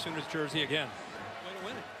wear a Sooners jersey again. Way to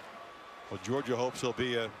win it. Well, Georgia hopes there'll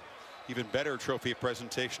be a even better trophy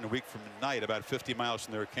presentation a week from tonight, about 50 miles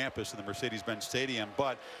from their campus in the Mercedes-Benz Stadium.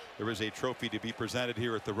 But there is a trophy to be presented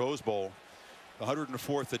here at the Rose Bowl. The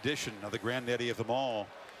 104th edition of the granddaddy of them all.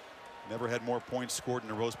 Never had more points scored in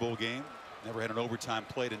a Rose Bowl game. Never had an overtime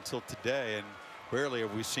played until today. And rarely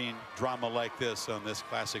have we seen drama like this on this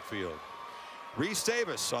classic field. Reese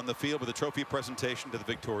Davis on the field with a trophy presentation to the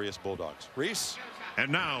victorious Bulldogs. Reese. And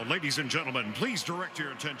now, ladies and gentlemen, please direct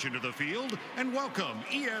your attention to the field and welcome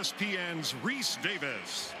ESPN's Reese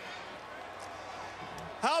Davis.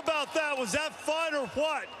 How about that? Was that fun or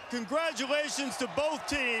what? Congratulations to both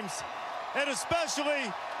teams, and especially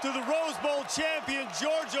to the Rose Bowl champion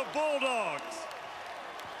Georgia Bulldogs.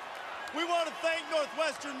 We want to thank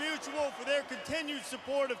Northwestern Mutual for their continued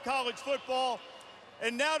support of college football.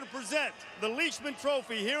 And now to present the Leishman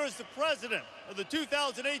Trophy, here is the president of the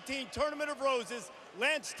 2018 Tournament of Roses,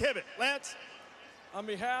 Lance Tibbett. Lance? On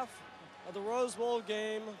behalf of the Rose Bowl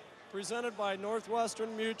game presented by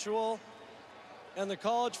Northwestern Mutual and the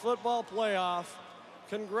College Football Playoff,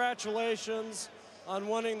 congratulations on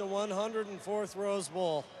winning the 104th Rose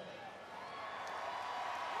Bowl.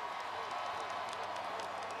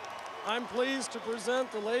 I'm pleased to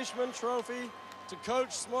present the Leishman Trophy to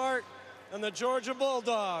Coach Smart and the Georgia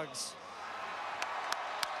Bulldogs.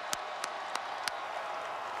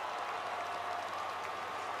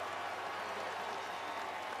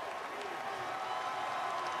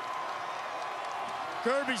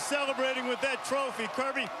 Kirby celebrating with that trophy.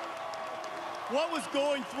 Kirby, what was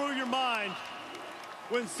going through your mind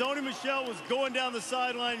when Sony Michel was going down the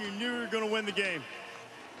sideline, you knew you were going to win the game?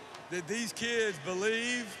 That these kids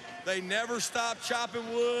believe, they never stop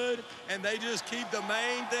chopping wood, and they just keep the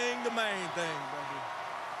main thing, baby.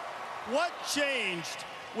 What changed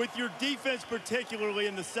with your defense, particularly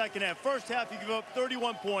in the second half? First half, you give up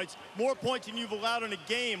 31 points, more points than you've allowed in a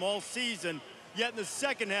game all season, yet in the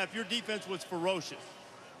second half, your defense was ferocious.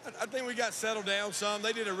 I think we got settled down some.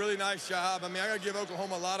 They did a really nice job. I mean, I got to give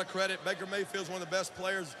Oklahoma a lot of credit. Baker Mayfield's one of the best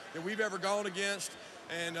players that we've ever gone against.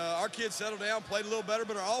 And our kids settled down, played a little better,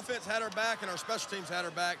 but our offense had our back and our special teams had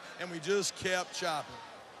our back, and we just kept chopping.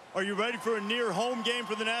 Are you ready for a near home game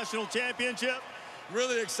for the national championship?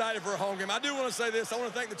 Really excited for a home game. I do want to say this. I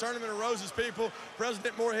want to thank the Tournament of Roses people,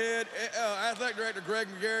 President Moorhead, Athletic Director Greg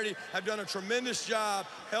McGarity have done a tremendous job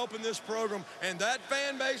helping this program. And that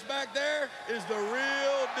fan base back there is the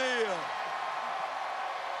real deal.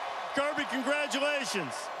 Kirby,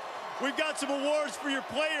 congratulations. We've got some awards for your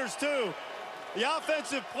players, too. The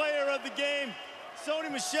offensive player of the game, Sony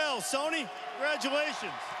Michel. Sony,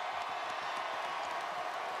 congratulations.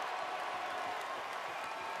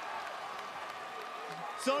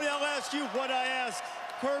 Sony, I'll ask you what I asked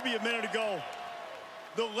Kirby a minute ago.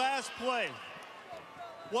 The last play,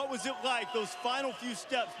 what was it like, those final few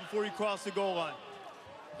steps before you crossed the goal line?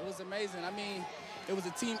 It was amazing. I mean, it was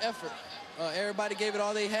a team effort. Everybody gave it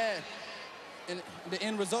all they had, and the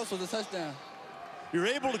end result was a touchdown. You're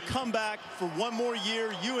able to come back for one more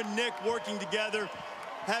year, you and Nich working together,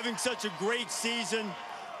 having such a great season.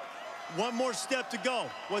 One more step to go.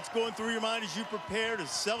 What's going through your mind as you prepare to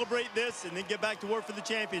celebrate this and then get back to work for the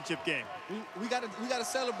championship game? We gotta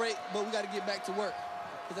celebrate, but we gotta get back to work.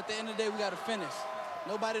 Because at the end of the day, we gotta finish.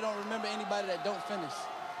 Nobody don't remember anybody that don't finish.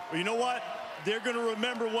 Well, you know what? They're gonna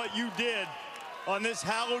remember what you did on this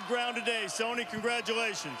hallowed ground today. Sony,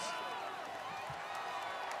 congratulations.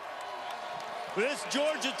 This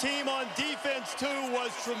Georgia team on defense, too, was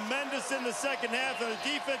tremendous in the second half, and the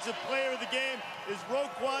defensive player of the game is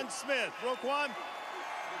Roquan Smith. Roquan?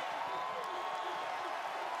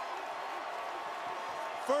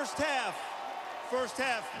 First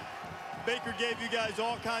half, Baker gave you guys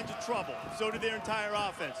all kinds of trouble. So did their entire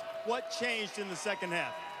offense. What changed in the second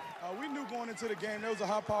half? We knew going into the game there was a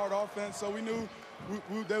high-powered offense, so we knew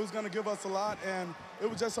they was going to give us a lot, and it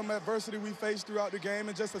was just some adversity we faced throughout the game.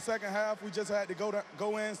 And just the second half, we just had to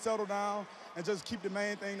go in, settle down, and just keep the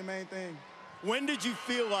main thing the main thing. When did you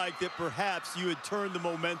feel like that perhaps you had turned the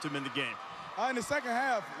momentum in the game? In the second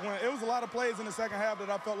half, when it was a lot of plays in the second half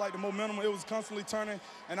that I felt like the momentum, it was constantly turning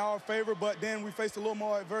in our favor, but then we faced a little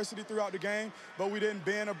more adversity throughout the game, but we didn't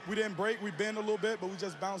break, we bent a little bit, but we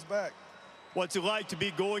just bounced back. What's it like to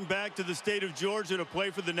be going back to the state of Georgia to play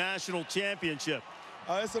for the national championship?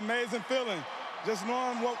 It's an amazing feeling, just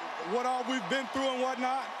knowing what all we've been through and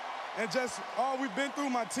whatnot, and just all we've been through,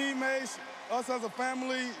 my teammates, us as a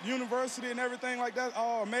family, university and everything like that,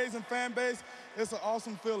 our amazing fan base. It's an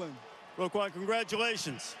awesome feeling. Roquan,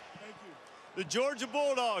 congratulations. Thank you. The Georgia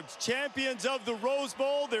Bulldogs, champions of the Rose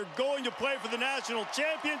Bowl. They're going to play for the national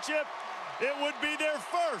championship. It would be their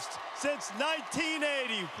first since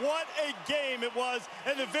 1980. What a game it was,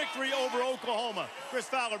 and the victory over Oklahoma. Chris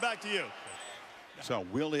Fowler, back to you. So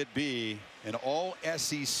will it be an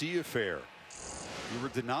all-SEC affair? We were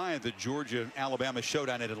denied the Georgia-Alabama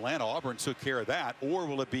showdown in Atlanta. Auburn took care of that. Or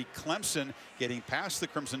will it be Clemson getting past the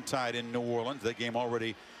Crimson Tide in New Orleans? That game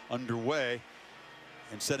already underway,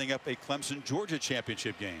 and setting up a Clemson-Georgia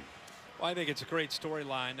championship game. Well, I think it's a great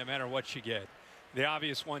storyline no matter what you get. The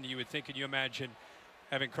obvious one you would think, can you imagine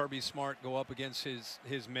having Kirby Smart go up against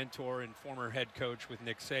his mentor and former head coach with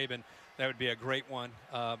Nick Saban, that would be a great one.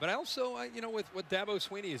 But I also, you know, with what Dabo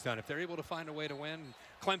Swinney has done, if they're able to find a way to win,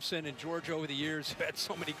 Clemson and Georgia over the years have had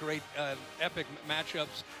so many great epic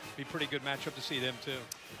matchups. Be a pretty good matchup to see them too.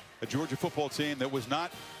 A Georgia football team that was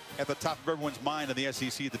not at the top of everyone's mind in the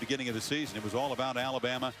SEC at the beginning of the season. It was all about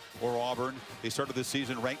Alabama or Auburn. They started the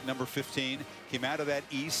season ranked number 15, came out of that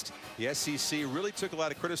East. The SEC really took a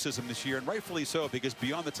lot of criticism this year, and rightfully so, because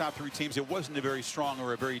beyond the top 3 teams, it wasn't a very strong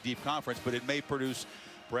or a very deep conference, but it may produce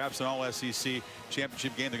perhaps an all-SEC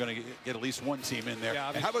championship game. They're going to get at least one team in there.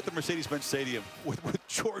 Yeah, how about the Mercedes-Benz Stadium with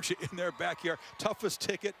Georgia in their backyard? Toughest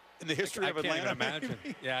ticket in the history of Atlanta. I can't even imagine.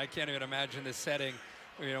 Yeah, I can't even imagine this setting.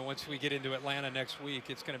 You know, once we get into Atlanta next week,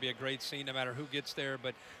 it's going to be a great scene no matter who gets there.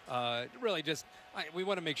 But really just we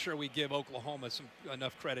want to make sure we give Oklahoma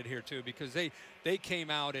enough credit here, too, because they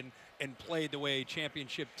came out and played the way a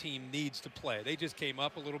championship team needs to play. They just came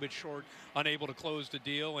up a little bit short, unable to close the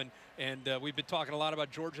deal. And we've been talking a lot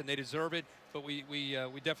about Georgia, and they deserve it. But we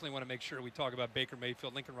definitely want to make sure we talk about Baker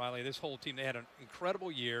Mayfield, Lincoln Riley, this whole team. They had an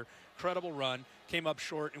incredible year, incredible run, came up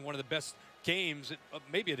short in one of the best games,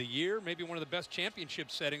 maybe of the year, maybe one of the best championship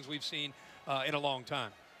settings we've seen in a long time.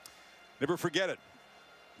 Never forget it.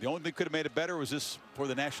 The only thing that could have made it better was this for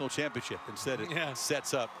the national championship. Instead, it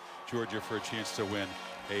sets up Georgia for a chance to win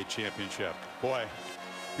a championship. Boy,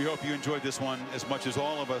 we hope you enjoyed this one as much as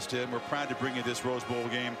all of us did. We're proud to bring you this Rose Bowl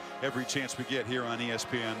game every chance we get here on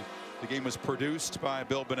ESPN. The game was produced by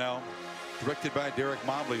Bill Bunnell, directed by Derek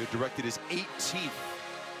Mobley, who directed his 18th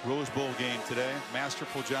Rose Bowl game today.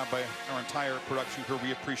 Masterful job by our entire production crew.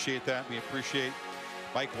 We appreciate that. We appreciate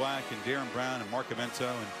Mike Black and Darren Brown and Mark Avento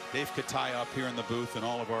and Dave Kataya up here in the booth, and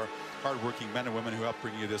all of our hardworking men and women who helped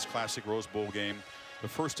bring you this classic Rose Bowl game. The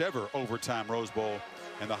first ever overtime Rose Bowl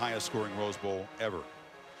and the highest scoring Rose Bowl ever.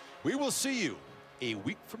 We will see you a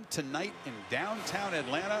week from tonight in downtown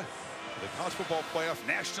Atlanta for the College Football Playoff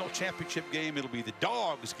National Championship game. It'll be the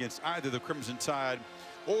Dogs against either the Crimson Tide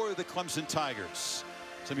or the Clemson Tigers.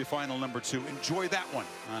 Semifinal number 2. Enjoy that one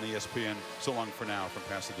on ESPN. So long for now from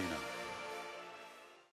Pasadena.